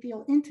body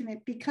feel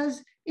intimate,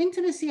 because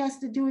intimacy has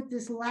to do with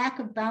this lack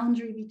of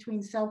boundary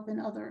between self and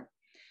other.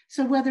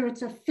 So whether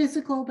it's a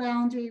physical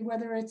boundary,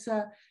 whether it's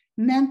a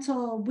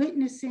mental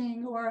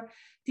witnessing, or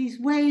these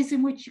ways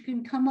in which you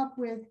can come up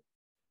with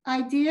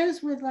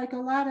ideas with like a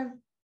lot of,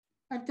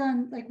 I've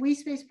done like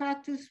we-space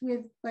practice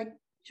with like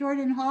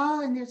Jordan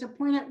Hall, and there's a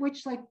point at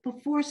which like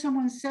before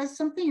someone says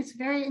something, it's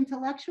very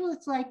intellectual.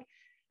 It's like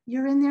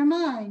you're in their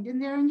mind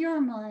and they're in your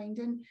mind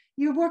and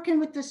you're working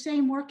with the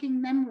same working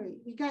memory.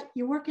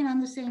 You're working on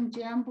the same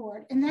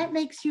Jamboard, and that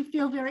makes you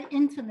feel very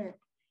intimate.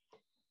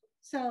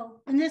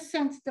 So in this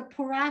sense, the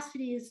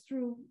porosity is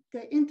through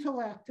the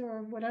intellect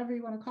or whatever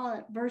you want to call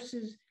it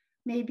versus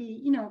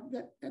maybe,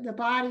 the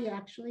body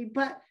actually,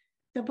 but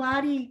the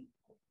body,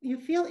 you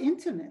feel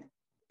intimate.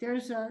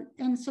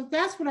 And so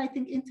that's what I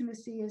think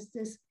intimacy is,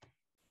 this.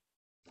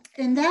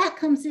 And that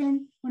comes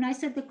in when I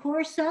said the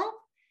core self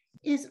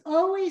is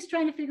always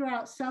trying to figure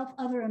out self,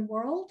 other, and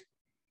world.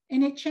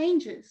 And it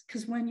changes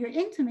because when you're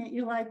intimate,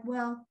 you're like,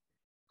 well,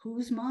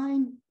 whose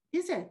mind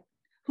is it?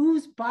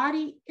 Whose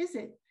body is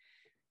it?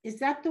 Is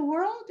that the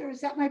world, or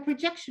is that my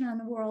projection on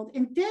the world?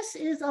 And this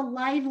is a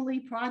lively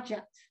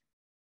project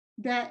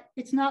that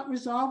it's not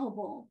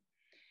resolvable.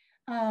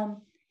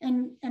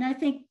 And I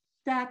think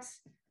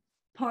that's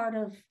part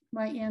of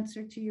my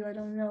answer to you. I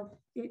don't know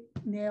if it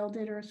nailed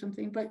it or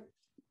something, but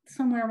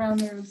somewhere around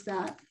there is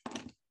that.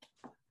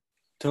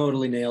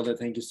 Totally nailed it.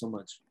 Thank you so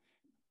much.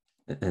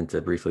 And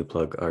to briefly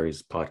plug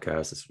Ari's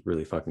podcast, it's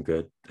really fucking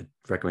good. I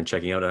recommend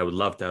checking out. I would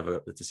love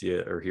to see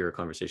or hear a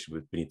conversation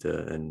with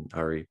Bonnitta and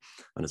Ari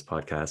on his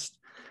podcast.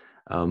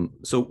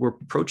 So we're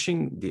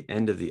approaching the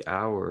end of the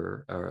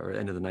hour or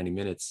end of the 90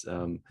 minutes.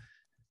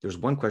 There's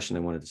one question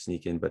I wanted to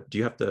sneak in, but do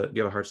you have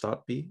a hard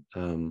stop, B?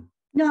 No,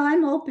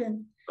 I'm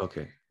open.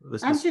 Okay.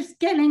 I'm just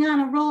getting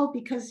on a roll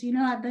because,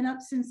 I've been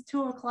up since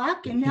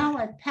 2:00 and now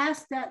I've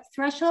passed that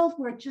threshold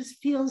where it just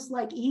feels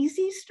like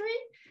easy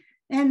street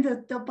and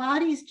the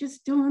body's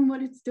just doing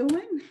what it's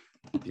doing.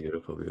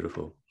 Beautiful,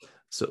 beautiful.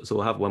 So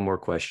we'll have one more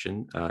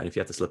question. And if you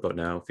have to slip out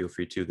now, feel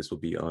free to. This will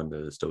be on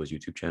the STOA's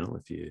YouTube channel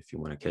if you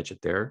want to catch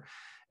it there.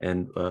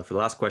 And for the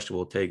last question,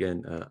 we'll take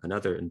in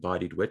another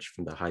embodied witch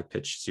from the high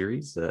pitch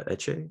series,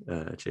 Eche.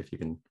 Eche, if you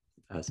can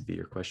ask me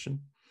your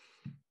question.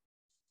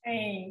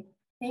 Hey,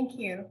 thank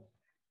you.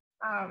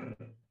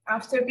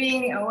 After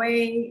being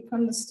away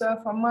from the store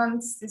for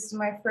months, this is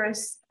my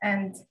first,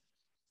 and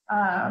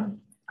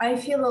I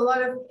feel a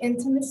lot of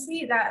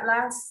intimacy. That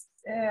last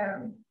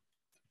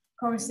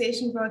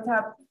conversation brought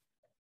up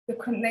the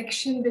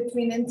connection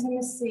between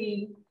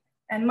intimacy,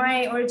 and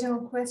my original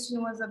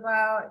question was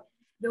about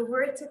the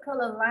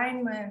vertical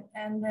alignment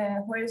and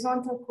the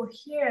horizontal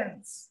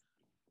coherence,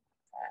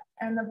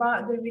 and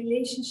about the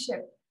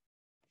relationship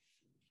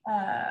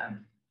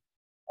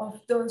of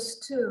those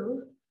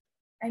two.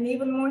 And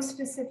even more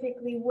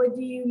specifically, what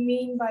do you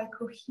mean by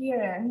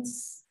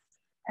coherence?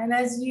 And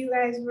as you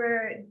guys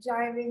were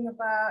jiving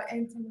about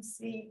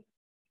intimacy,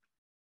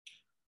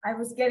 I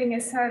was getting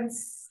a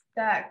sense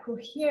that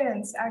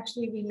coherence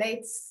actually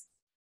relates,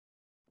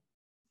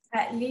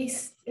 at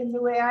least in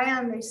the way I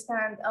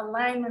understand,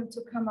 alignment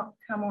to come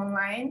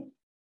online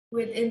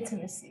with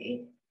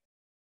intimacy.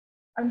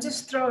 I'm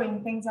just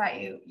throwing things at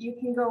you. You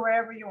can go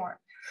wherever you want.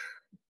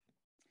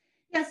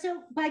 Yeah,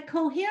 so by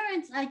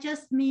coherence, I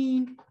just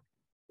mean,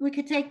 we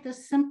could take the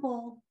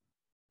simple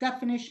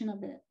definition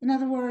of it. In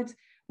other words,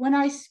 when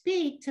I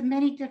speak to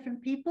many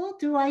different people,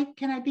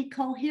 can I be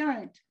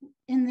coherent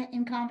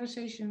in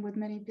conversation with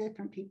many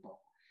different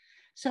people?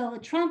 So a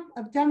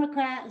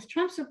Democrat, a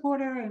Trump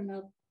supporter and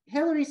a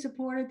Hillary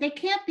supporter, they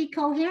can't be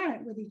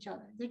coherent with each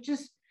other.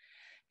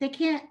 They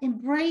can't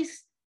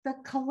embrace the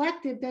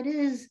collective that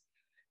is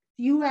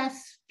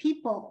US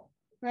people,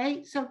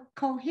 right? So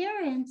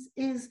coherence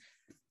is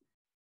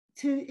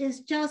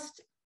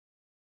just,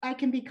 I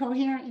can be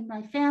coherent in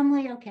my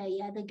family. Okay,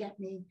 yeah, they get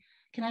me.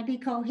 Can I be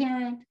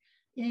coherent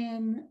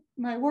in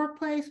my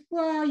workplace?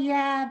 Well,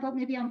 yeah, but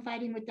maybe I'm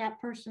fighting with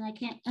that person. I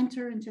can't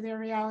enter into their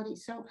reality.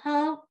 So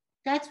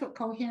that's what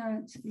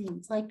coherence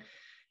means. Like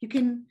you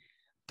can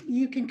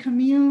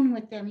commune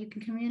with them. You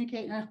can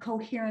communicate in a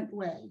coherent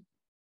way.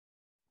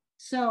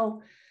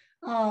 So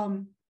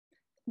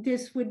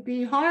this would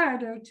be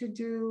harder to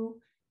do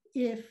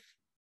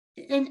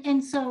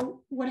and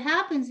so what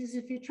happens is,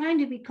 if you're trying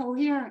to be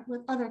coherent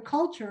with other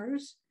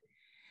cultures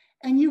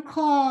and you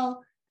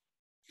call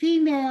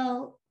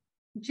female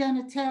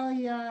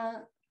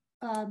genitalia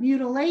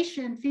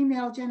mutilation,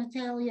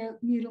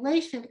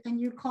 and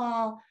you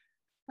call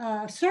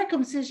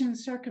circumcision,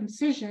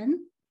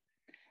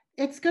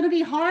 it's going to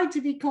be hard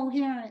to be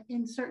coherent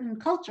in certain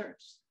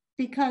cultures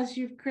because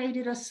you've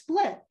created a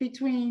split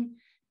between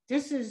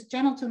this is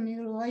genital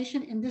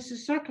mutilation and this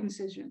is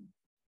circumcision.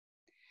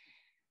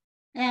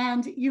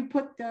 And you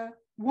put the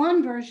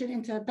one version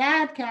into a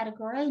bad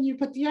category and you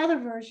put the other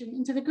version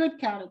into the good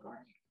category.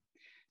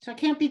 So I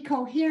can't be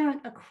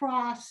coherent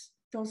across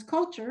those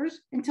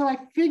cultures until I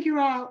figure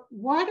out,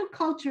 why do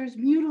cultures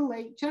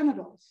mutilate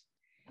genitals?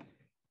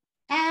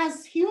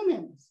 As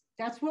humans,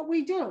 that's what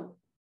we do.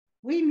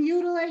 We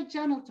mutilate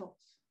genitals,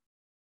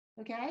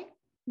 okay?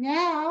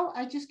 Now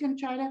I just gonna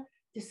try to,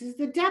 this is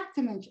the depth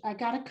dimension. I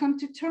gotta come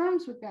to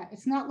terms with that.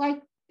 It's not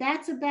like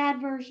that's a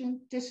bad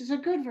version, this is a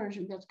good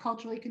version, that's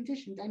culturally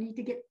conditioned. I need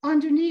to get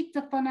underneath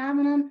the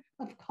phenomenon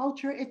of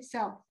culture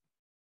itself.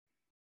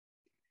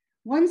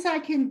 Once I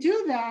can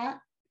do that,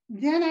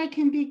 then I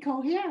can be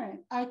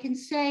coherent. I can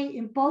say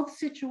in both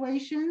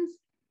situations,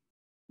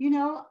 you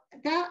know,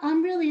 that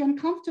I'm really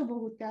uncomfortable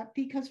with that,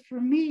 because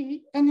for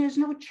me, and there's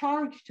no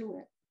charge to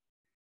it,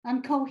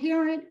 I'm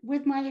coherent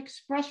with my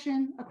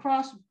expression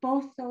across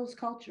both those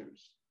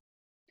cultures.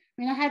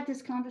 I mean, I had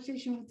this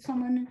conversation with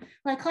someone in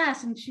my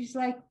class, and she's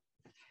like,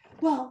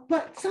 well,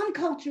 but some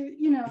culture,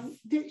 you know,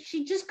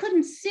 she just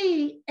couldn't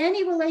see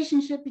any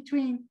relationship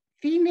between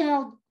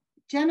female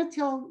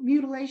genital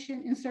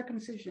mutilation and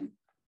circumcision.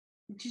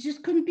 She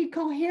just couldn't be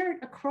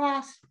coherent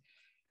across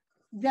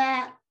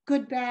that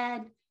good,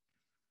 bad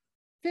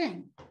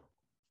thing.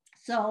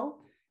 So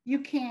you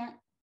can't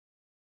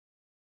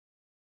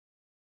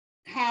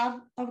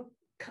have a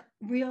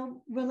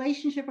real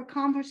relationship or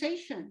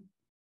conversation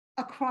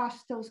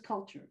across those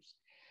cultures.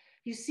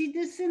 You see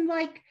this in,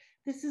 like,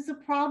 this is a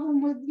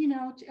problem with, you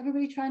know,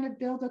 everybody trying to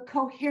build a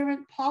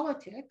coherent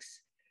politics.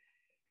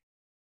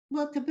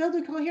 Well, to build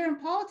a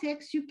coherent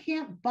politics, you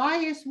can't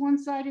bias one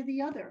side or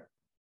the other.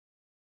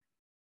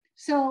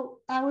 So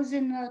I was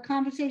in a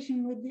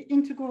conversation with the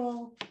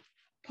Integral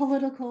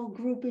political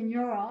group in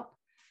Europe,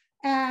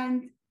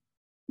 and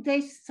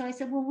so I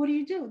said, well, what do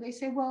you do? They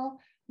say, well,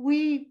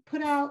 we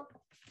put out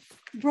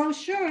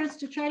brochures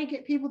to try to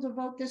get people to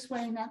vote this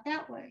way and not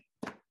that way.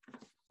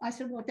 I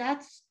said, well,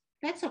 that's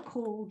a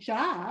cool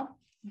job,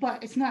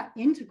 but it's not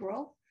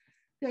integral.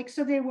 Like,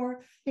 so they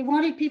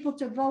wanted people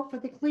to vote for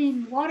the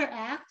Clean Water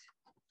Act,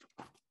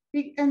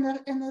 and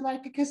they're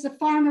like, because the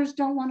farmers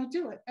don't want to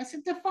do it. I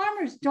said, the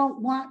farmers don't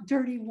want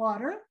dirty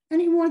water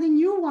any more than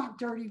you want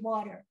dirty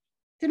water.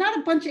 They're not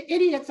a bunch of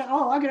idiots that,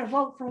 oh, I'm going to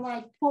vote for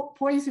like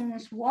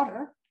poisonous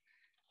water.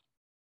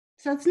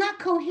 So it's not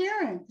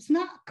coherent. It's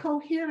not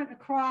coherent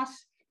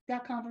across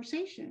that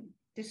conversation.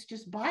 It's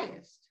just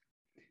biased.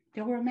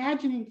 They were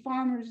imagining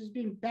farmers as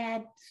being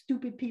bad,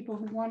 stupid people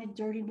who wanted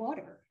dirty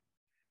water.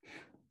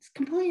 It's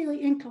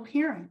completely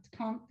incoherent.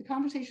 The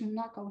conversation is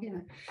not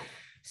coherent.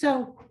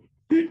 So,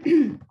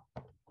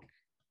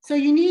 so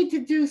you need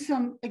to do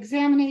some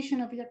examination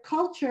of your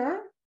culture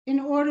in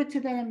order to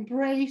then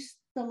embrace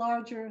the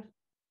larger,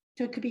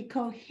 to be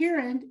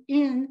coherent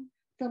in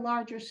the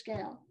larger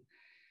scale.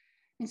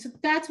 And so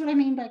that's what I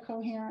mean by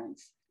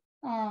coherence.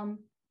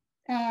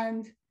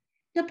 And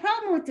the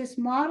problem with this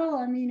model,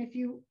 I mean, if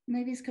you,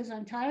 maybe it's because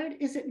I'm tired,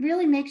 is it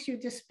really makes you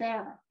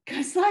despair.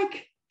 Because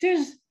like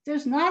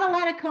there's not a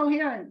lot of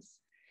coherence.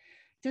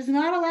 There's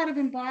not a lot of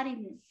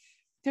embodiment.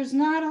 There's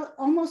not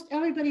almost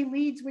everybody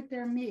leads with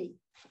their me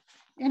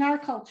in our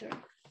culture.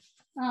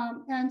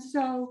 And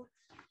so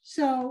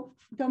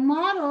the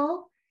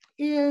model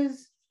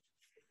is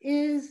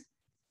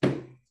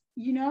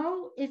you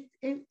know,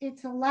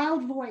 it's a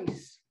loud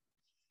voice.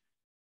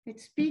 It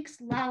speaks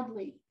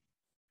loudly.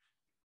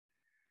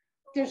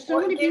 There's so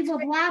many people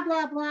blah,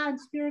 blah, blah in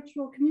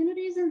spiritual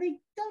communities, and they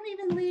don't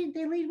even lead,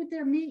 they lead with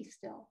their me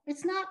still.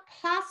 It's not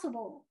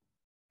possible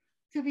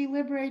to be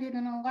liberated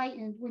and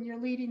enlightened when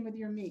you're leading with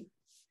your me.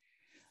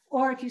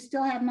 Or if you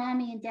still have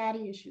mommy and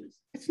daddy issues.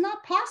 It's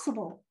not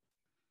possible.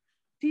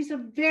 These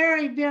are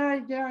very,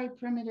 very, very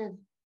primitive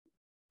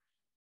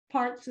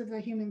parts of the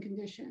human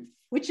condition,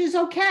 which is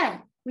okay.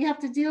 We have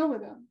to deal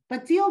with them,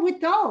 but deal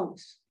with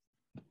those.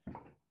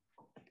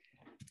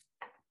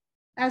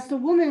 As the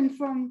woman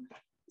from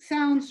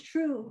Sounds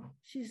True,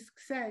 she's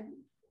said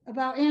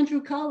about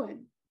Andrew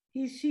Cohen,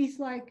 she's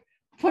like,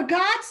 for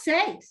God's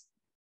sakes,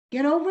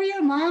 get over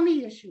your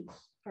mommy issues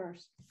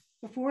first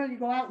before you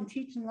go out and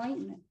teach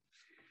enlightenment.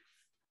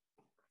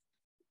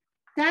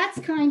 That's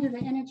kind of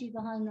the energy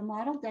behind the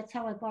model. That's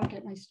how I bark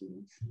at my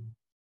students.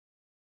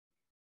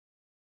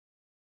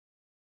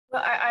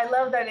 Well, I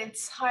love that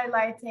it's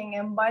highlighting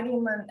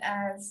embodiment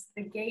as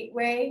the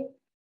gateway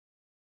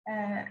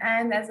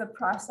and as a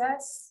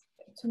process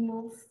to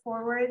move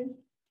forward.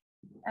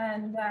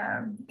 And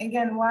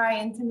again, why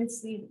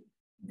intimacy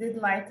did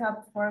light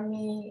up for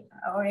me,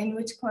 or in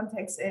which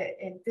context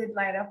it did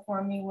light up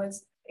for me,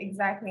 was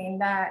exactly in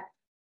that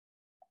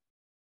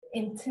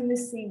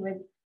intimacy with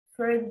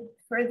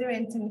further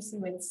intimacy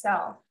with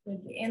self,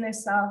 with the inner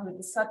self, with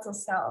the subtle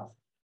self,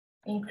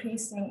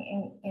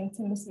 increasing in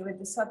intimacy with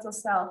the subtle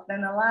self,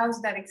 then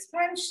allows that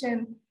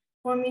expansion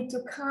for me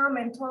to come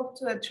and talk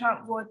to a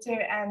Trump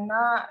voter and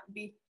not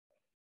be,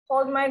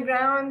 hold my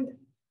ground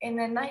in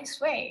a nice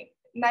way.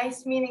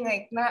 Nice meaning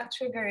like not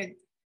triggered.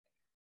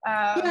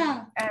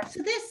 Yeah.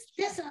 So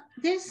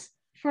this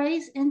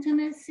phrase,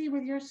 intimacy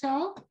with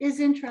yourself, is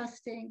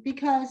interesting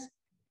because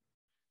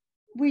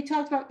we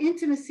talked about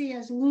intimacy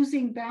as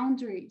losing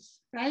boundaries,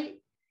 right?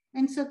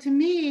 And so to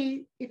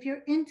me, if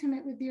you're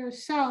intimate with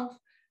yourself,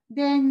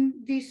 then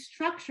these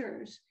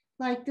structures,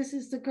 like this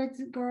is the good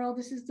girl,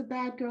 this is the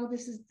bad girl,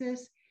 this is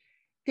this,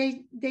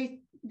 they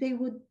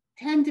would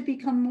tend to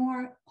become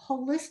more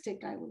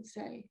holistic, I would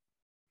say.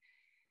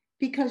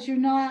 Because you're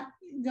not,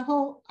 the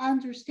whole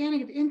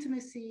understanding of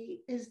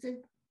intimacy is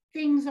that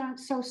things aren't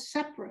so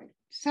separated.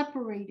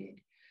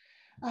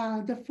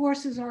 The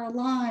forces are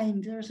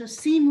aligned. There's a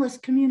seamless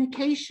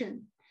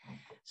communication.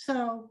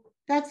 So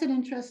that's an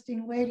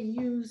interesting way to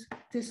use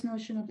this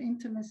notion of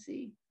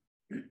intimacy.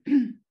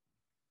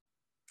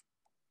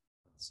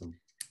 Awesome.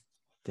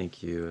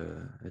 Thank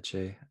you,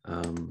 Ache.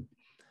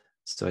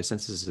 So I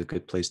sense this is a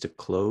good place to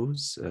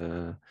close.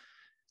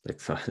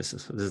 This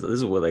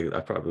is what,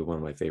 like, probably one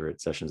of my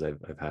favorite sessions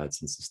I've had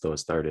since the Stoa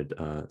started.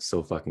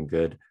 So fucking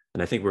good.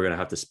 And I think we're gonna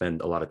have to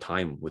spend a lot of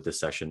time with this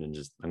session, and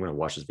I'm gonna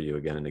watch this video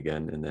again and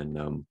again, and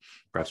then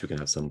perhaps we can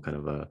have some kind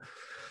of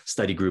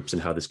study groups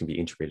and how this can be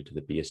integrated to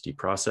the BSD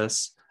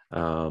process.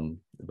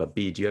 But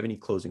B, do you have any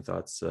closing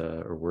thoughts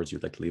or words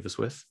you'd like to leave us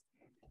with?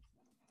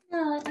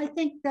 Yeah, I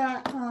think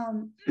that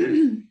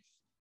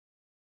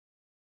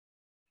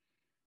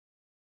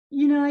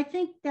I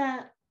think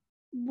that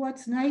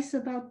what's nice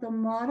about the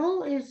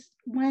model is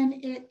when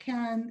it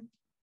can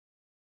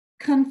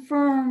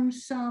confirm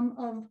some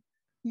of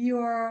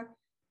your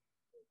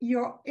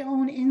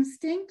own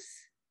instincts,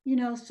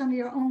 some of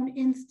your own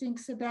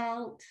instincts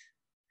about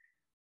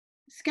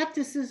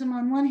skepticism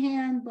on one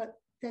hand, but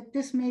that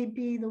this may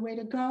be the way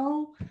to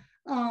go.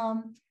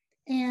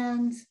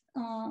 And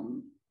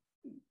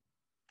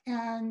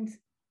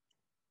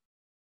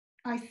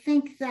I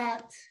think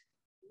that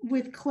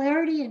with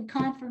clarity and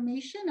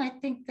confirmation, I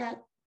think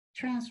that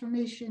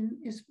transformation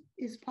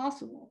is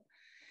possible.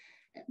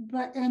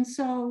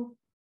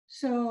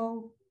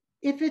 So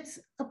if it's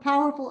a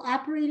powerful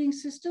operating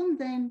system,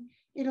 then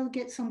it'll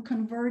get some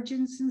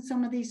convergence in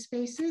some of these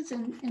spaces,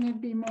 and it'd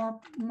be more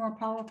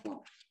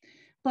powerful.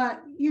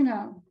 But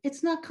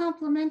it's not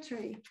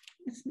complementary.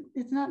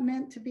 It's not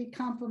meant to be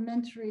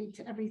complementary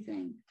to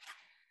everything.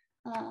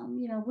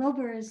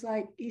 Wilbur is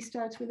like, he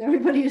starts with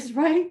everybody is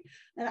right,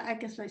 and I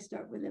guess I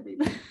start with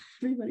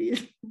everybody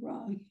is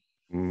wrong.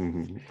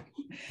 Mm-hmm.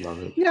 Love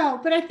it.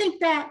 But I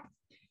think that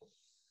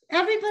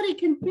everybody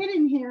can fit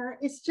in here.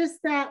 It's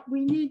just that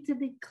we need to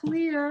be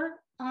clear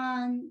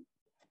on,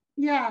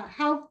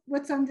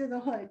 what's under the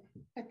hood.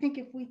 I think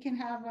if we can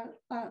have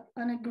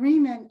an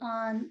agreement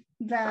on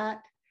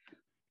that.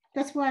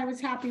 That's why I was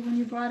happy when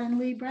you brought in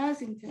Lee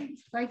Brasington.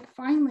 Like,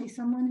 finally,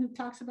 someone who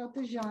talks about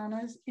the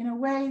jhanas in a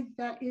way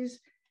that is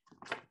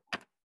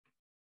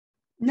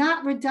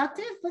not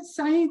reductive, but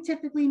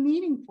scientifically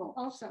meaningful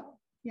also,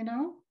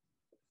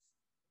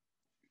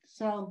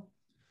 So,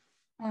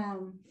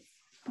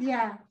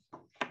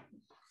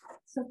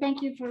 So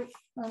thank you for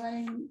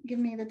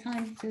giving me the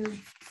time to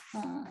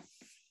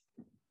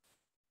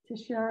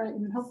share it,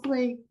 and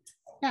hopefully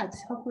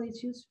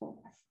it's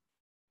useful.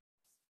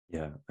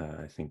 Yeah,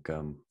 I think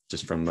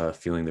just from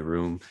feeling the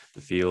room, the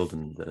field,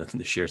 and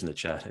the shares in the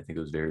chat, I think it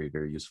was very,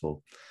 very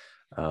useful.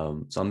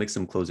 So I'll make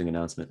some closing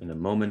announcement in a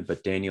moment,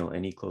 but Daniel,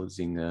 any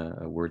closing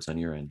words on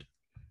your end?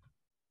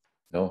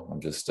 No, I'm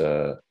just,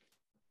 I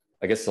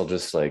guess I'll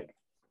just like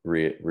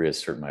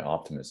reassert my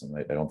optimism.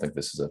 I don't think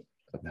this is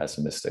a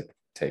pessimistic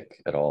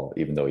take at all,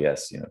 even though,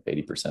 yes,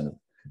 80%,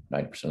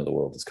 90% of the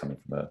world is coming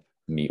from a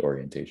me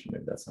orientation.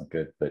 Maybe that's not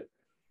good, but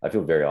I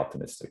feel very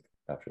optimistic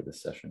after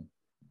this session.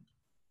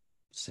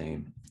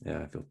 Same.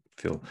 Yeah, I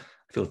feel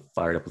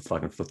fired up with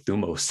fucking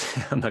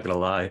thumos. I'm not gonna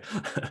lie.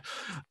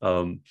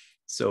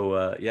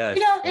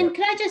 Yeah. And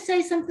can I just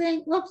say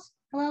something? Whoops.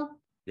 Hello.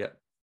 Yeah.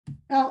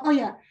 Oh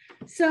yeah.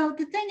 So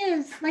the thing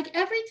is, like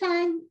every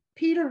time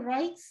Peter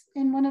writes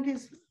in one of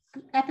his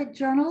epic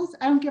journals,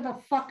 I don't give a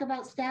fuck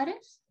about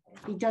status.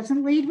 He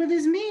doesn't lead with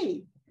his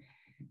me.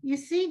 You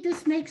see,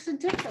 this makes a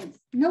difference.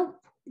 Nope,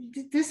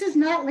 this is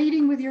not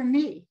leading with your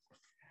me.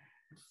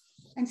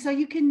 And so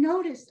you can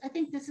notice, I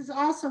think this is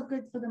also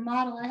good for the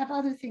model. I have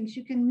other things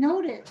you can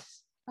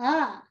notice.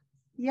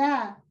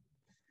 Yeah,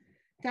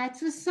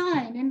 that's a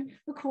sign. And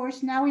of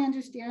course, now we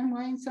understand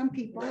why in some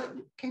people it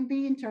can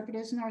be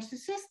interpreted as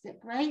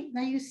narcissistic, right?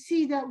 Now you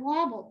see that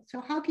wobble.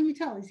 So how can you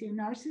tell? Is he a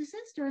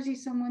narcissist or is he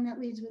someone that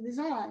leads with his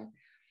eye?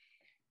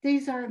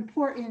 These are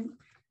important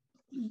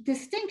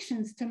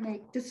distinctions to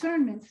make,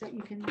 discernments that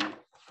you can make.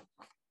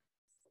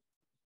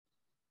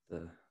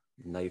 The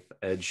knife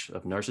edge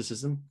of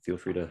narcissism. Feel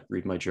free to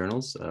read my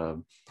journals.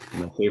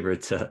 My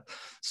favorite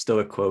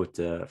Stoic quote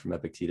from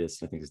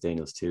Epictetus, I think it's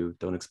Daniel's too.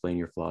 Don't explain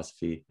your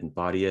philosophy,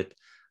 embody it,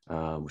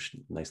 which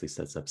nicely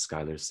sets up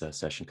Skylar's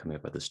session coming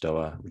up at the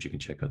Stoa, which you can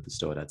check out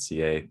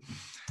thestoa.ca.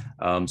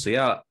 So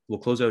yeah, we'll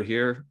close out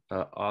here.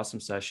 Awesome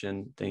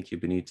session. Thank you,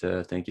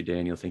 Bonnitta. Thank you,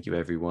 Daniel. Thank you,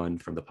 everyone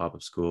from the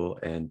Pop-Up School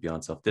and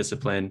Beyond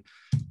Self-Discipline.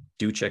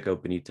 Do check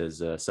out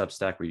Bonitta's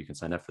Substack where you can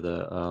sign up for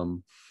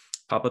the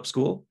Pop-Up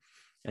School.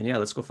 And yeah,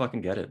 let's go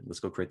fucking get it. Let's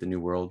go create the new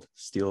world,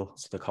 steal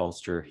the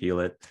culture, heal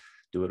it,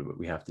 do what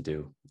we have to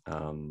do.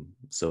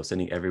 So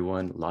sending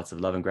everyone lots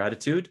of love and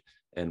gratitude.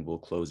 And we'll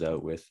close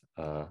out with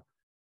our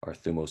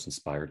Thumos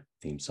inspired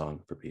theme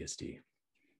song for PSD.